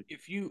simply.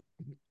 If you,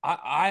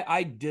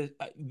 I did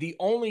the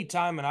only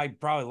time, and I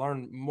probably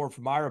learned more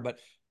from Ira, but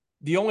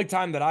the only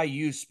time that I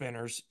use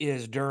spinners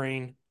is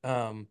during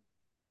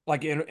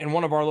like in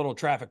one of our little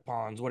traffic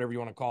ponds, whatever you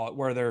want to call it,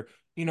 where they're,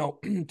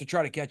 to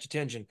try to catch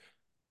attention.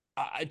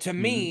 To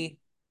Mm-hmm. me,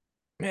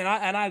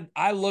 man,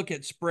 I look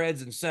at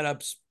spreads and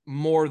setups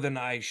more than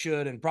I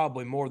should, and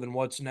probably more than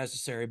what's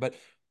necessary. But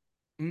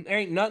there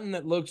ain't nothing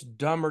that looks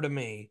dumber to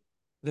me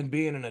than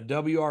being in a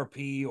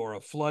WRP or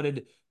a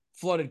flooded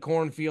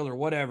cornfield or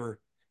whatever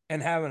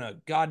and having a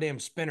goddamn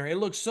spinner. It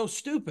looks so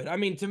stupid. I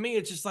mean, to me,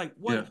 it's just like,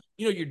 what,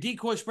 Yeah. your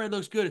decoy spread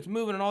looks good, it's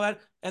moving and all that,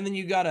 and then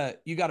you got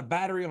a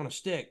battery on a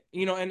stick,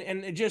 and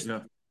it just,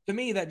 Yeah. to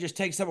me, that just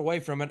takes something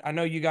away from it. I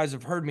know you guys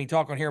have heard me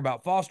talk on here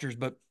about Foster's,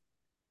 but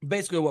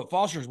basically what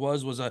Foster's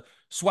was a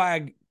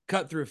swag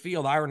cut through a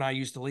field Ira and I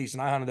used to lease,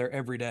 and I hunted there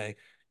every day.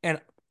 And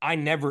I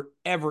never,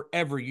 ever,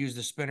 ever used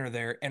a spinner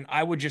there. And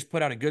I would just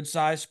put out a good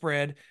size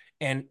spread.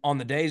 And on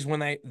the days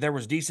when there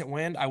was decent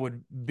wind, I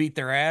would beat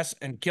their ass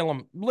and kill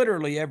them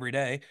literally every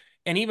day.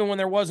 And even when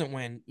there wasn't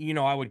wind,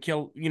 I would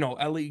kill,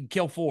 at least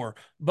kill 4.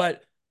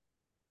 But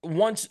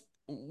once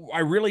I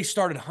really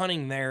started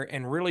hunting there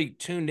and really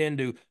tuned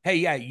into, hey,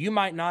 yeah, you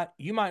might not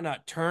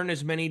turn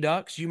as many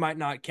ducks, you might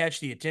not catch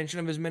the attention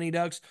of as many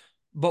ducks,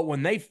 but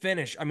when they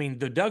finish, I mean,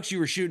 the ducks you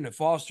were shooting at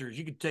Foster's,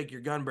 you could take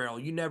your gun barrel,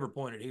 you never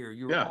pointed here,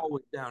 you were Yeah.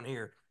 always down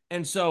here.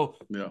 And so,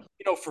 Yeah.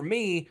 for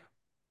me,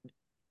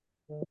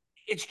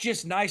 it's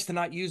just nice to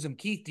not use them.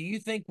 Keith, do you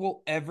think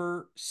we'll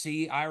ever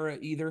see Ira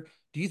either?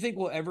 Do you think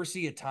we'll ever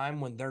see a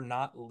time when they're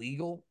not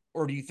legal?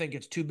 Or do you think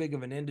it's too big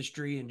of an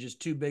industry and just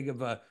too big of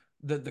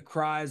the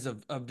cries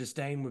of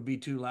disdain would be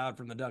too loud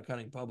from the duck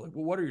hunting public?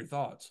 Well, what are your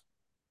thoughts?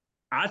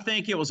 I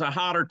think it was a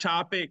hotter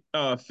topic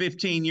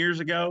 15 years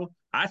ago.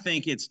 I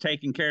think it's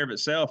taking care of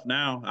itself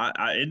now.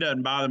 It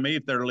doesn't bother me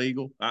if they're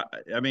legal.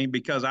 I mean,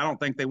 because I don't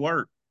think they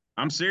work.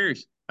 I'm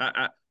serious.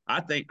 I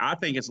think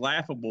it's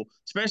laughable,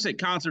 especially at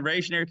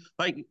conservation areas.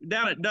 Like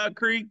down at Duck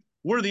Creek,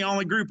 we're the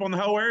only group on the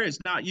whole area that's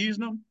not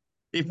using them.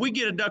 If we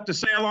get a duck to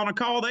sail on a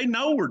call, they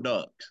know we're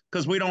ducks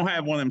because we don't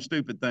have one of them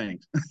stupid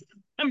things.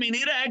 I mean,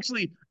 I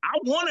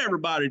want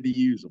everybody to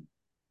use them.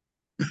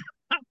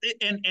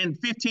 and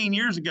 15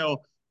 years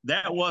ago,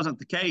 that wasn't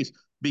the case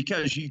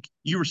because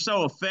you were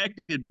so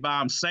affected by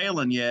them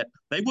sailing yet.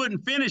 They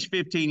wouldn't finish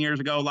 15 years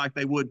ago like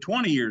they would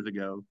 20 years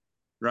ago,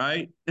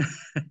 right?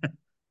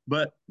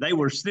 But they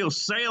were still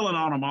sailing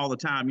on them all the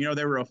time. You know,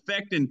 they were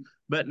affecting,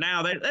 but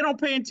now they don't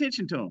pay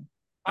attention to them.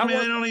 I mean,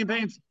 they don't even pay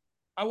attention.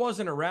 I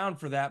wasn't around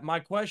for that. My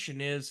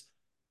question is,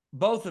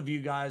 both of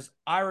you guys,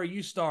 Ira,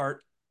 you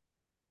start.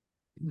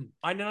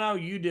 I know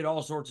you did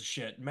all sorts of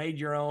shit, made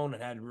your own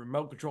and had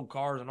remote control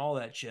cars and all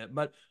that shit.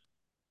 But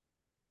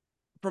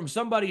from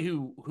somebody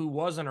who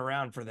wasn't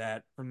around for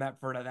that,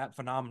 for that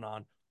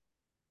phenomenon,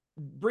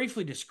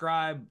 briefly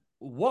describe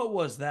what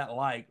was that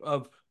like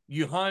of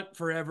you hunt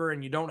forever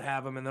and you don't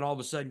have them and then all of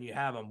a sudden you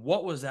have them.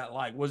 What was that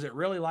like? Was it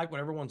really like what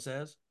everyone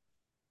says?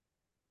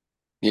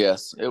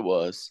 Yes, it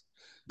was.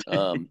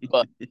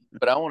 But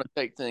I want to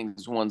take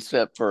things one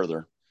step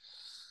further.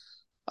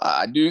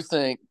 I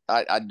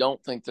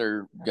don't think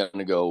they're going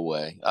to go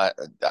away.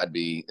 I'd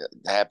be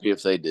happy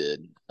if they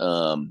did.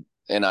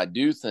 And I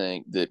do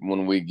think that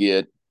when we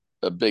get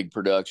a big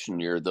production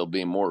year, they'll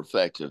be more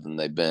effective than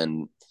they've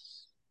been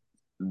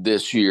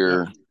this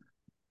year. Yep.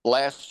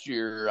 Last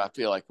year, I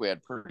feel like we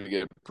had pretty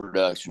good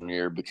production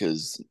year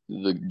because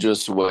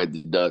just the way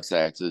the ducks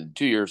acted.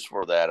 2 years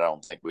before that, I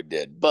don't think we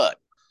did. But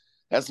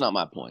that's not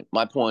my point.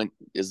 My point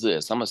is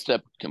this. I'm going to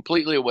step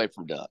completely away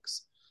from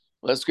ducks.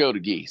 Let's go to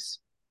geese.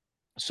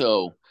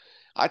 So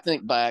I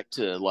think back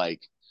to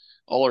like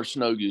all our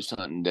snow goose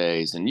hunting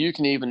days, and you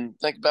can even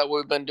think about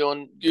what we've been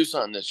doing goose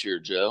hunting this year,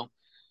 Joe,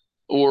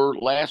 or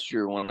last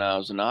year when I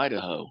was in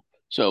Idaho.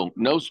 So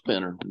no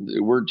spinner.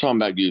 We're talking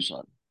about goose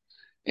hunting.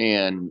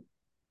 And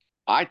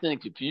I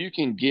think if you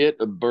can get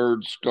a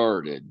bird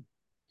started,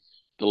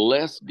 the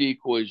less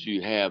decoys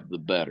you have, the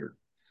better.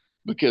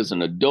 Because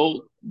an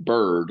adult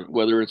bird,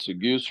 whether it's a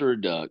goose or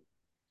a duck,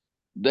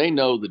 they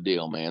know the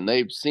deal, man.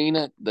 They've seen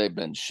it. They've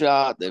been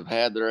shot. They've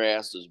had their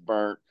asses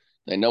burnt.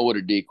 They know what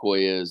a decoy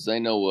is. They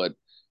know what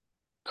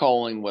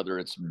calling, whether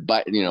it's,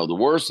 the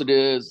worse it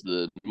is,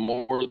 the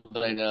more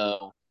they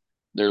know.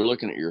 They're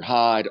looking at your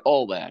hide,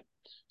 all that.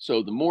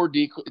 So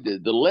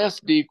the less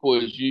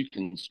decoys you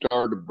can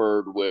start a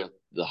bird with,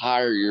 the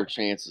higher your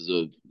chances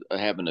of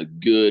having a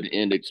good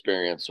end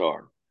experience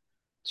are.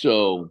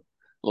 So,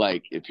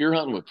 like, if you're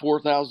hunting with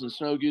 4,000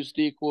 snow goose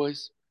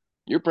decoys,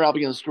 you're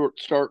probably going to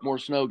start more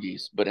snow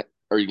geese. But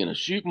are you going to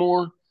shoot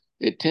more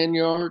at 10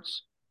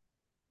 yards?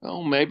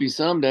 Oh, maybe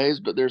some days,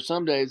 but there's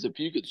some days if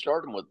you could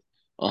start them with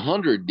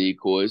 100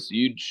 decoys,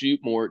 you'd shoot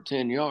more at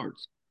 10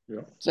 yards.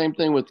 Yeah. Same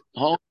thing with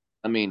honk.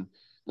 I mean,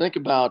 think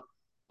about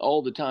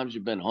all the times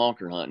you've been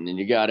honker hunting and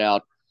you got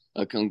out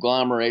a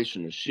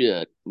conglomeration of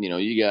shit.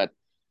 You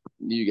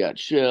got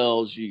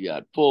shells, you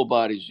got full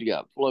bodies, you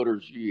got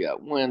floaters, you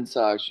got wind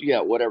socks, you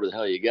got whatever the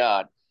hell you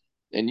got,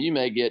 and you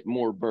may get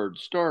more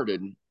birds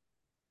started.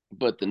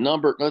 But the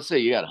number, let's say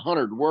you got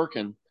 100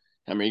 working,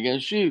 how many are you going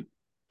to shoot?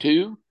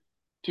 Two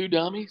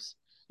dummies?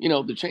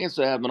 The chance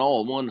of having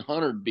all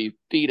 100 be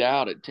feet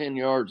out at 10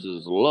 yards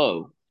is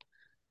low.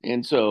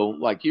 And so,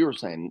 like you were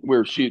saying,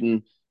 we're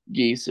shooting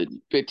geese at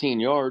 15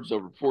 yards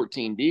over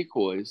 14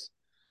 decoys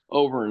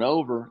over and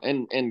over.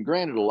 And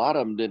granted, a lot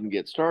of them didn't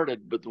get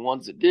started, but the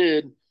ones that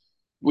did,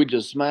 we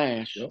just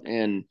smash. Yep.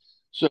 And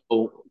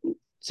so,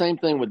 same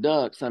thing with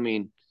ducks. I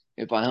mean,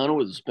 if I hunted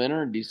with a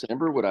spinner in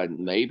December, would I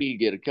maybe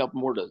get a couple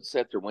more to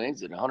set their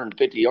wings at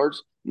 150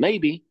 yards?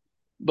 Maybe.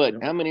 But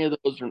how many of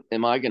those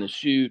am I going to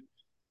shoot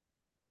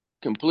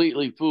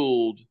completely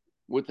fooled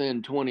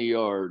within 20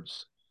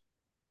 yards?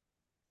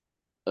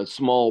 A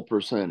small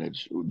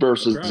percentage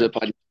versus right. If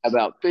I have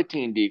about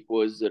 15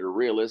 decoys that are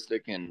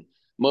realistic and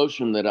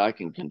motion that I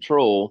can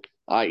control,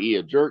 i.e.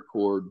 a jerk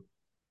cord,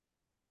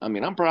 I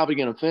mean, I'm probably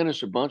going to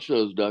finish a bunch of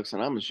those ducks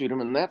and I'm going to shoot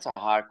them. And that's a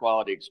high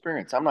quality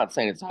experience. I'm not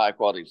saying it's a high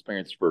quality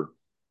experience for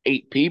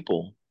 8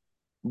 people,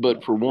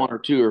 but for 1 or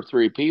 2 or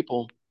 3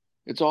 people,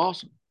 it's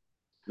awesome.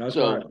 That's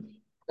so right.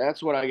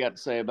 That's what I got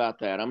to say about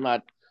that. I'm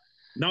not.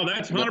 No,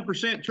 that's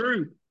 100%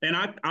 true. And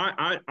I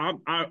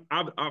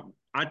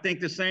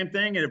think the same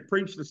thing and have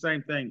preached the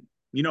same thing.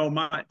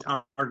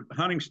 Our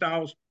hunting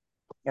styles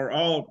are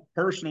all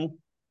personal.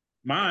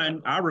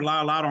 Mine, I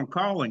rely a lot on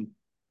calling.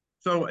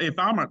 So if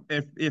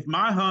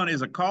my hunt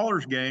is a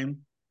caller's game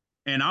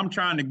and I'm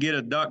trying to get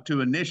a duck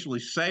to initially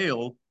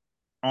sail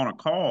on a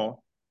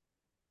call,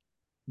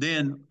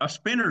 then a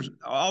spinner's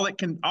all it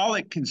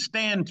can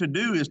stand to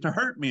do is to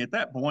hurt me at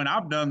that point.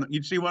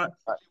 You see what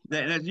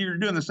you're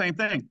doing the same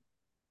thing.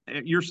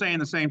 You're saying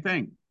the same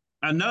thing.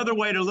 Another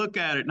way to look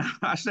at it, and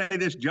I say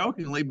this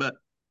jokingly, but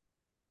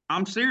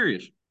I'm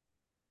serious.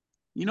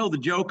 The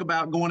joke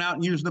about going out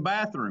and using the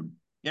bathroom.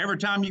 Every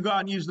time you go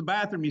out and use the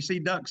bathroom, you see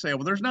ducks sail.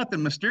 Well, there's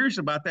nothing mysterious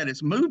about that.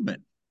 It's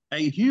movement.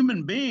 A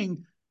human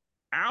being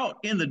out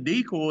in the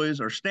decoys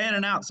or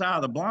standing outside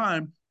of the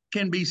blind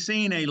can be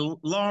seen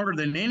longer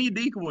than any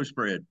decoy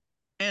spread.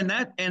 And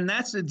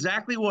that's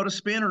exactly what a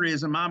spinner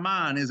is in my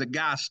mind, is a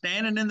guy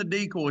standing in the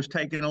decoys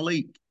taking a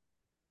leak.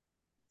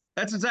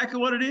 That's exactly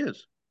what it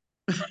is.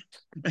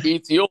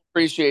 Keith, you'll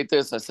appreciate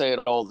this. I say it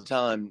all the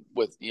time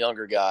with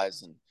younger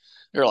guys, and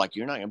they're like,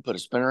 "You're not going to put a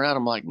spinner out?"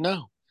 I'm like,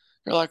 "No."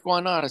 They're like, "Why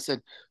not?" I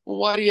said, "Well,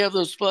 why do you have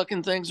those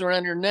fucking things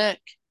around your neck?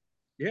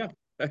 Yeah,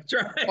 that's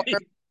right.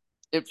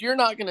 If you're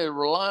not going to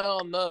rely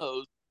on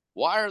those,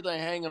 why are they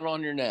hanging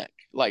on your neck?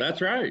 Like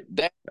That's right.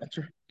 that That's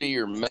right. be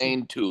your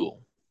main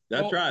tool."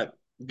 That's right.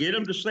 Get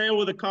them to sail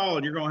with a call,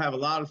 and you're going to have a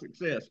lot of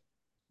success.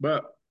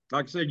 But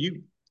like I said,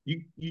 you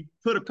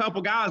put a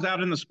couple guys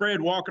out in the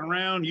spread, walking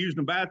around, using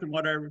the bathroom,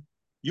 whatever.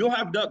 You'll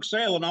have ducks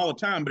sailing all the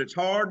time, but it's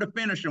hard to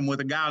finish them with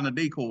a guy in the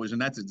decoys,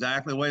 and that's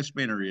exactly the way a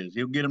spinner is.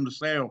 He'll get them to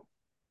sail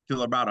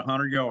till about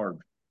 100 yards.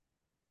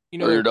 You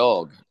know, Or your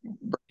dog.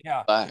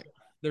 yeah, Back.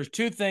 there's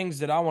two things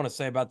that I want to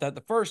say about that.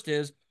 The first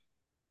is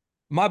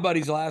my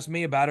buddies will ask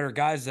me about it, or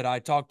guys that I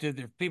talk to,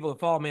 the people that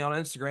follow me on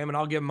Instagram, and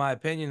I'll give them my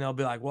opinion. They'll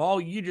be like, well,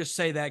 you just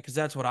say that because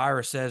that's what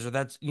Ira says, or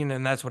that's,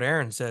 and that's what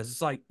Aaron says.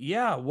 It's like,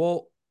 yeah,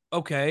 well,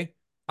 okay.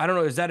 I don't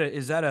know. Is that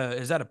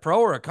a pro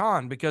or a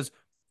con? Because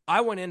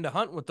I went into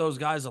hunting with those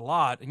guys a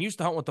lot and used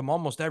to hunt with them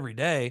almost every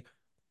day.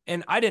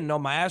 And I didn't know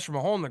my ass from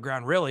a hole in the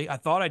ground, really. I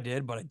thought I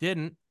did, but I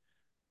didn't.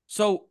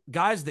 So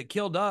guys that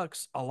kill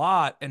ducks a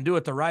lot and do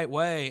it the right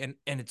way,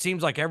 and it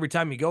seems like every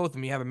time you go with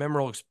them, you have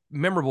a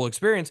memorable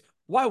experience.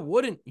 Why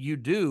wouldn't you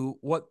do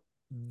what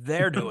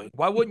they're doing?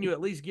 Why wouldn't you at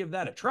least give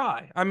that a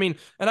try? I mean,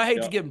 and I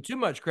hate to give them too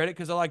much credit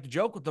because I like to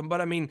joke with them, but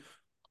I mean,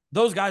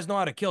 those guys know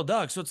how to kill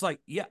ducks. So it's like,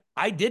 yeah,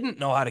 I didn't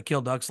know how to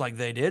kill ducks like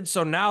they did.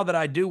 So now that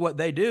I do what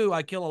they do,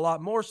 I kill a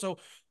lot more. So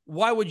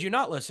why would you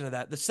not listen to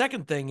that? The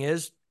second thing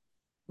is,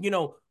 you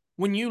know,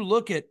 when you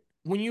look at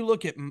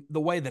the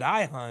way that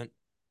I hunt,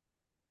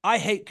 I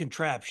hate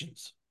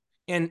contraptions.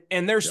 And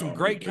there's some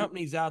great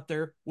companies out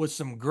there with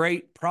some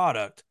great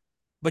product,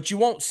 but you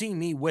won't see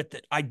me with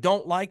it. I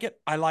don't like it.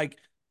 I like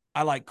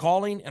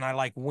calling and I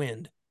like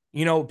wind.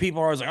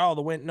 People are always like, "Oh,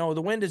 the wind." No,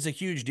 the wind is a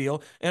huge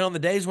deal. And on the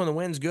days when the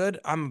wind's good,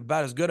 I'm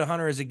about as good a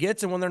hunter as it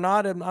gets. And when they're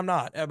not, I'm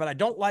not. But I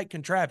don't like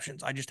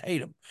contraptions. I just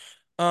hate them.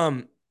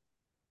 Um,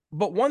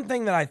 but one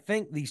thing that I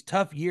think these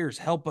tough years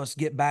help us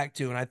get back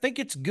to, and I think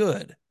it's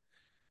good,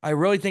 I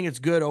really think it's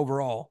good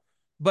overall.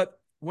 But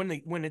when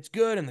it's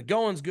good and the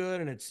going's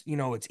good and it's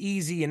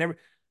easy and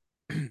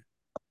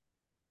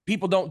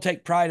people don't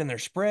take pride in their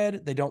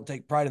spread, they don't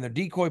take pride in their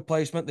decoy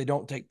placement, they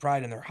don't take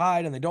pride in their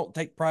hide, and they don't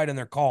take pride in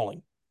their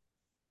calling.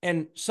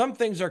 And some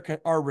things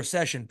are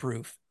recession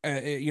proof,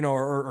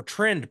 or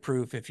trend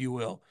proof, if you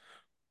will.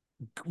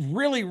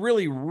 Really,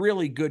 really,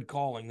 really good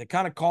calling, the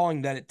kind of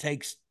calling that it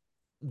takes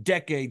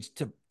decades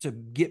to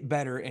get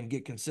better and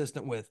get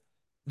consistent with.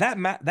 That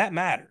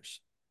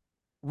matters.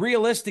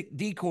 Realistic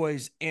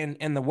decoys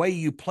and the way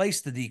you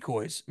place the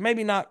decoys,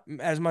 maybe not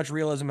as much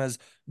realism as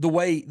the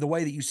way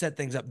that you set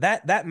things up,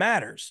 that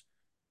matters.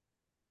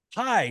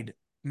 Hide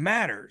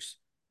matters.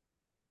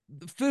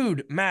 The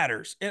food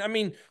matters. And I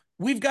mean,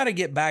 we've got to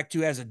get back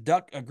to, as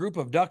a group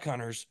of duck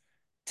hunters,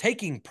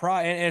 taking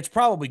pride. And it's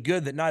probably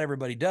good that not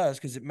everybody does,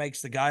 because it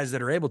makes the guys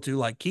that are able to,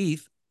 like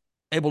Keith,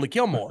 able to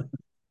kill more.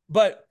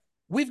 But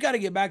we've got to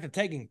get back to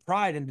taking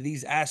pride into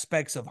these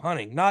aspects of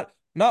hunting, not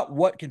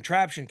what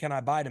contraption can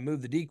I buy to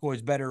move the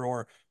decoys better,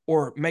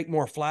 or make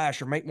more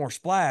flash or make more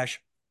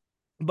splash,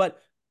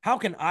 but how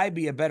can I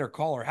be a better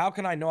caller? How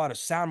can I know how to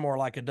sound more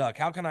like a duck?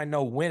 How can I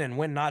know when and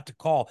when not to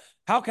call?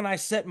 How can I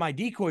set my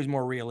decoys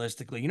more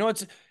realistically?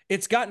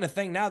 It's gotten a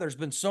thing now. There's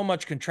been so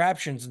much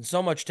contraptions and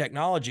so much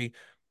technology.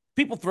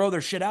 People throw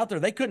their shit out there.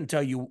 They couldn't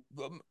tell you.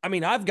 I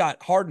mean, I've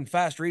got hard and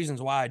fast reasons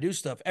why I do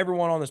stuff.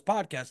 Everyone on this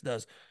podcast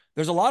does.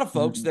 There's a lot of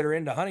folks that are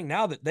into hunting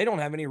now that they don't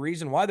have any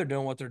reason why they're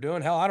doing what they're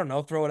doing. Hell, I don't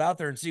know. Throw it out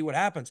there and see what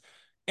happens.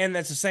 And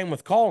that's the same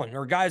with calling,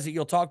 or guys that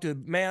you'll talk to.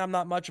 Man, I'm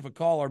not much of a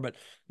caller, but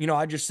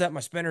I just set my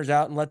spinners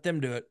out and let them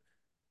do it.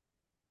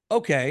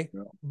 Okay.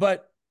 Yeah.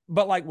 But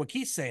like what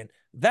Keith's saying,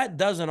 that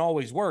doesn't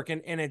always work.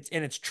 And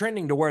it's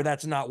trending to where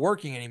that's not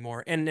working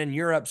anymore. And then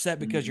you're upset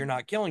because you're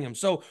not killing them.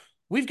 So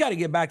we've got to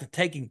get back to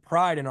taking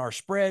pride in our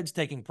spreads,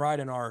 taking pride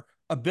in our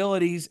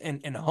abilities,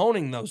 and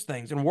honing those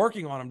things and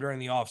working on them during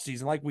the off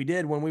season, like we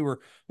did when we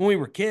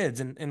were kids,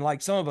 and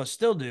like some of us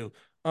still do.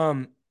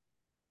 The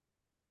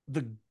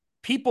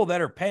people that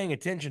are paying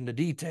attention to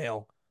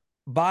detail,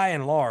 by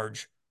and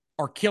large,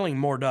 are killing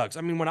more ducks.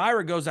 I mean, when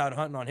Ira goes out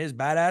hunting on his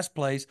badass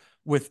place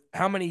with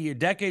how many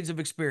decades of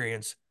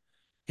experience,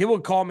 he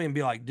would call me and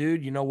be like,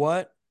 "Dude, you know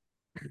what?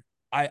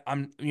 I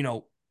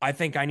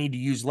think I need to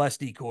use less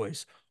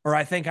decoys, or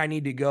I think I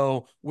need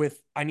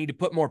to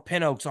put more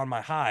pin oaks on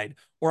my hide,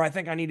 or I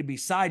think I need to be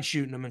side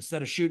shooting them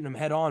instead of shooting them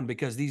head on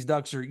because these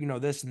ducks are,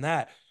 this and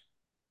that."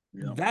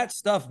 Yeah. That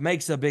stuff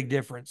makes a big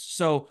difference.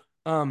 So,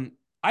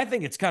 I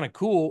think it's kind of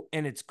cool,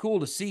 and it's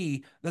cool to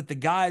see that the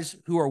guys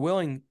who are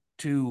willing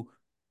to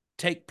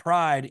take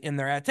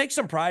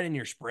some pride in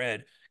your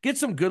spread, get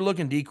some good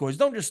looking decoys.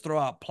 Don't just throw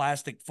out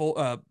plastic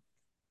for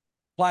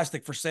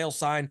sale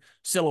sign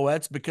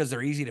silhouettes because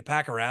they're easy to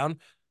pack around.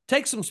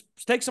 Take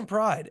some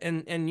pride.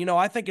 And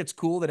I think it's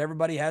cool that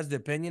everybody has the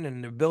opinion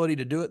and the ability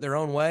to do it their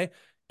own way.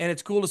 And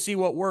it's cool to see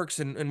what works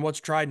and what's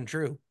tried and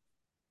true.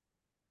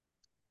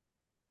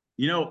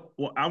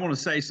 Well, I want to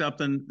say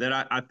something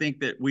that I think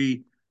that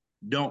we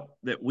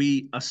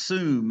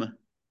assume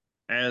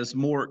as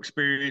more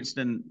experienced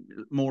and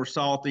more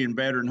salty and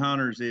veteran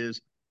hunters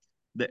is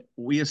that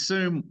we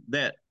assume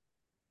that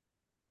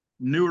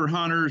newer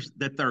hunters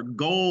that their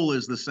goal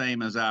is the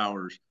same as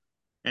ours.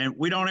 And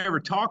we don't ever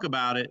talk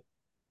about it,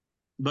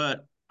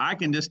 but I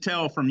can just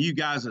tell from you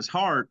guys'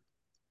 heart,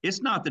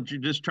 it's not that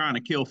you're just trying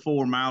to kill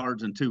 4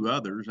 mallards and 2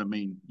 others. I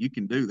mean, you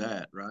can do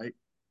that, right?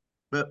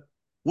 But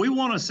we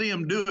want to see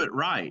them do it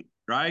right,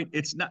 right?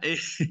 It's not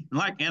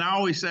like, and I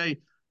always say,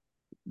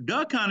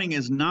 duck hunting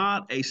is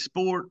not a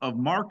sport of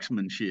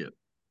marksmanship.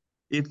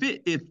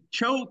 If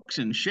chokes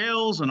and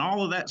shells and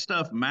all of that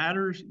stuff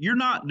matters, you're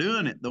not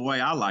doing it the way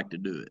I like to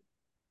do it,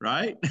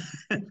 right?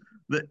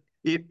 But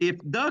if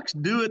ducks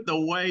do it the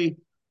way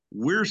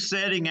we're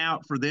setting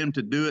out for them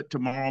to do it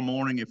tomorrow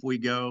morning, if we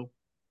go,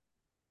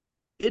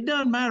 it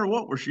doesn't matter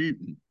what we're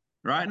shooting.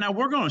 Right now,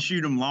 we're going to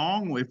shoot them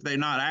long if they're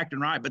not acting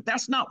right, but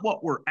that's not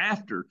what we're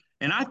after.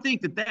 And I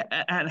think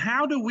and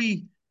how do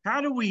we,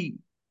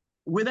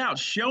 without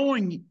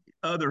showing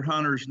other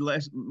hunters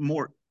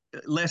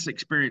less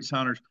experienced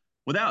hunters,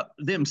 without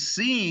them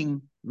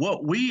seeing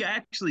what we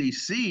actually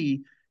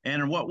see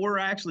and what we're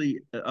actually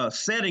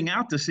setting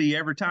out to see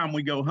every time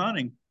we go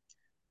hunting,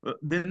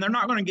 then they're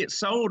not going to get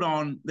sold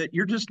on that.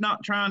 You're just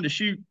not trying to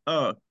shoot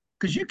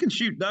because you can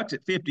shoot ducks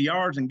at 50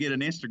 yards and get an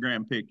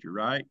Instagram picture,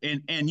 right?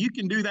 And you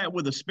can do that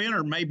with a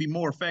spinner maybe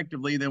more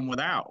effectively than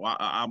without.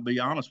 I'll be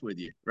honest with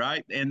you,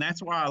 right? And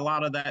that's why a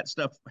lot of that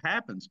stuff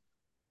happens.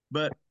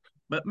 But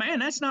man,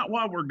 that's not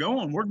why we're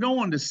going. We're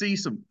going to see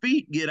some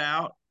feet get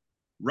out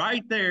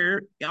right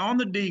there on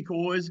the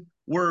decoys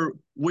where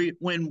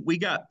when we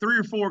got 3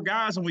 or 4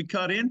 guys and we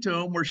cut into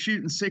them, we're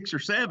shooting 6 or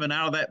 7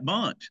 out of that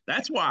bunch.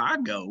 That's why I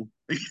go.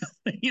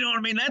 You know what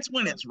I mean? That's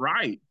when it's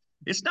right.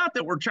 It's not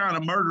that we're trying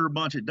to murder a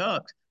bunch of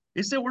ducks.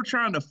 It's that we're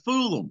trying to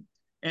fool them.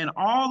 And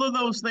all of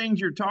those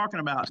things you're talking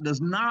about does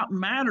not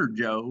matter,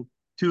 Joe,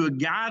 to a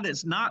guy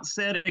that's not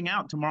setting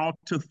out tomorrow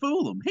to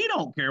fool them. He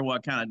don't care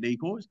what kind of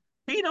decoys.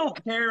 He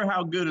don't care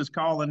how good his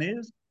calling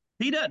is.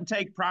 He doesn't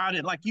take pride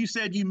in, like you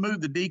said, you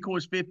moved the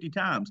decoys 50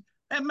 times.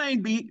 That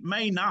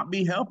may not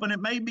be helping. It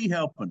may be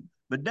helping.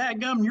 But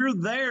dadgum, you're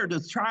there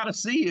to try to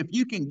see if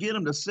you can get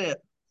them to set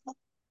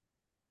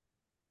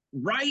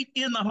right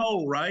in the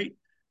hole, right?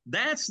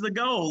 That's the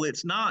goal.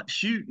 It's not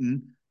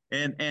shooting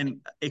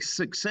and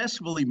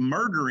successfully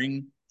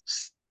murdering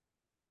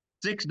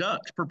 6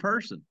 ducks per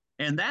person.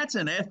 And that's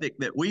an ethic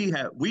that we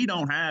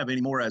don't have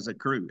anymore as a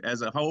crew,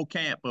 as a whole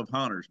camp of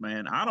hunters,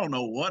 man. I don't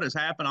know what has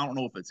happened. I don't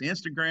know if it's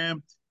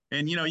Instagram.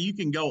 And you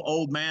can go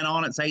old man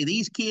on it and say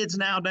these kids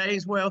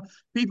nowadays. Well,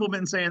 people have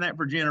been saying that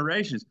for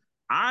generations.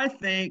 I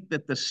think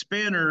that the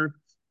spinner,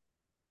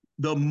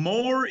 the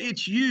more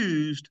it's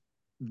used,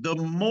 the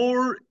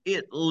more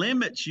it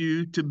limits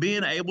you to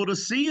being able to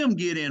see them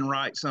get in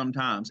right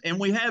sometimes. And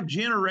we have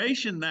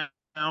generation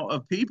now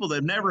of people that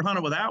have never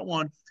hunted without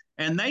one,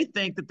 and they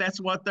think that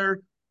that's what they're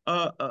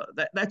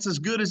that's as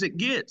good as it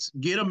gets.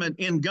 Get them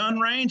in gun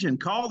range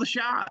and call the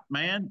shot,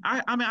 man.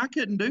 I mean, I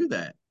couldn't do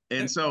that.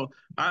 And so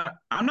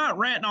I'm not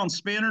ranting on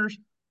spinners.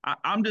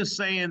 I'm just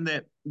saying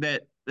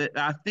that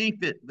I think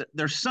that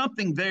there's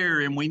something there,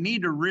 and we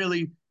need to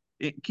really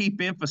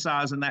keep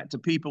emphasizing that to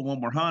people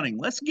when we're hunting.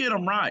 Let's get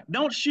them right.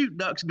 Don't shoot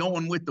ducks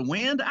going with the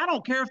wind. I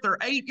don't care if they're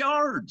 8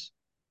 yards.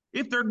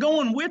 If they're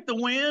going with the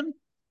wind,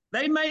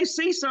 they may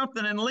see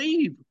something and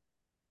leave.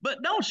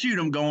 But don't shoot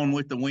them going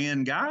with the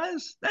wind,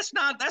 guys. That's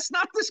not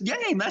this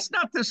game. That's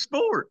not this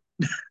sport.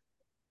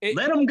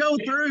 Let them go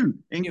through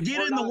and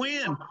get in the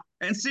wind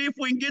and see if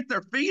we can get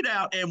their feet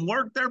out and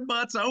work their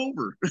butts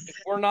over. If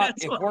we're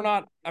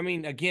not, I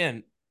mean,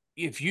 again,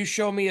 if you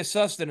show me a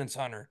sustenance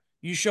hunter,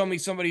 you show me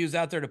somebody who's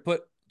out there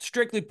to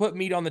strictly put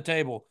meat on the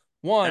table.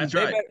 One,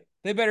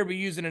 they better be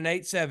using an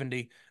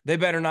 870. They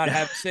better not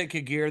have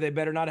Sitka gear. They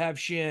better not have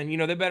Shin.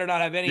 They better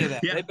not have any of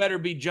that. They better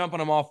be jumping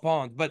them off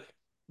ponds.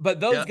 But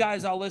those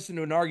guys, I'll listen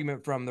to an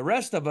argument from. The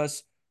rest of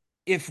us,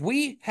 if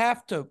we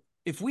have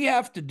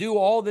to do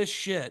all this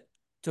shit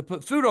to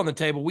put food on the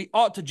table, we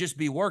ought to just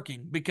be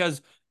working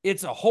because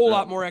it's a whole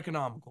lot more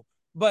economical.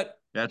 But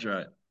that's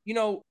right.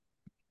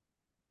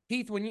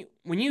 Heath, when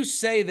you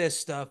say this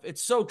stuff,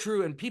 it's so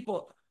true. And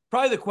people,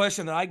 probably the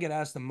question that I get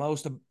asked the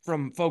most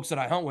from folks that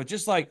I hunt with,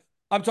 just like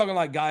I'm talking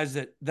like guys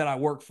that I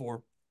work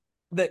for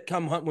that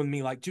come hunt with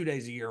me like 2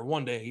 days a year,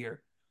 1 day a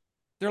year.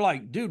 They're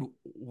like, dude,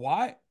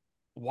 why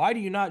do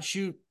you not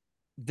shoot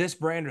this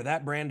brand or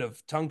that brand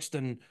of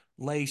tungsten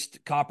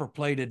laced, copper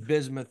plated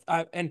bismuth?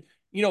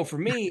 For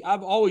me,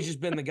 I've always just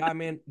been the guy,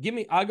 man,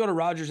 I go to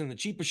Rogers and the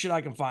cheapest shit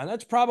I can find.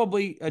 That's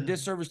probably a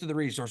disservice to the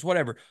resource,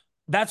 whatever.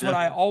 That's what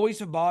I always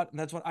have bought. And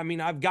that's what,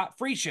 I've got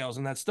free shells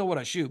and that's still what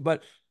I shoot.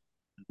 But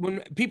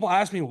when people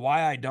ask me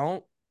why I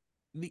don't,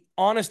 the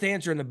honest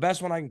answer and the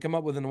best one I can come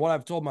up with and what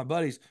I've told my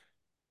buddies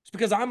is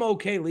because I'm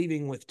okay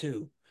leaving with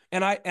 2.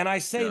 And I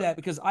say that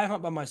because I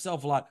hunt by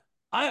myself a lot.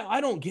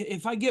 I don't get,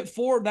 if I get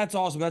 4, that's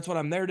awesome. That's what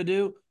I'm there to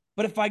do.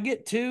 But if I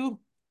get 2,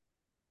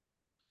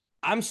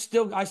 I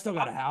still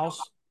got a house.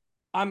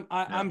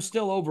 I'm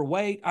still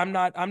overweight. I'm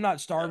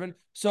not starving.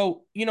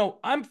 So,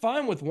 I'm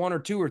fine with 1 or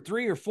 2 or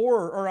 3 or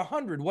 4 or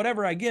 100,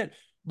 whatever I get,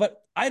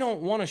 but I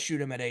don't want to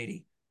shoot him at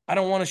 80. I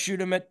don't want to shoot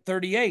him at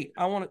 38.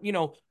 I want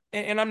to,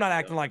 and I'm not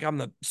acting like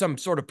I'm some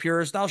sort of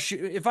purist. I'll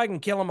shoot if I can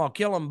kill him, I'll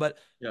kill him, but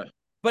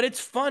it's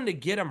fun to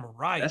get him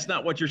right. That's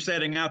not what you're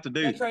setting out to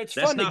do. That's right. It's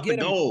That's fun to not the get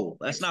him. goal.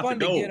 That's It's not the fun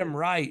to goal. get him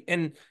right.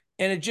 And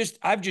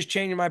I've just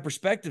changed my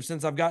perspective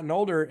since I've gotten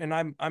older, and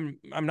I'm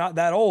not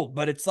that old,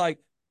 but it's like,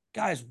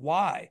 guys,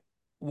 why?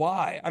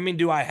 Why? I mean,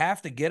 do I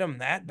have to get them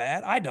that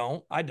bad? I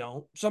don't.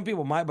 Some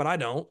people might, but I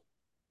don't.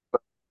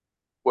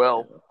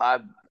 Well,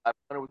 I've done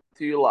it with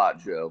you a lot,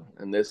 Joe,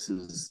 and this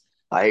is,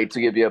 I hate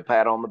to give you a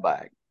pat on the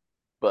back,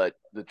 but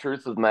the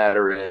truth of the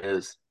matter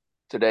is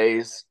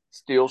today's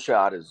steel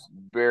shot is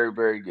very,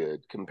 very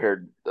good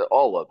compared to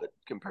all of it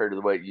compared to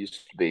the way it used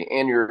to be,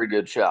 and you're a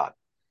good shot.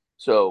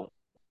 So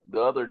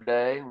the other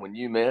day when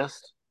you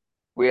missed,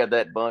 we had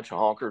that bunch of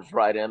honkers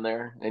right in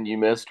there, and you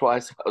missed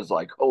twice. I was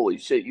like, "Holy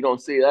shit, you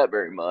don't see that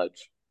very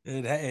much."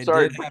 It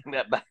Sorry did to happen. bring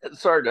that back.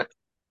 Sorry to,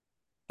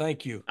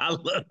 Thank you. I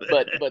love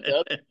it. but the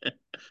other,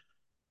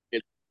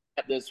 it's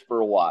had this for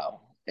a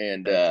while,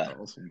 and That's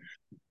awesome.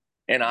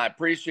 And I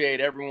appreciate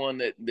everyone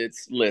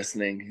that's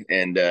listening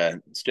and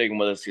sticking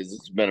with us because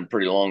it's been a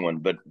pretty long one.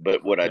 But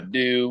what I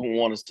do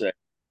want to say,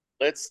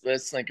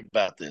 let's think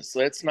about this.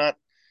 Let's not,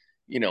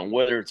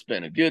 whether it's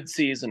been a good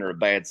season or a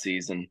bad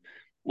season,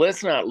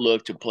 let's not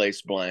look to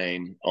place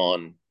blame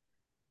on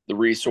the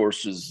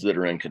resources that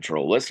are in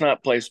control. Let's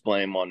not place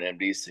blame on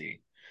MDC.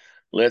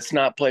 Let's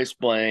not place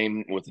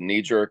blame with a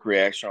knee-jerk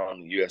reaction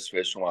on the U.S.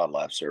 Fish and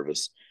Wildlife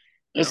Service.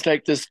 Let's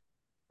take this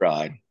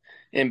ride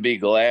and be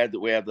glad that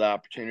we have the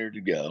opportunity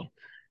to go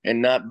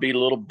and not be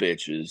little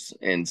bitches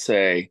and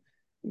say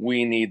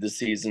we need the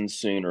season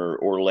sooner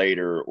or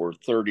later or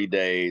 30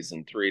 days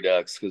and 3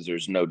 ducks because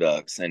there's no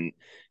ducks. And,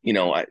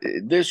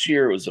 this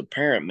year it was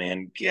apparent,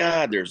 man,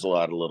 God, there's a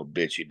lot of little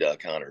bitchy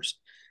duck hunters.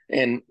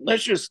 And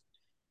let's just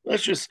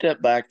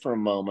step back for a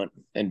moment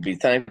and be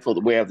thankful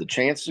that we have the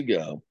chance to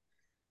go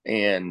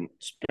and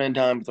spend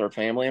time with our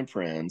family and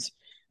friends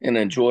and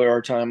enjoy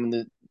our time in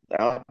the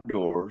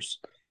outdoors.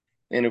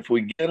 And if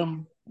we get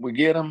them, we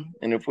get them.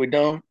 And if we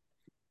don't,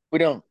 we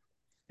don't.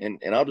 And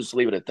I'll just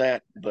leave it at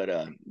that.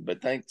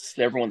 But thanks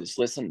to everyone that's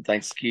listening.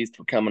 Thanks, Keith,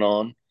 for coming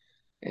on.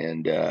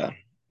 And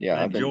yeah,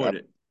 I enjoyed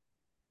it.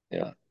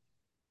 Yeah.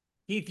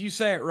 Keith, you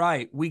say it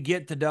right. We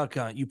get to duck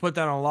hunt. You put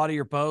that on a lot of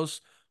your posts.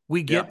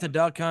 We get to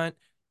duck hunt.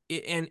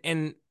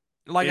 And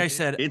like I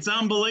said, it's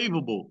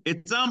unbelievable.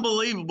 It's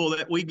unbelievable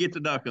that we get to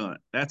duck hunt.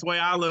 That's the way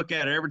I look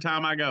at it every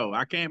time I go.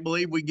 I can't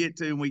believe we get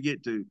to and we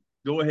get to.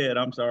 Go ahead.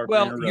 I'm sorry.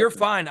 Well, you're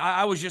fine.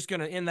 I was just going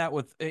to end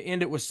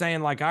it with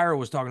saying, like Ira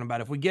was talking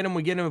about, if we get them,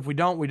 we get them. If we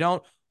don't, we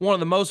don't. One of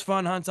the most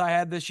fun hunts I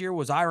had this year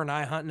was Ira and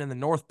I hunting in the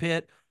North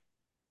Pit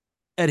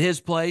at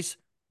his place,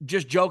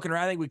 just joking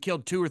around. I think we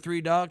killed 2 or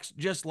 3 ducks,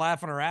 just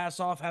laughing our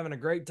ass off, having a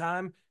great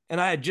time. And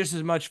I had just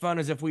as much fun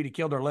as if we'd have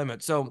killed our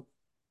limit. So,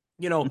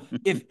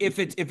 if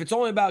it's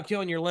only about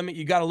killing your limit,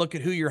 you got to look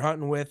at who you're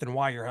hunting with and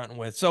why you're hunting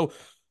with. So,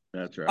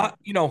 that's right.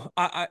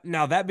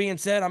 Now that being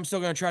said, I'm still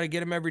going to try to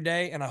get them every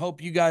day, and I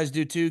hope you guys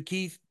do too.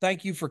 Keith,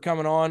 thank you for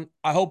coming on.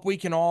 I hope we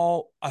can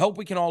all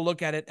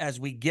look at it as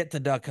we get to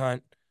duck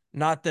hunt,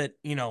 not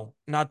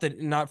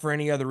for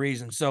any other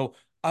reason. So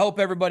I hope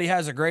everybody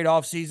has a great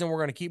off season. We're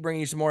going to keep bringing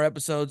you some more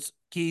episodes.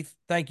 Keith,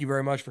 thank you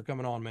very much for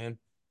coming on, man.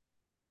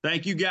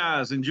 Thank you,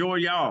 guys. Enjoy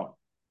y'all.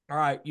 All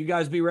right, you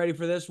guys be ready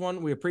for this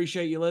one. We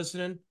appreciate you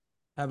listening.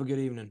 Have a good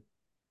evening.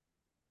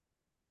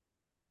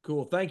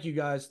 Cool. Thank you,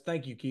 guys.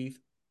 Thank you, Keith.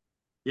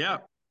 Yeah,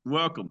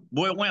 welcome.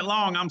 Boy, it went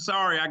long. I'm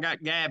sorry. I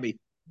got Gabby.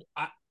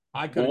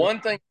 I could. Well,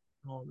 one thing,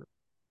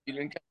 you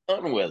didn't come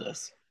hunting with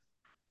us.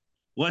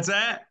 What's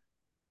that?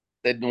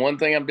 The one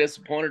thing I'm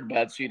disappointed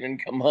about is you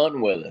didn't come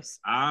hunting with us.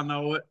 I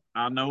know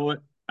it.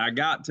 I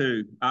got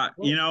to.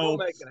 We'll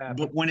make it happen.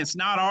 But when it's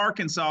not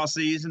Arkansas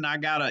season, I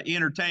got to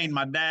entertain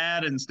my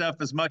dad and stuff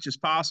as much as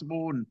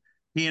possible. And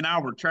he and I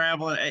were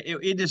traveling.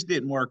 It just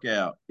didn't work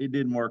out. It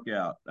didn't work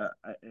out.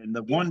 And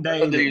the one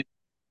day.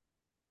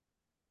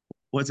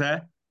 What's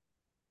that?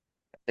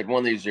 I said one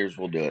of these years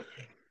we'll do it.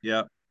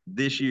 Yep.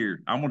 This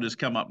year. I'm going to just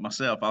come up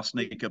myself. I'll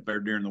sneak up there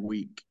during the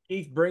week.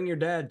 Keith, bring your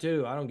dad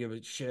too. I don't give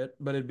a shit,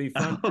 but it'd be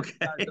fun. Okay.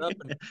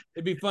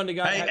 It'd be fun to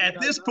go. Hey,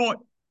 at this point,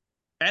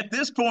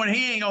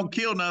 he ain't gonna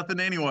kill nothing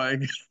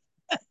anyway.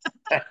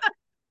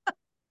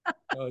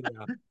 Oh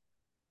yeah.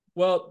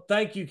 Well,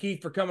 thank you,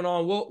 Keith, for coming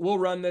on. We'll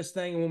run this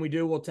thing, and when we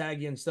do, we'll tag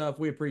you and stuff.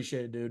 We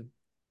appreciate it, dude.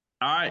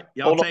 All right,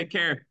 y'all take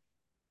care.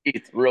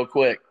 Keith, real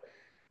quick.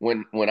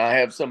 When I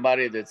have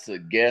somebody that's a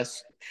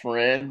guest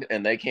friend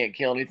and they can't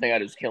kill anything, I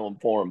just kill them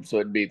for them, so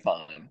it'd be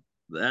fine.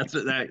 That's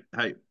it.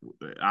 Hey,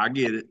 I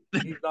get it.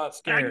 He's not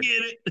scared. I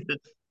get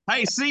it.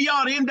 Hey, see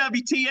y'all at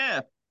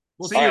NWTF.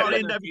 We'll see y'all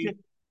at NWTF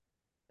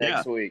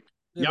next week.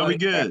 Y'all be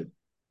good.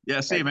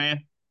 Yeah, see you, man.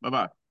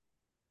 Bye-bye.